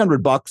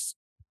 $300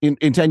 in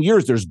 10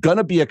 years. There's going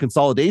to be a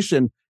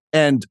consolidation,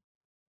 and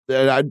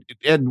they're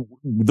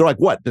like,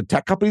 what? The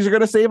tech companies are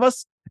going to save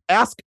us?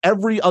 Ask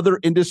every other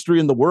industry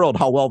in the world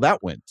how well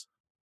that went.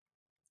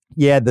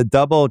 Yeah, the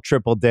double,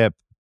 triple dip.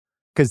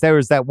 Because there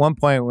was that one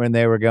point when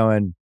they were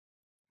going,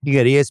 you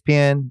got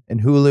ESPN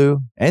and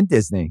Hulu and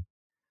Disney,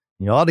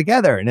 all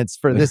together. And it's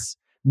for this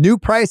new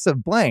price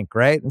of blank,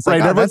 right? It's right.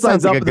 like, oh, Everyone that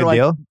sounds signs like up a good and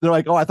deal. they're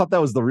like, oh, I thought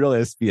that was the real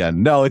ESPN.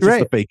 No, it's just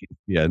the fake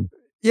ESPN.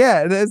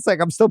 Yeah, and it's like,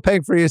 I'm still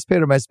paying for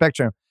ESPN on my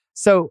Spectrum.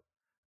 So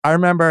I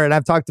remember, and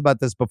I've talked about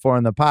this before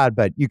on the pod,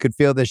 but you could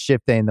feel this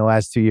shifting the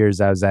last 2 years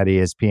I was at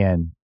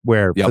ESPN,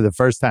 where for the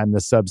first time,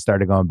 the subs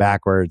started going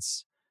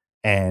backwards.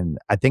 And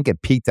I think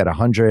it peaked at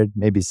 100,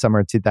 maybe summer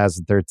of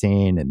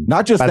 2013. And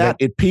not just that,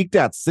 it peaked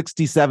at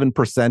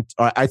 67%.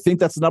 I think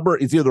that's the number.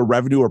 It's either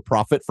revenue or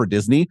profit for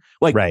Disney.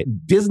 Like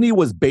Disney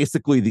was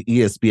basically the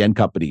ESPN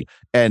company,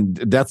 and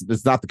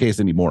it's not the case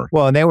anymore.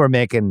 Well, and they were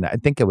making, I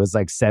think it was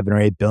like 7 or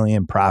 8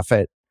 billion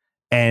profit.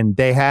 And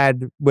they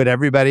had what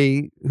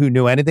everybody who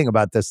knew anything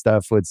about this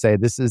stuff would say,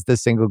 this is the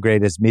single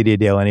greatest media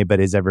deal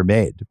anybody's ever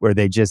made, where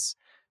they just,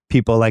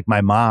 people like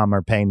my mom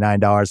are paying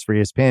 $9 for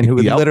ESPN who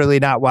would literally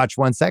not watch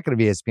 1 second of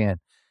ESPN.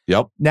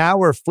 Now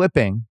we're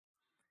flipping.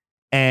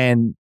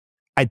 And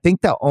I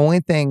think the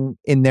only thing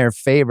in their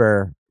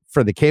favor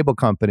for the cable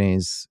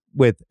companies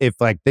if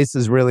like this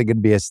is really going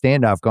to be a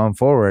standoff going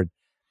forward,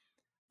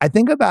 I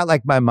think about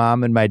like my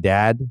mom and my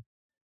dad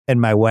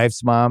and my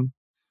wife's mom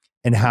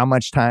and how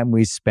much time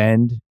we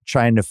spend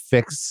trying to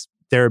fix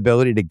their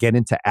ability to get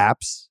into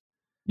apps.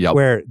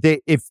 Where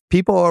if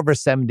people over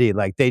 70,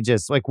 like they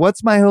just like,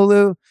 what's my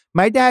Hulu?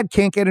 My dad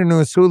can't get into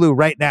his Hulu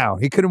right now.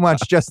 He couldn't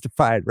watch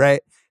Justified, right?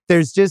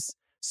 There's just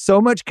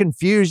so much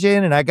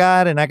confusion, and I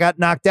got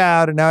knocked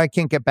out, and now I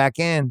can't get back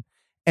in.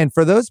 And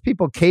for those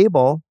people,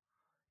 cable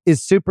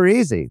is super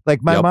easy.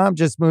 Like my mom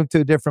just moved to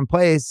a different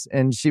place,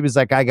 and she was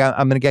like, I'm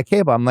going to get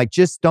cable. I'm like,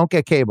 just don't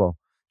get cable.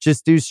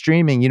 Just do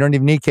streaming. You don't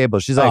even need cable.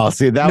 She's like,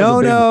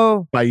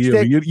 no. By you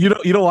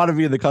don't want to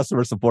be in the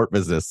customer support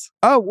business.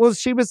 Oh, well,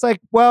 she was like,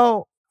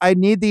 well, I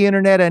need the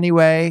internet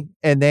anyway,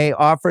 and they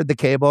offered the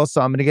cable,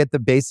 so I'm going to get the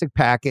basic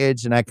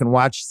package, and I can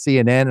watch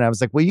CNN. And I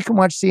was like, well, you can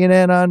watch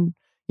CNN on,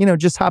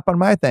 just hop on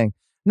my thing.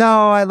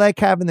 No, I like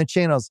having the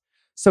channels.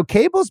 So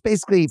cables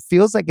basically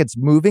feels like it's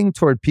moving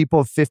toward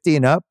people 50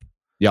 and up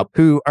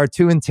who are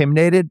too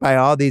intimidated by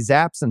all these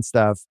apps and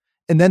stuff.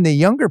 And then the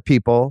younger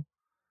people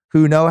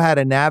who know how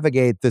to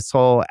navigate this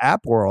whole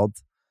app world,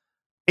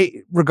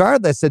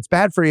 regardless, it's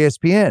bad for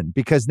ESPN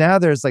because now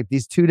there's like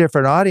these two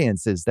different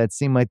audiences that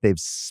seem like they've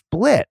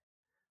split.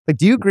 Like,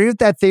 do you agree with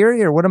that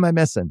theory, or what am I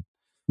missing?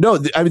 No,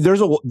 I mean,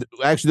 there's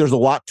a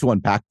lot to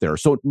unpack there.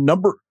 So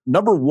number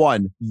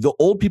one, the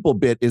old people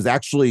bit is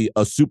actually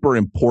a super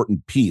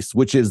important piece,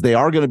 which is they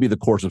are going to be the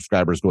core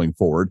subscribers going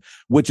forward,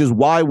 which is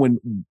why when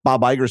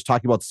Bob Iger is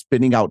talking about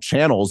spinning out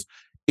channels,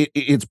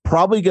 it's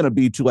probably going to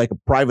be to like a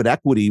private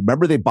equity.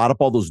 Remember, they bought up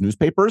all those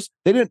newspapers.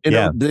 They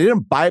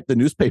didn't buy up the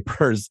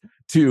newspapers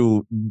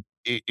to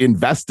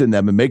invest in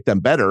them and make them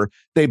better.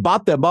 They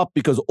bought them up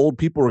because old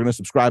people were going to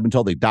subscribe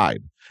until they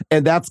died.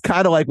 And that's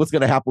kind of like what's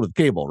going to happen with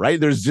cable, right?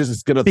 There's just,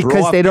 it's going to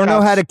because they don't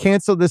know how to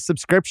cancel the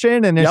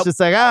subscription. And it's just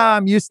like,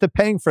 I'm used to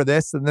paying for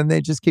this. And then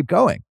they just keep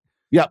going.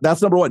 Yeah,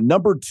 that's number one.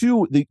 Number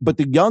two,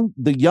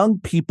 the young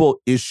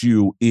people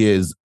issue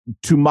is,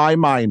 to my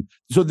mind,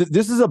 so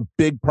this is a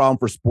big problem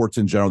for sports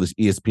in general, this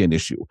ESPN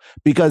issue.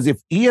 Because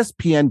if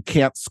ESPN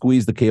can't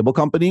squeeze the cable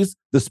companies,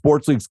 the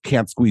sports leagues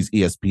can't squeeze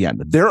ESPN.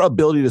 Their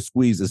ability to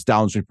squeeze is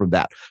downstream from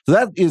that. So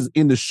that is,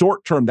 in the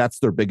short term, that's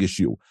their big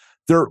issue.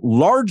 Their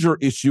larger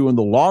issue in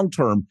the long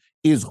term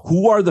is,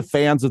 who are the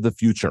fans of the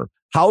future?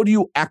 How do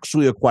you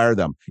actually acquire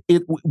them?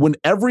 When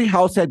every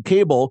house had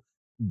cable,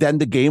 then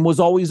the game was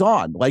always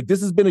on. Like, this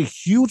has been a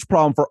huge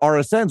problem for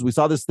RSNs. We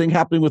saw this thing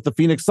happening with the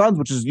Phoenix Suns,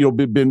 which has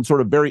been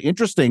sort of very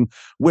interesting.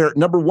 Where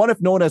number one,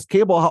 if no one has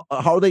cable,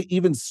 how do they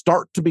even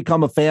start to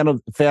become a fan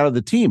of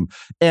the team?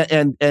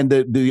 And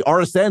the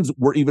RSNs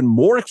were even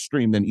more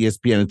extreme than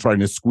ESPN in trying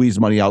to squeeze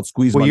money out.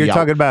 Well, you're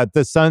talking about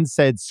the Suns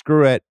said,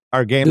 "Screw it,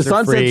 our games are free. The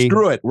Suns said,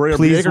 screw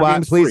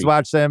it, please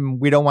watch them.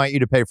 We don't want you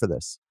to pay for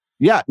this."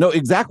 Yeah, no,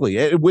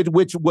 exactly.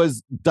 Which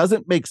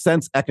doesn't make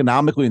sense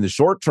economically in the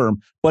short term,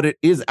 but it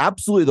is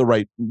absolutely the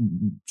right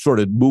sort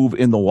of move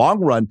in the long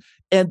run.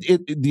 And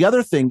the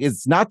other thing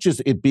is not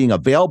just it being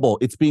available,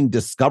 it's being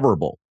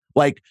discoverable.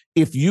 Like,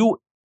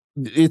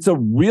 it's a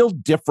real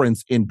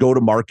difference in go to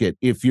market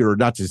if you're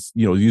not just,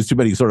 use too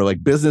many sort of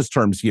like business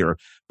terms here,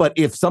 but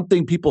if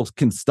something people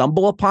can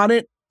stumble upon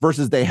it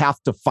versus they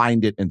have to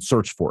find it and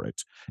search for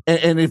it.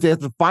 And if they have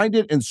to find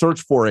it and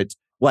search for it,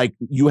 like,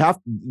 you have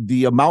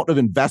the amount of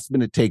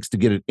investment it takes to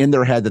get it in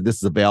their head that this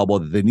is available,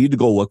 that they need to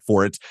go look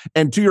for it.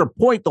 And to your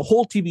point, the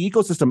whole TV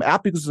ecosystem,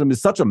 app ecosystem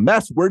is such a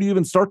mess. Where do you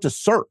even start to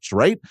search,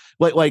 right?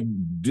 Like,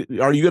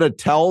 are you going to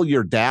tell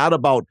your dad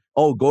about,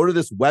 go to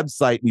this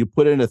website and you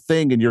put in a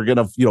thing and you're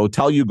going to,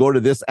 tell you go to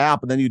this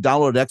app and then you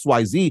download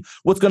XYZ?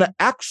 What's going to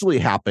actually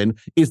happen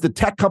is the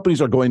tech companies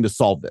are going to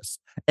solve this.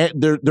 And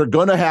they're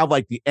going to have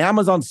like the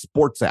Amazon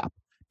Sports app.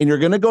 And you're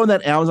going to go in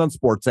that Amazon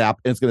Sports app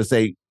and it's going to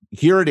say,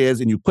 here it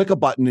is, and you click a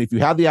button. If you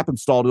have the app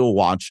installed, it'll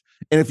launch.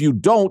 And if you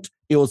don't,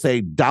 it will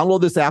say,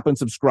 download this app and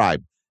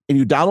subscribe. And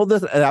you download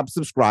this app,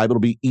 subscribe. It'll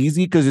be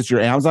easy because it's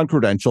your Amazon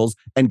credentials.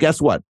 And guess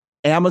what?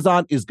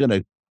 Amazon is going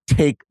to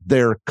take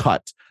their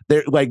cut.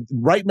 They're like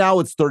right now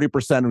it's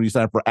 30% when you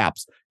sign up for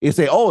apps. You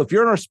say, oh, if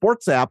you're in our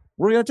sports app,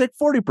 we're going to take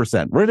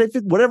 40%. We're going to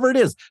take whatever it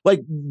is.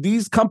 Like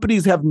these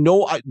companies have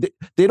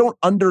they don't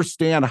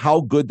understand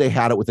how good they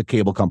had it with the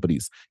cable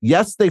companies.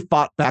 Yes, they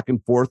fought back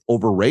and forth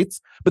over rates,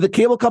 but the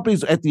cable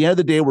companies at the end of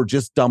the day were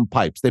just dumb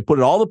pipes. They put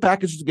all the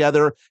packages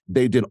together.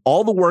 They did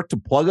all the work to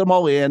plug them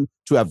all in,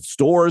 to have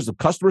stores of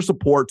customer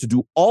support, to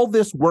do all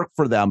this work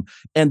for them.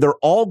 And they're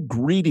all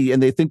greedy.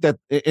 And they think that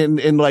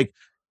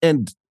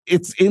and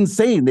it's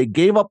insane. They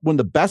gave up one of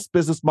the best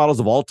business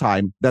models of all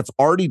time that's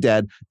already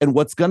dead. And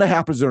what's going to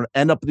happen is they're going to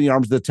end up in the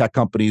arms of the tech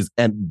companies.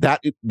 And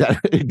that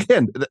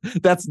again,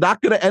 that's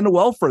not going to end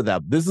well for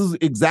them. This is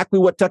exactly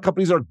what tech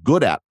companies are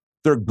good at.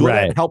 They're good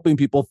at helping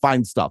people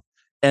find stuff.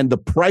 And the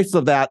price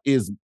of that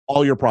is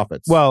all your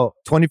profits. Well,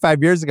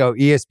 25 years ago,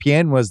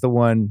 ESPN was the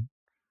one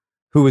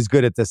who was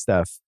good at this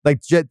stuff.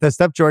 Like the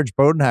stuff George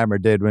Bodenheimer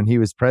did when he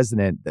was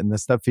president and the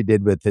stuff he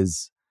did with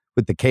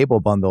the cable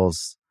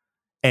bundles.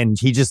 And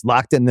he just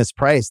locked in this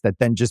price that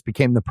then just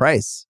became the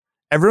price.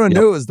 Everyone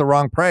knew it was the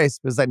wrong price.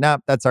 It was like, nah,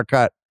 that's our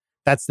cut.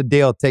 That's the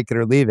deal. Take it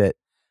or leave it.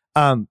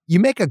 You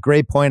make a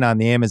great point on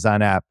the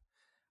Amazon app.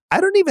 I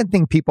don't even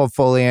think people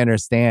fully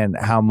understand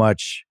how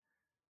much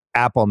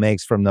Apple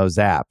makes from those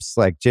apps.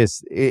 Like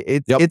just,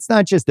 it's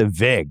not just a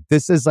VIG.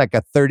 This is like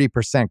a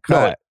 30%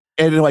 cut. No,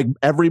 and like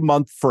every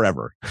month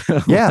forever.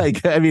 Yeah.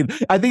 Like, I mean,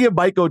 I think it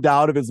might go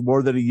down if it's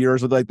more than a year or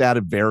something like that.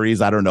 It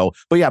varies. I don't know.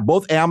 But yeah,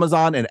 both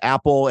Amazon and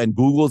Apple and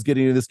Google's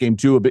getting into this game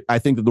too. I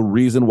think that the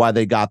reason why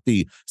they got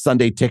the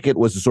Sunday ticket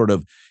was to sort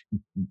of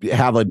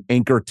have an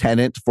anchor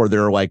tenant for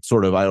their like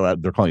sort of, I don't know,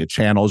 they're calling it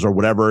channels or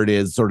whatever it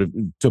is, sort of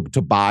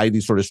to buy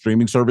these sort of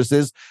streaming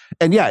services.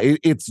 And yeah,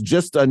 it's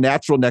just a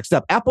natural next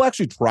step. Apple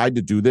actually tried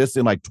to do this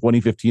in like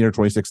 2015 or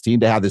 2016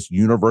 to have this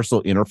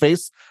universal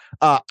interface.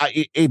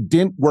 It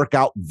didn't work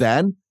out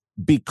then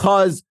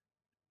because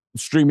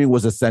streaming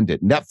was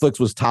ascendant. Netflix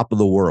was top of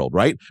the world,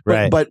 right?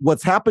 But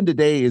what's happened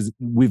today is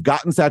we've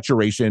gotten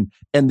saturation,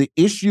 and the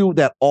issue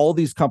that all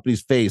these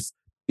companies face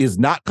is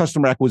not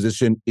customer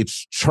acquisition,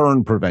 it's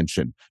churn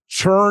prevention.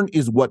 Churn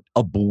is what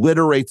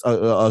obliterates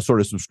a sort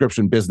of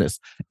subscription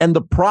business. And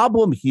the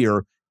problem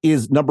here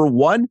is, number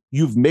one,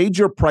 you've made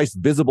your price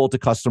visible to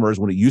customers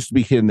when it used to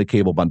be hidden in the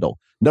cable bundle.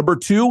 Number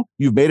two,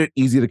 you've made it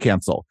easy to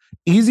cancel.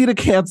 Easy to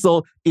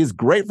cancel is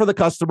great for the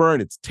customer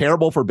and it's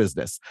terrible for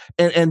business.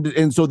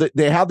 And so that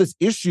they have this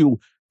issue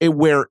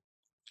where,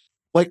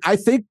 like, I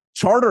think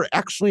Charter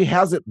actually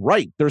has it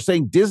right. They're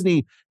saying,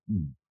 Disney,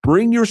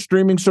 bring your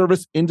streaming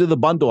service into the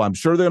bundle. I'm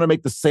sure they're going to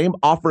make the same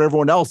offer to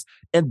everyone else.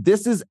 And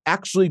this is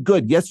actually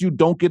good. Yes, you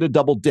don't get a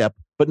double dip,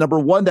 but number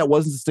one, that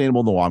wasn't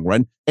sustainable in the long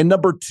run. And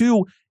number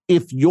two,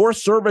 if your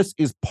service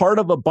is part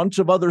of a bunch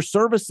of other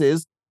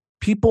services,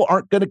 people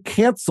aren't going to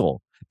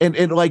cancel.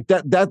 And like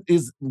that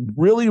is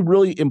really,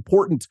 really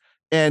important.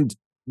 And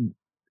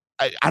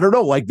I don't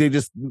know, like they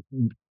just,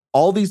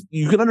 all these,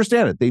 you can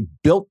understand it. They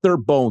built their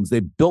bones. They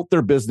built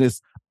their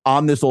business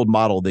on this old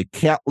model. They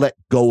can't let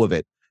go of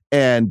it.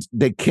 And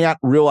they can't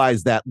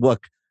realize that,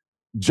 look,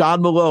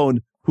 John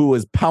Malone, who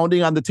was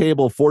pounding on the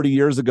table 40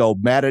 years ago,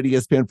 mad at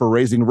ESPN for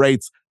raising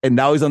rates, and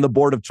now he's on the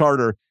board of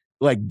Charter,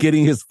 like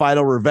getting his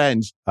final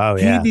revenge. Oh,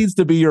 yeah. He needs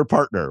to be your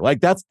partner.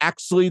 Like that's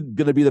actually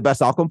going to be the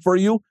best outcome for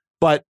you.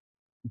 But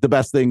the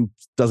best thing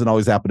doesn't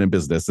always happen in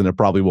business, and it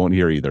probably won't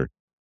here either.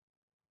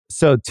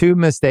 So 2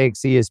 mistakes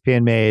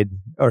ESPN made,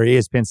 or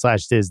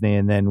ESPN/Disney,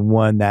 and then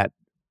one that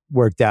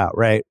worked out,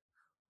 right?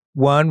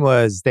 One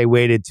was they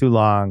waited too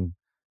long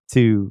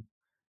to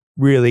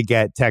really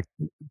get the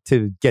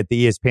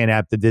ESPN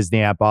app, the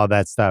Disney app, all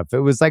that stuff. It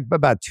was like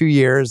about 2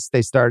 years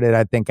they started,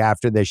 I think,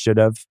 after they should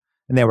have,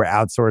 and they were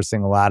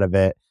outsourcing a lot of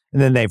it. And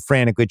then they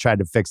frantically tried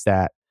to fix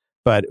that.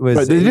 But it was,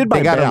 but they did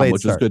buy BAM,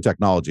 which start. was good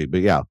technology,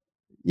 but yeah.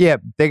 Yeah,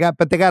 they got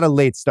a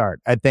late start.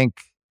 I think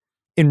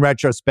in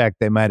retrospect,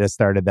 they might have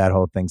started that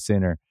whole thing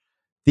sooner.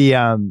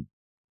 The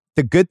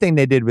good thing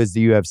they did was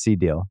the UFC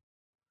deal,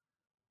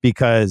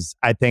 because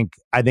I think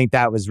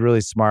that was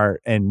really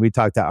smart. And we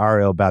talked to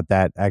Ariel about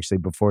that actually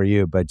before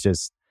you, but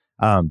just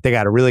they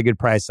got a really good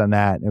price on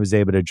that, and it was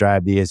able to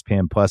drive the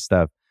ESPN Plus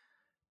stuff.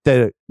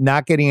 The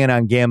not getting in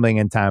on gambling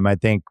in time, I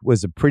think,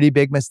 was a pretty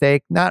big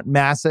mistake. Not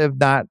massive,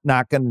 not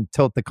going to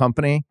tilt the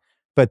company,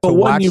 but to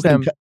watch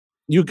them.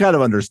 You kind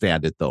of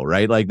understand it though,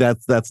 right? Like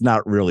that's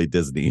not really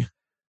Disney.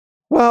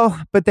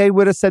 Well, but they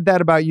would have said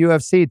that about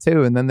UFC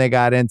too. And then they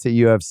got into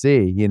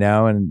UFC,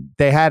 and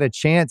they had a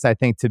chance, I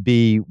think, to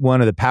be one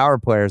of the power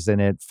players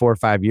in it 4 or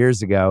 5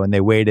 years ago. And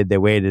they waited.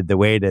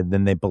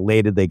 Then they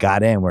belatedly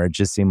got in, where it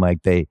just seemed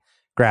like they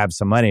grabbed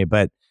some money.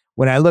 But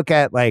when I look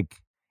at, like,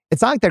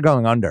 it's not like they're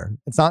going under.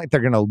 It's not like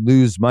they're going to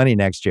lose money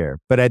next year.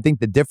 But I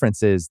think the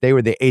difference is they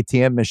were the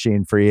ATM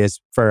machine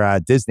for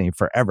Disney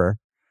forever.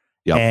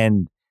 Yep.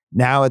 And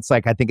now it's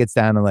like, I think it's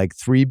down to like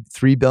 3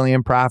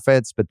 billion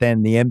profits, but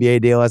then the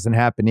NBA deal hasn't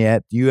happened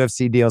yet. The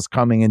UFC deal's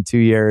coming in 2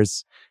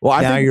 years.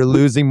 Well, now you're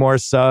losing more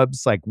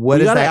subs. Like,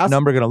 what is that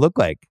number going to look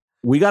like?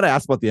 We got to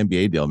ask about the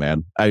NBA deal,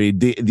 man. I mean,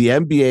 the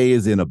NBA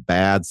is in a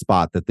bad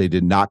spot that they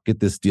did not get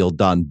this deal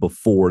done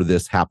before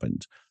this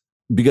happened.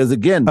 Because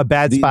again, a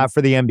bad spot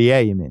for the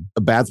NBA, you mean?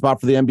 A bad spot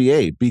for the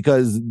NBA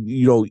because,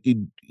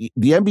 the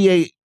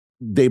NBA,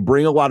 they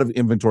bring a lot of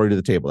inventory to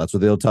the table. That's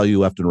what they'll tell you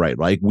left and right.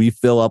 Like we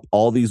fill up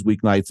all these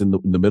weeknights in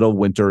the middle of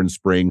winter and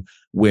spring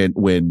when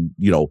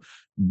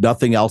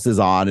nothing else is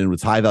on and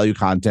it's high value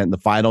content. The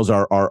finals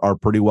are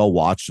pretty well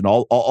watched and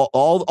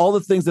all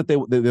the things that they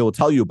will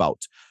tell you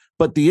about.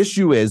 But the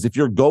issue is if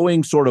you're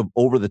going sort of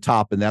over the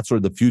top, and that's sort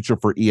of the future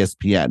for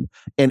ESPN,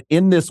 and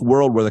in this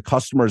world where the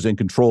customer is in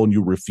control and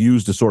you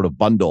refuse to sort of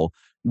bundle,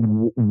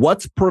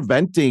 what's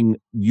preventing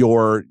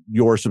your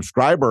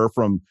subscriber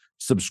from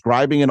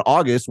subscribing in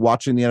August,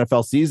 watching the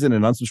NFL season,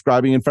 and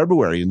unsubscribing in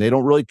February? And they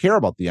don't really care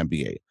about the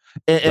NBA.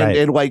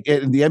 And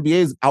the NBA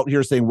is out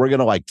here saying we're going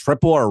to like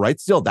triple our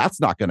rights deal. That's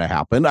not going to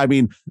happen. I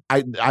mean,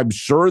 I'm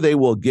sure they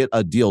will get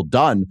a deal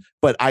done,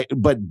 but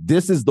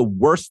this is the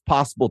worst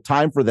possible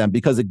time for them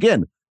because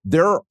again,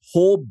 their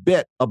whole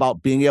bit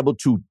about being able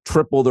to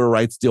triple their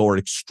rights deal or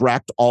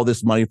extract all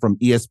this money from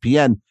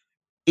ESPN,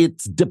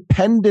 it's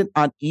dependent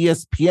on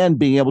ESPN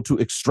being able to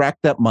extract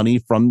that money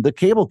from the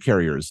cable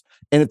carriers.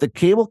 And if the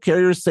cable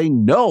carriers say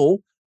no,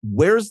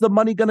 where's the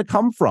money going to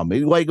come from?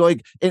 You have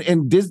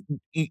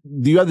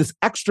this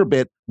extra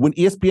bit when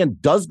ESPN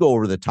does go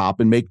over the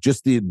top and make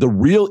just the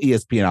real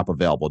ESPN app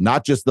available,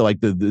 not just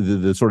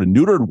the sort of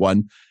neutered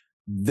one.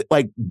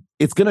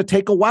 It's going to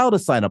take a while to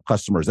sign up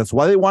customers. That's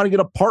why they want to get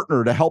a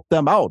partner to help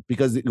them out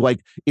because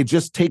it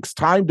just takes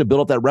time to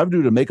build up that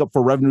revenue to make up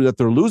for revenue that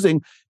they're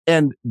losing.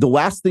 And the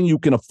last thing you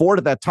can afford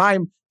at that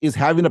time is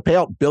having to pay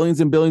out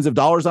billions and billions of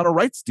dollars on a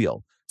rights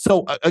deal.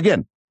 So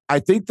again, I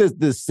think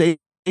the safe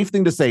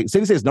thing to say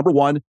is number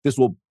one, this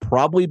will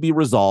probably be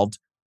resolved,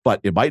 but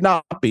it might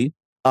not be.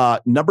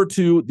 Number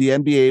two, the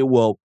NBA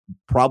will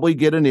probably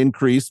get an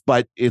increase,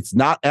 but it's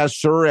not as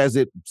sure as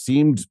it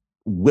seemed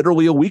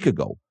literally a week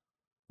ago.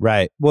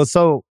 Right. Well,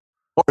 so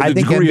I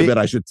think degree of it,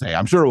 I should say.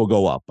 I'm sure it will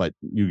go up, but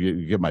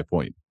you get my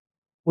point.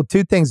 Well,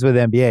 two things with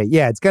NBA.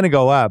 Yeah, it's going to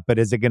go up, but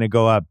is it going to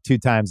go up 2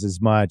 times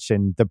as much?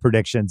 And the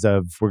predictions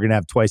of we're going to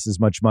have twice as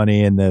much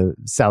money in the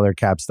salary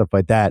cap, stuff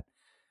like that.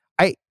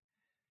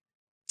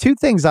 Two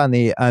things on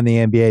the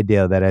NBA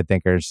deal that I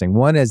think are interesting.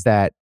 One is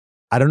that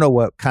I don't know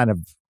what kind of,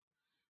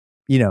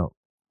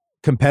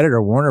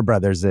 competitor Warner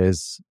Brothers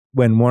is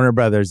when Warner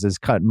Brothers is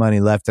cutting money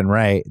left and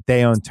right.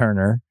 They own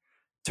Turner.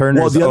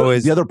 Turner's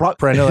always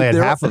perennially at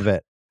half of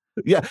it.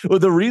 Yeah. Well,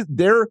 the reason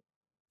they're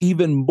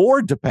even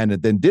more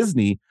dependent than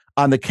Disney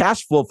on the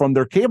cash flow from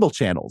their cable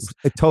channels.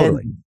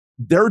 Totally. And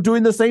they're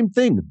doing the same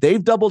thing.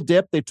 They've double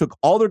dipped. They took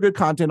all their good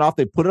content off.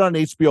 They put it on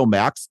HBO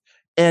Max.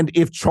 And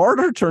if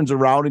Charter turns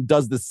around and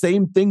does the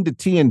same thing to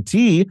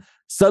TNT,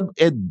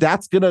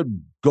 that's going to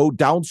go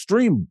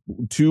downstream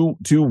to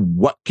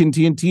what can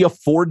TNT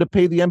afford to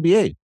pay the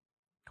NBA?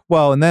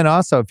 Well, and then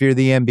also if you're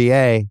the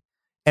NBA,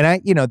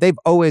 and they've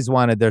always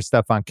wanted their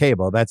stuff on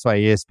cable. That's why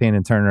ESPN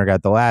and Turner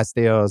got the last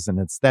deals,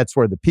 and that's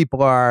where the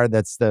people are.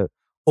 That's the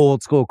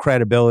old school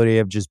credibility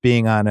of just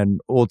being on an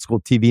old school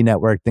TV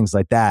network, things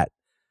like that.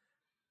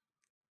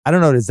 I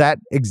don't know. Does that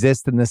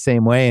exist in the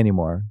same way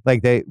anymore?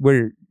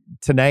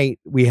 Tonight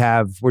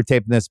we're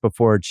taping this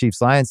before Chiefs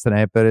Lions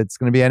tonight, but it's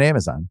going to be on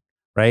Amazon,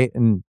 right?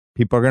 And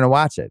people are going to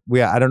watch it.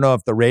 I don't know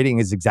if the rating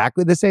is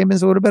exactly the same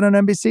as it would have been on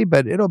NBC,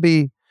 but it'll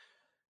be,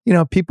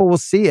 people will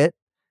see it.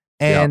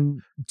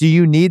 And Do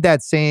you need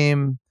that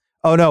same,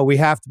 oh no, we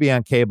have to be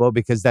on cable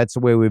because that's the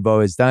way we've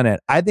always done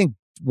it. I think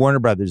Warner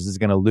Brothers is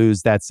going to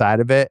lose that side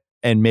of it.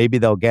 And maybe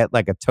they'll get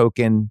like a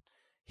token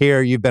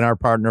here. You've been our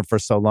partner for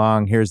so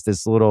long. Here's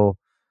this little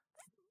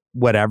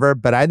whatever.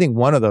 But I think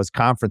one of those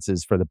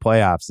conferences for the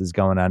playoffs is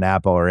going on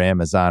Apple or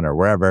Amazon or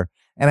wherever.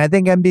 And I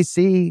think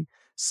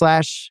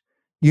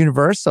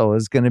NBC/Universal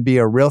is going to be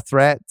a real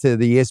threat to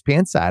the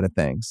ESPN side of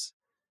things.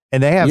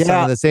 And they have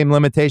some of the same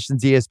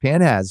limitations ESPN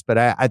has. But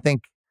I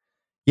think,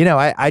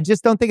 I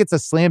just don't think it's a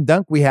slam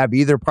dunk we have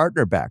either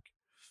partner back.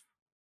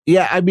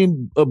 Yeah, I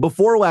mean,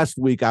 before last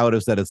week, I would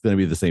have said it's going to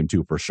be the same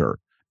two for sure.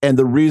 And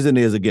the reason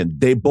is, again,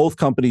 both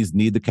companies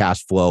need the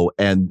cash flow,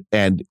 and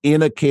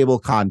in a cable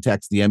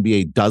context, the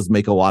NBA does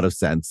make a lot of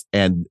sense,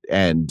 and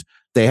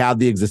they have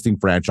the existing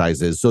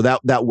franchises, so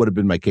that would have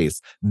been my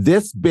case.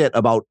 This bit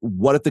about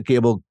what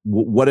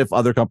if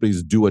other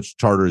companies do what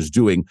Charter is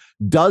doing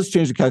does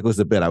change the calculus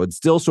a bit. I would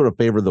still sort of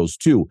favor those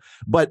two,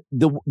 but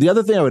the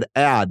other thing I would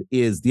add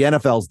is the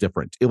NFL is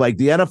different. Like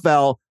the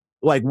NFL.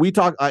 Like you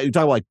talk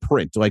about like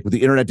print, like with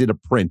the internet did a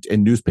print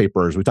and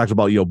newspapers. We talked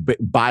about,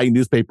 buying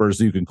newspapers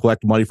so you can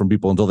collect money from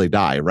people until they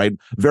die, right?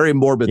 Very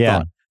morbid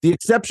thought. The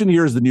exception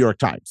here is the New York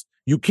Times.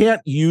 You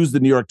can't use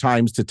the New York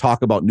Times to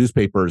talk about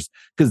newspapers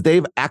because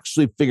they've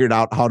actually figured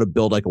out how to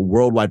build like a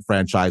worldwide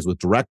franchise with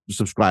direct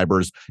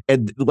subscribers.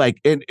 And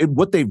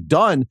what they've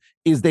done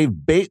is the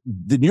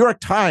New York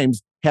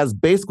Times has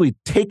basically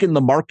taken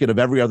the market of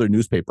every other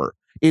newspaper.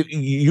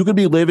 You could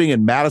be living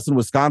in Madison,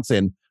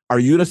 Wisconsin. Are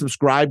you going to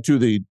subscribe to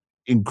the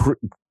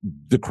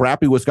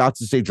crappy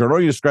Wisconsin State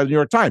Journal? You subscribe to the New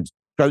York Times.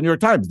 Subscribe to the New York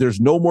Times. There's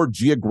no more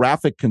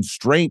geographic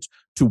constraint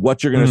to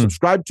what you're going to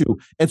subscribe to.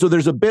 And so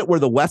there's a bit where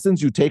the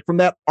lessons you take from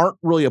that aren't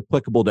really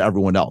applicable to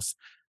everyone else.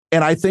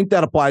 And I think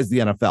that applies to the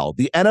NFL.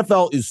 The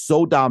NFL is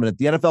so dominant.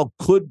 The NFL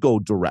could go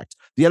direct.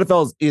 The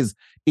NFL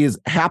is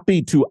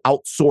happy to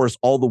outsource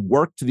all the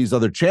work to these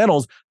other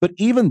channels. But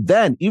even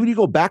then, even you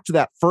go back to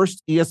that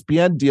first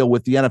ESPN deal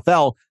with the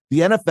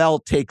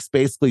NFL takes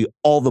basically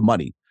all the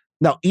money.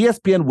 Now,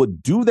 ESPN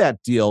would do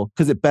that deal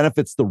because it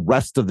benefits the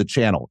rest of the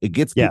channel. It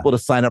gets people to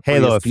sign up for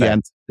Halo ESPN.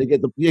 Effect. They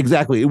get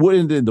exactly. It went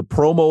into the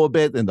promo a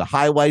bit and the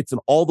highlights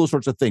and all those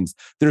sorts of things.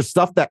 There's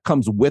stuff that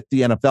comes with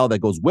the NFL that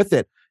goes with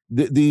it.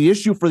 The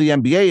issue for the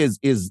NBA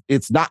is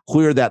it's not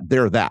clear that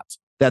they're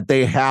that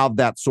they have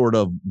that sort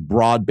of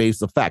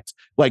broad-based effect.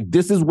 Like,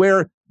 this is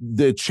where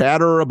the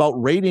chatter about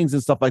ratings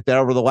and stuff like that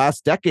over the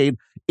last decade,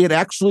 it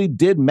actually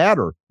did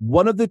matter.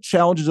 One of the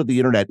challenges of the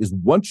internet is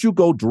once you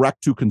go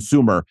direct to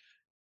consumer,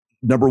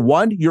 number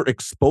one, you're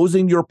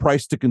exposing your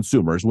price to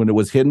consumers when it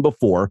was hidden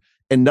before.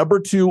 And number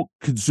two,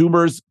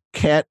 consumers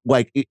can't,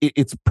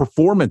 it's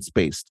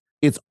performance-based.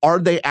 It's, are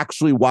they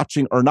actually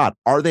watching or not?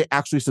 Are they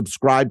actually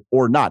subscribed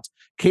or not?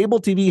 Cable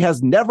TV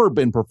has never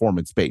been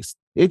performance-based.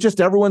 It's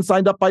just everyone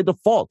signed up by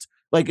default.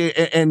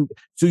 And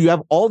so you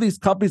have all these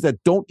companies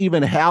that don't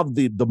even have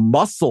the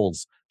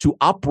muscles to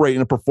operate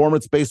in a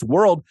performance-based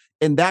world.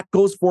 And that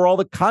goes for all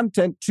the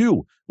content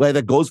too. Like,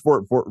 that goes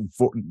for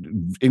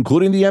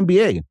including the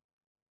NBA.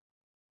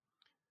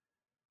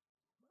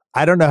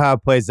 I don't know how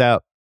it plays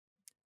out.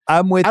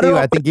 I'm with you.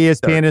 I think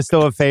ESPN is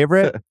still a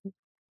favorite.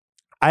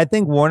 I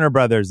think Warner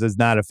Brothers is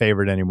not a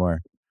favorite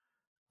anymore.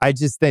 I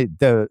just think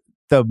the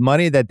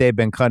money that they've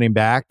been cutting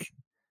back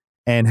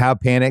and how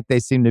panicked they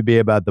seem to be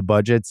about the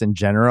budgets in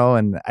general.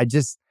 And I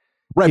just...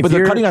 Right, but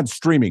they're cutting on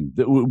streaming.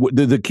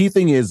 The key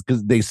thing is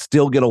because they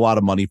still get a lot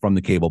of money from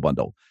the cable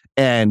bundle.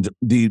 And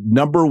the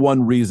number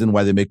one reason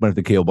why they make money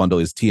from the cable bundle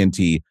is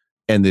TNT,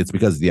 and it's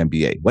because of the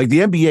NBA. Like,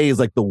 the NBA is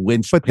like the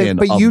linchpin.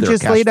 But you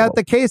just laid out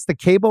the case. The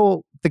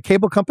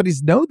cable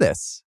companies know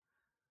this.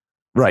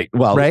 Right.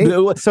 Well, right.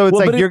 So it's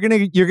like you're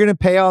gonna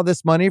pay all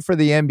this money for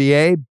the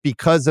NBA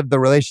because of the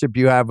relationship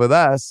you have with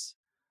us.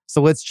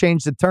 So let's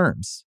change the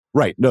terms.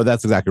 Right. No,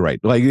 that's exactly right.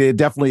 Like, it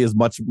definitely is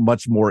much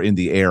more in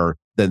the air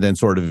than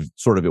sort of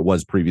it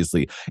was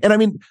previously. And I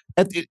mean,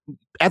 at the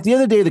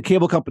end of the day, the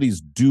cable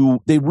companies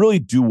really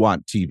do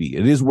want TV.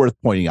 It is worth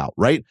pointing out,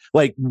 right?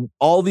 Like,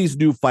 all these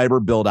new fiber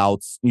build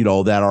outs,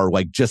 that are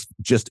like just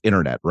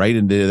internet, right?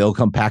 And they'll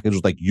come packaged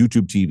with like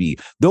YouTube TV.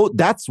 Though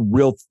that's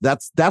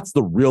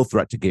the real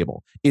threat to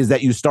cable, is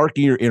that you start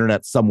getting your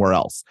internet somewhere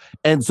else.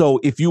 And so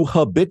if you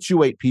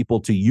habituate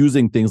people to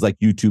using things like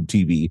YouTube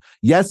TV,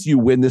 yes, you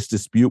win this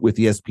dispute with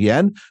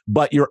ESPN,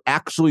 but you're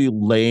actually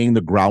laying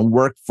the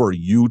groundwork for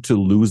you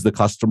to lose the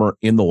customer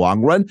in the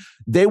long run.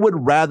 They would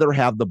rather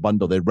have the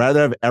bundle. They'd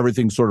rather have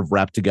everything sort of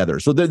wrapped together.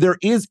 So there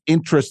is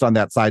interest on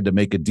that side to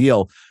make a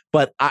deal.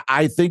 But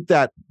I think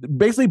that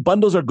basically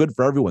bundles are good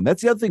for everyone.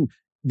 That's the other thing.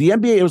 The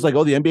NBA was like,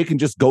 the NBA can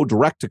just go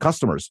direct to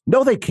customers.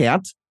 No, they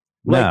can't.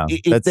 Like,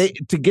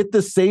 to get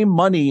the same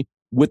money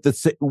with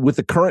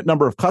the current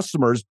number of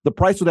customers, the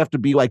price would have to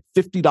be like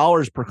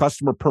 $50 per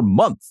customer per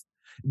month.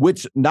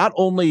 Which not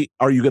only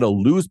are you going to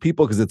lose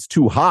people because it's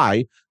too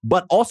high,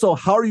 but also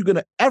how are you going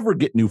to ever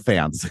get new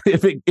fans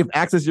if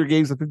access your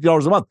games for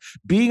 $50 a month?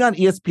 Being on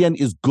ESPN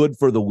is good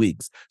for the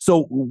leagues.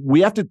 So we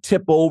have to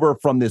tip over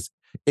from this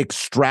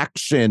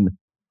extraction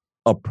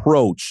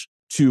approach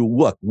to,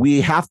 look,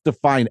 we have to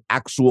find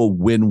actual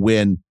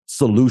win-win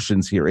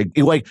solutions here.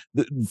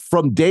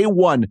 From day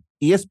one,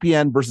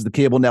 ESPN versus the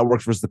cable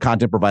networks versus the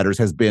content providers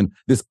has been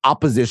this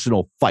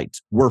oppositional fight.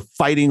 We're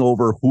fighting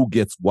over who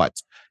gets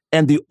what.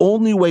 And the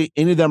only way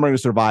any of them are going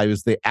to survive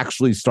is they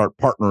actually start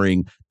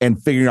partnering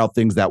and figuring out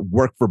things that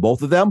work for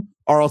both of them,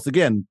 or else,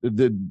 again,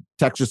 the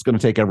tech's just going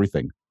to take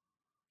everything.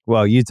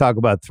 Well, you talk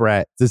about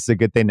threat. This is a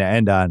good thing to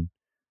end on.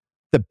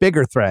 The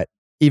bigger threat,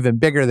 even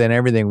bigger than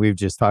everything we've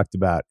just talked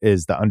about,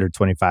 is the under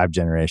 25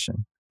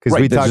 generation. Because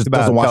we talked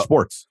about doesn't watch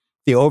sports.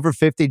 The over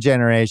 50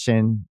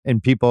 generation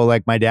and people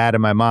like my dad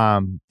and my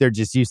mom, they're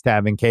just used to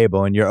having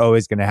cable, and you're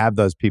always going to have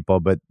those people,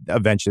 but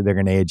eventually they're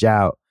going to age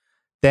out.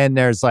 Then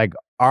there's like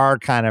our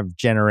kind of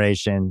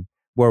generation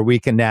where we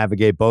can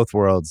navigate both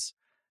worlds.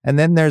 And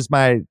then there's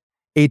my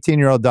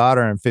 18-year-old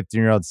daughter and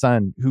 15-year-old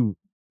son who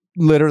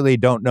literally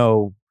don't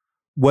know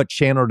what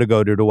channel to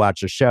go to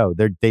watch a show.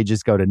 They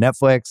just go to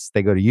Netflix,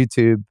 they go to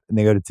YouTube, and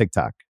they go to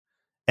TikTok.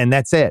 And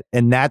that's it.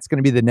 And that's going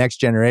to be the next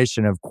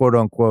generation of quote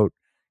unquote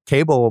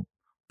cable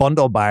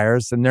bundle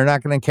buyers. And they're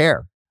not going to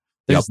care.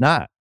 They're just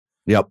not.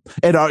 Yep.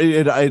 And are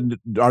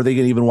they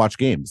going to even watch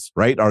games,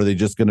 right? Are they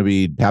just going to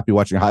be happy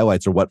watching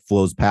highlights or what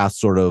flows past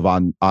sort of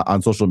on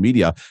social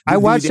media? I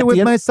watched it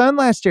with my son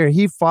last year.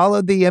 He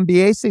followed the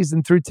NBA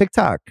season through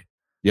TikTok.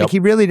 Yep. Like, he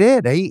really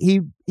did.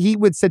 He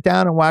would sit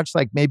down and watch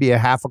like maybe a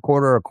half a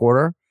quarter or a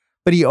quarter,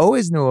 but he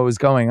always knew what was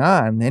going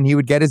on. And he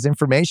would get his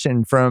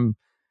information from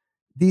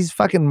these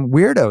fucking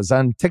weirdos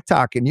on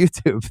TikTok and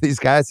YouTube. These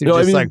guys who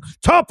like,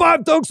 top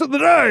 5 dunks of the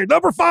day,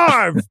 number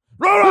 5.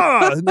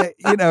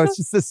 It's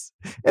just this.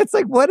 It's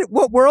like,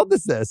 what world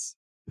is this?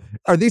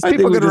 Are these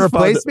people going to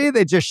replace me?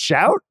 They just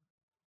shout.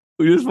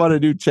 We just want a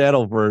new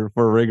channel for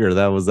Ringer.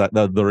 That was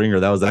the Ringer.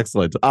 That was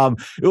excellent.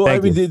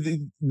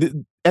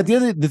 at the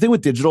end of the thing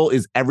with digital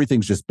is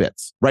everything's just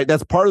bits, right?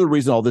 That's part of the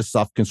reason all this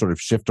stuff can sort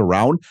of shift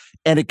around,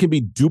 and it can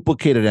be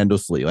duplicated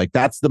endlessly. Like,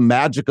 that's the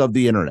magic of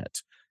the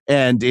internet.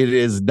 And it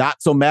is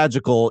not so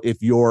magical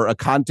if you're a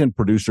content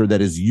producer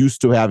that is used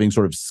to having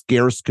sort of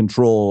scarce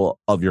control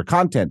of your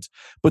content.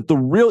 But the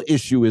real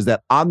issue is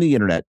that on the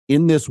internet,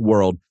 in this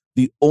world,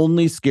 the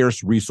only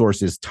scarce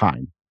resource is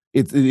time.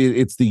 It's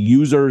the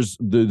users,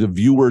 the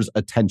viewers'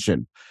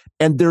 attention.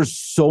 And there's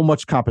so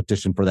much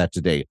competition for that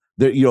today.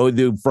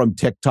 From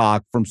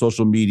TikTok, from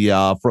social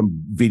media,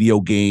 from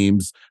video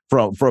games,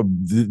 from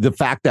the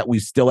fact that we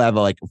still have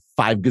like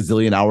 5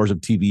 gazillion hours of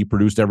TV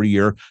produced every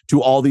year,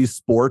 to all these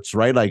sports,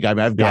 right? Like,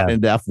 I've gotten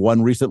into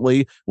F1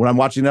 recently. When I'm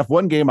watching an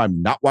F1 game,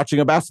 I'm not watching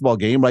a basketball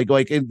game.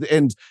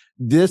 And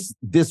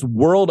this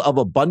world of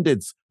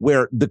abundance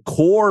where the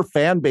core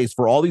fan base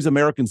for all these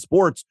American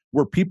sports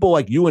were people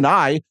like you and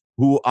I,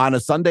 who on a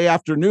Sunday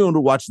afternoon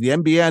would watch the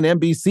NBA and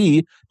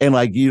NBC, and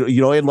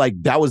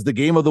that was the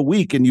game of the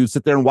week, and you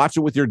sit there and watch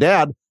it with your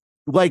dad.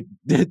 Like,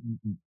 the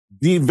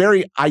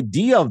very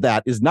idea of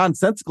that is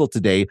nonsensical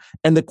today.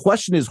 And the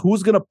question is,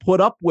 who's going to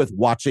put up with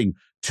watching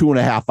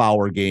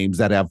 2.5-hour games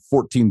that have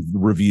 14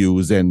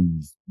 reviews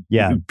and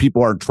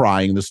people aren't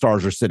trying, the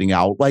stars are sitting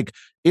out? Like,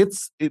 the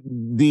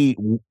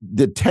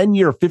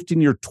 10-year,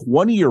 15-year,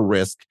 20-year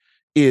risk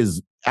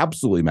is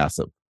absolutely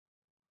massive.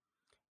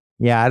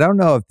 Yeah, I don't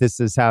know if this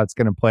is how it's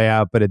going to play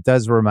out, but it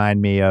does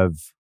remind me of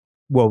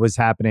what was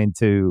happening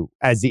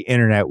as the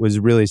internet was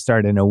really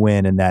starting to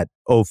win in that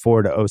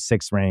 04 to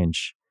 06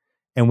 range.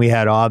 And we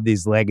had all of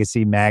these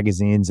legacy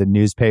magazines and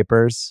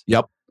newspapers.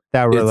 Yep.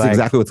 That were it's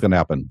exactly what's going to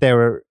happen.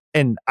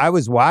 And I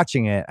was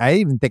watching it. I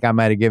even think I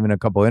might have given a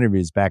couple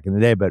interviews back in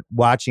the day, but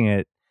watching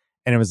it,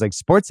 and it was like,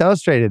 Sports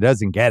Illustrated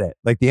doesn't get it.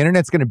 Like, the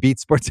internet's going to beat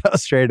Sports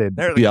Illustrated.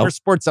 They're like, we're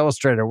Sports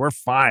Illustrated. We're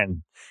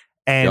fine.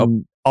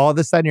 And all of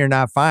a sudden, you're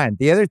not fine.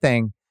 The other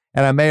thing,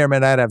 and I may or may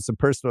not have some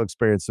personal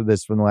experience with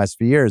this from the last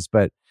few years,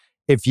 but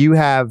if you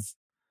have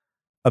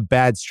a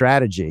bad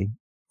strategy,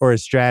 or a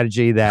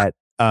strategy that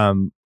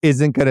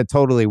isn't going to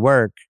totally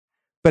work,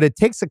 but it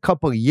takes a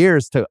couple of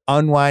years to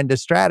unwind a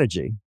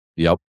strategy.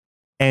 Yep.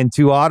 And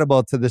to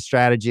audible to the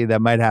strategy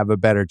that might have a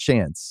better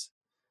chance.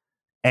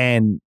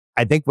 And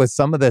I think with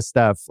some of this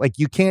stuff, like,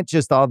 you can't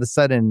just all of a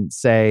sudden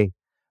say,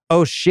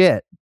 oh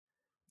shit,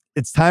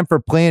 it's time for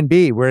plan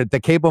B, where the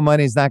cable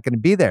money is not going to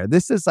be there.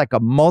 This is like a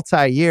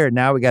multi-year.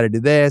 Now we got to do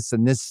this,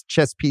 and this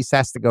chess piece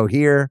has to go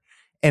here.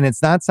 And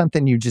it's not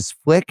something you just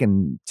flick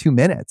in 2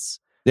 minutes.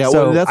 Yeah,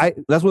 so well,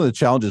 that's one of the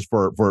challenges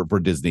for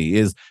Disney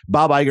is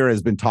Bob Iger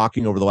has been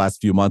talking over the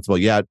last few months about,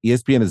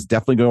 ESPN is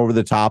definitely going over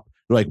the top.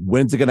 They're like,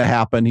 when's it going to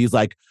happen? He's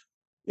like,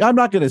 I'm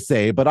not going to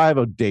say, but I have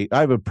a date. I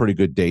have a pretty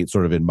good date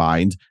sort of in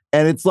mind.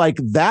 And it's like,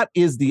 that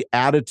is the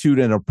attitude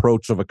and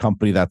approach of a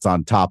company that's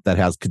on top, that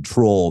has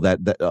control,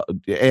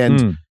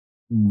 the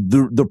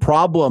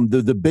problem,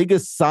 the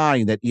biggest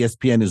sign that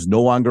ESPN is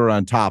no longer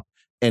on top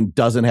and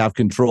doesn't have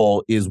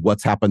control is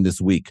what's happened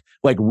this week.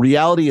 Like,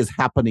 reality is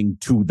happening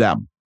to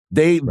them.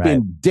 They've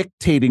been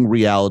dictating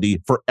reality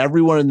for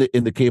everyone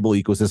in the cable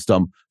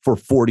ecosystem for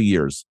 40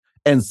 years.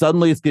 And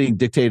suddenly it's getting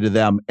dictated to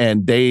them,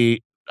 and they,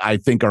 I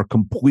think, are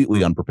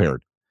completely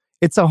unprepared.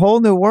 It's a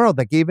whole new world.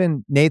 Like,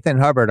 even Nathan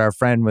Hubbard, our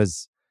friend,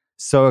 was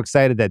so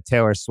excited that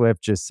Taylor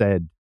Swift just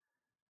said,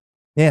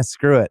 yeah,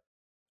 screw it.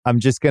 I'm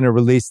just going to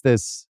release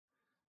this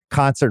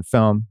concert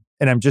film,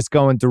 and I'm just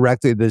going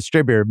directly to the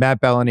distributor.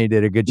 Matt Bellany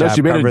did a good job.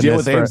 She made a deal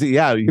with AMC.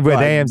 Yeah. With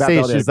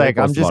AMC. She's like,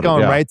 I'm just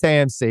going right to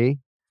AMC.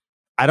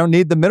 I don't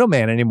need the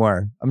middleman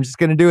anymore. I'm just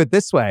going to do it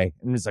this way.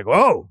 And it's like,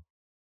 whoa.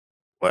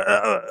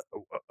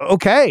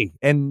 Okay.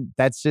 And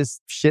that's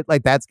just shit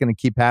like that's going to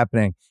keep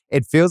happening.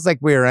 It feels like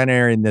we are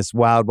entering this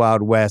wild,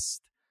 wild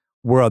west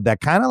world that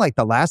kind of like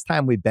the last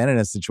time we've been in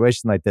a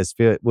situation like this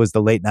was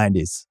the late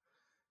 90s.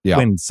 Yeah.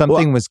 When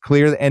something was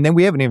clear. And then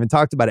we haven't even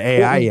talked about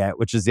AI yet,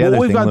 which is the other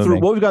thing.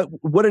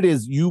 What it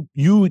is, you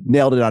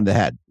nailed it on the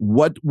head.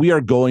 What we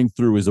are going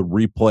through is a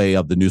replay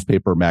of the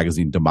newspaper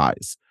magazine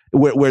demise,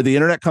 where the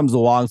internet comes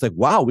along. It's like,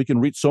 wow, we can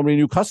reach so many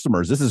new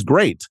customers. This is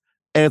great.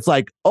 And it's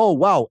like, oh,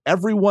 wow,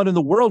 everyone in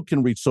the world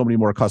can reach so many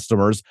more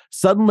customers.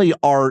 Suddenly,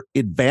 our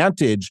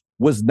advantage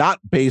was not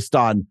based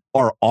on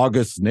our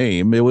august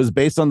name. It was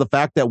based on the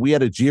fact that we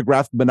had a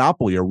geographic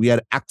monopoly, or we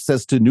had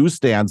access to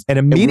newsstands and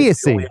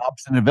immediacy. And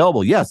option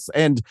available. Yes.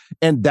 And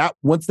that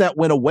once that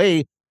went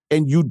away,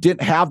 and you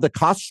didn't have the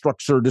cost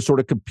structure to sort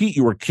of compete,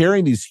 you were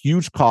carrying these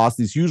huge costs,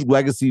 these huge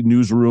legacy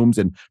newsrooms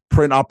and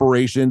print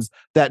operations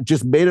that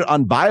just made it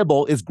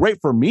unviable. It's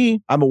great for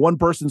me. I'm a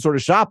one-person sort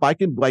of shop. I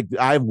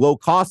have low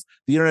costs.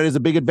 The internet is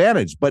a big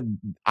advantage, but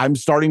I'm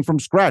starting from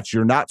scratch.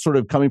 You're not sort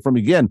of coming from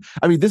again.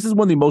 I mean, this is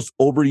one of the most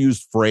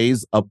overused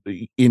phrase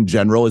in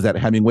general, is that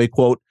Hemingway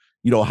quote,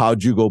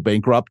 how'd you go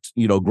bankrupt,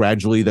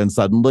 gradually, then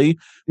suddenly.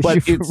 But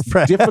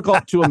it's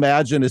difficult to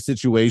imagine a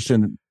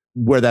situation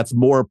where that's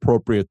more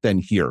appropriate than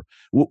here,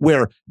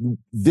 where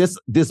this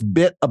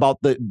bit about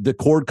the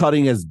cord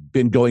cutting has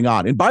been going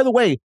on. And by the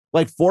way,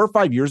 like 4 or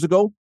 5 years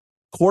ago,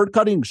 cord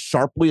cutting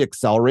sharply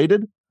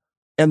accelerated.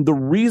 And the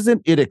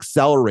reason it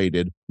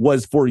accelerated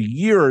was, for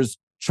years,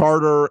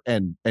 Charter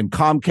and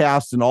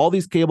Comcast and all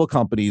these cable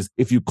companies,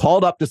 if you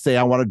called up to say,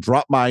 I want to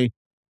drop my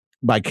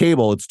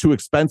cable, it's too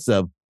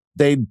expensive,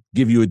 they'd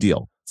give you a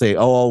deal. Say,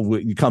 oh,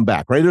 you come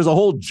back, right? There's a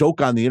whole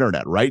joke on the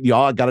internet, right?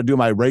 Y'all, I got to do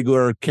my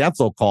regular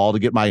cancel call to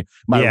get my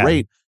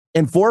rate.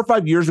 And 4 or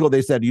 5 years ago,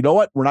 they said, you know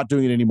what? We're not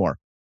doing it anymore.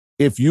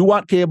 If you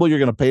want cable, you're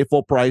going to pay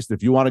full price.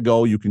 If you want to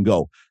go, you can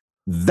go.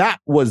 That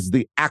was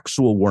the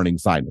actual warning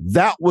sign.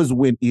 That was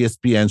when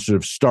ESPN should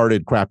have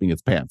started crapping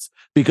its pants,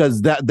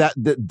 because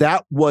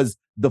that was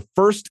the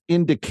first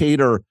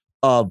indicator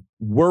of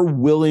we're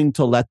willing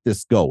to let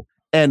this go.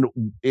 And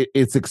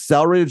it's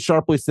accelerated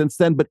sharply since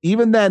then. But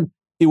even then,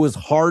 it was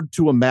hard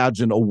to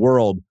imagine a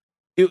world.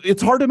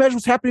 It's hard to imagine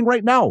what's happening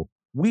right now.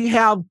 We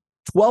have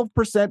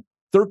 12%,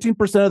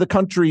 13% of the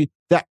country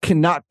that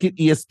cannot get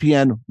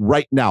ESPN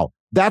right now.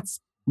 That's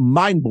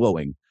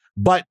mind-blowing.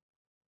 But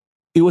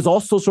it was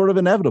also sort of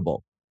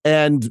inevitable.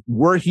 And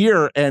we're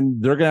here,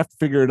 and they're going to have to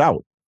figure it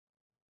out.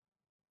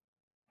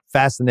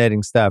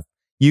 Fascinating stuff.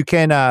 You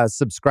can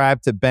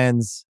subscribe to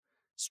Ben's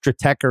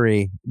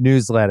Stratechery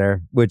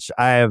newsletter, which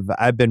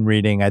I've been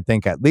reading, I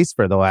think, at least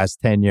for the last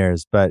 10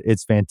 years, but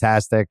it's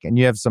fantastic. And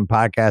you have some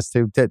podcasts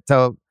too.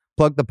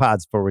 Plug the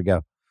pods before we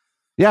go.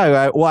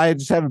 Yeah, I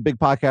just have a big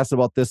podcast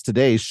about this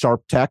today,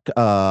 Sharp Tech.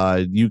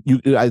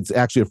 It's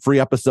actually a free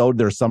episode.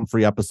 There's some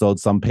free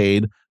episodes, some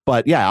paid.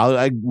 But yeah,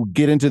 I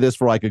get into this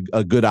for like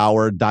a good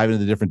hour, dive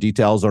into the different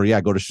details, or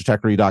go to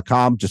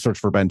stratechery.com, just search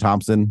for Ben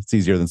Thompson. It's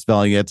easier than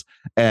spelling it,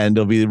 and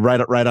it'll be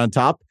right on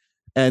top.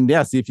 And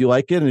yeah, see if you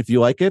like it. And if you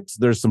like it,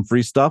 there's some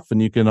free stuff,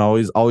 and you can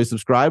always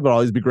subscribe, but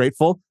always be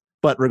grateful.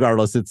 But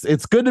regardless,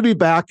 it's good to be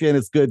back, and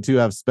it's good to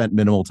have spent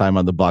minimal time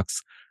on the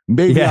Bucks.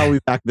 Maybe I'll be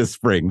back this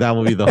spring. That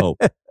will be the hope.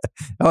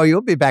 Oh,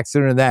 you'll be back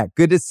sooner than that.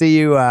 Good to see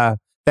you.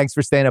 Thanks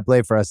for staying up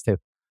late for us too.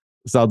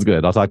 Sounds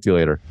good. I'll talk to you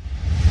later.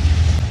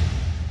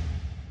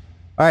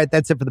 All right,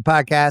 that's it for the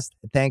podcast.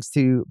 Thanks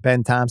to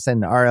Ben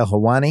Thompson and Ariel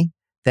Helwani.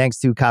 Thanks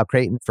to Kyle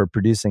Creighton for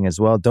producing as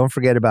well. Don't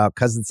forget about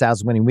Cousin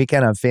Sal's Winning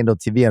Weekend on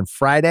FanDuel TV on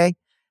Friday,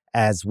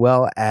 as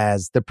well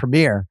as the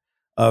premiere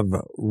of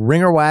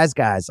Ringer Wise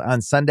Guys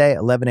on Sunday,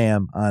 11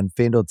 a.m. on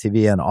FanDuel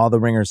TV and all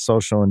the Ringer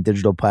social and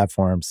digital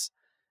platforms.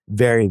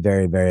 Very,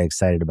 very, very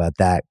excited about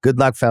that. Good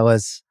luck,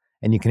 fellas.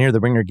 And you can hear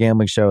the Ringer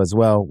Gambling Show as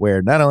well,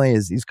 where not only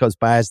is East Coast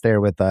Bias there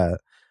with a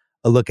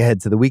look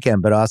ahead to the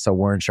weekend, but also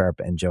Warren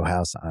Sharp and Joe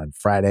House on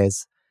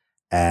Fridays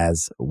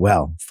as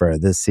well for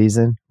this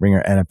season.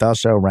 Ringer NFL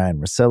Show, Ryan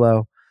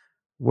Russillo.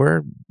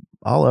 We're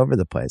all over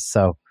the place.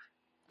 So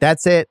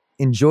that's it.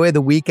 Enjoy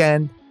the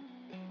weekend.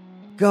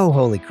 Go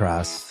Holy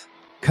Cross.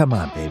 Come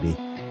on, baby.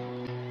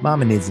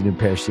 Mama needs a new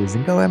pair of shoes,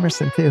 and go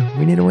Emerson too.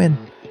 We need a win.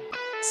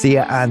 See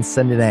ya on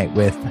Sunday night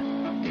with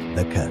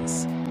the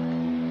Cuz.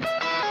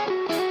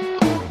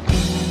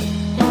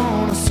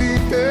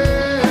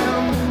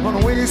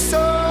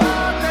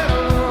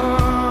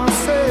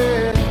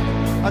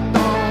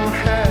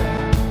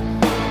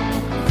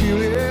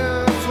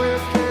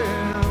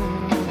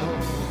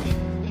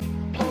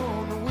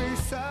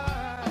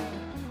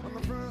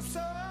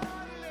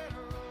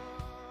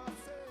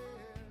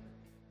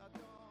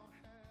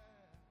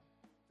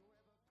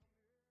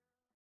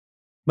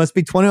 Must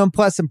be 21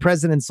 plus and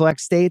present in select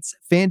states.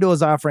 FanDuel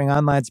is offering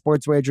online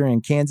sports wagering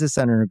in Kansas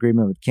under an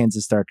agreement with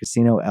Kansas Star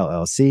Casino,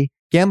 LLC.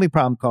 Gambling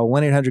problem, call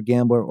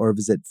 1-800-GAMBLER or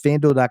visit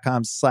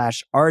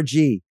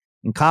FanDuel.com/RG.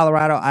 In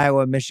Colorado,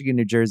 Iowa, Michigan,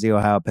 New Jersey,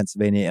 Ohio,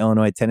 Pennsylvania,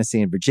 Illinois,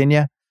 Tennessee, and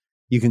Virginia.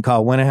 You can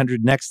call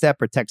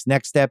 1-800-NEXT-STEP or text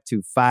NEXT-STEP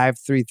to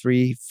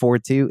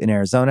 53342 in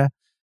Arizona.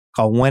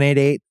 Call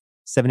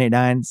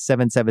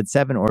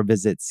 1-888-789-777 or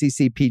visit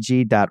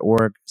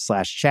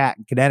ccpg.org/chat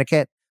in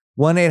Connecticut.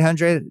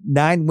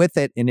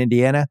 1-800-9-WITH-IT in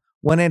Indiana,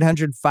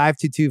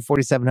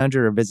 1-800-522-4700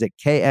 or visit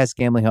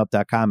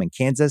ksgamblinghelp.com in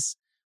Kansas,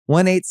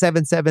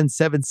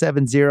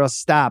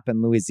 1-877-770-STOP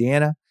in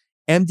Louisiana,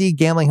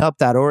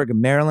 mdgamblinghelp.org in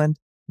Maryland,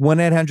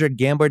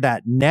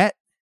 1-800-GAMBLER.net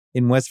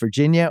in West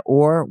Virginia,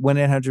 or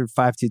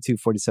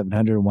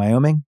 1-800-522-4700 in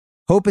Wyoming.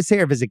 Hope is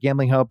here. Visit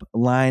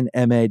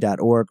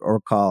gamblinghelplinema.org or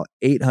call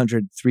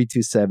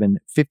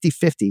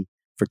 800-327-5050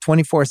 for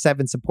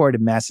 24/7 support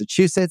in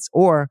Massachusetts,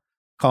 or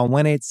call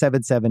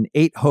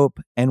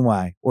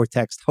 1-877-8-HOPE-NY or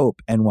text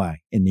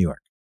HOPE-NY in New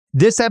York.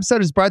 This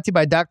episode is brought to you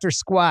by Dr.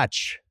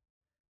 Squatch.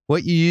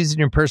 What you use in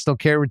your personal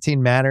care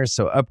routine matters,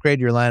 so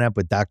upgrade your lineup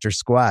with Dr.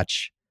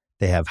 Squatch.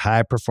 They have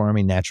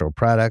high-performing natural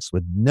products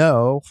with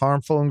no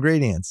harmful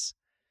ingredients.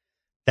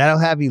 That'll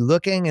have you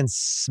looking and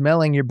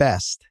smelling your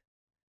best,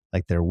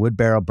 like their Wood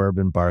Barrel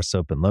Bourbon Bar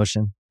Soap and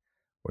Lotion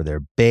or their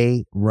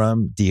Bay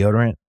Rum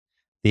Deodorant.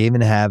 They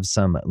even have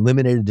some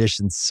limited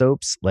edition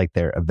soaps like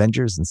their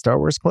Avengers and Star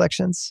Wars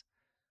collections.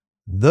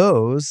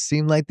 Those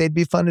seem like they'd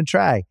be fun to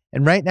try.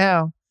 And right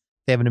now,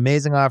 they have an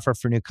amazing offer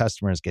for new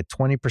customers. Get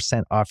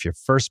 20% off your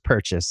first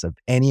purchase of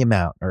any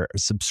amount or a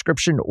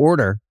subscription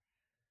order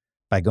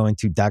by going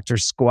to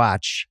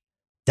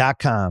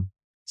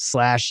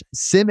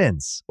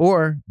drsquatch.com/Simmons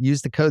or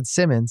use the code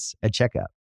Simmons at checkout.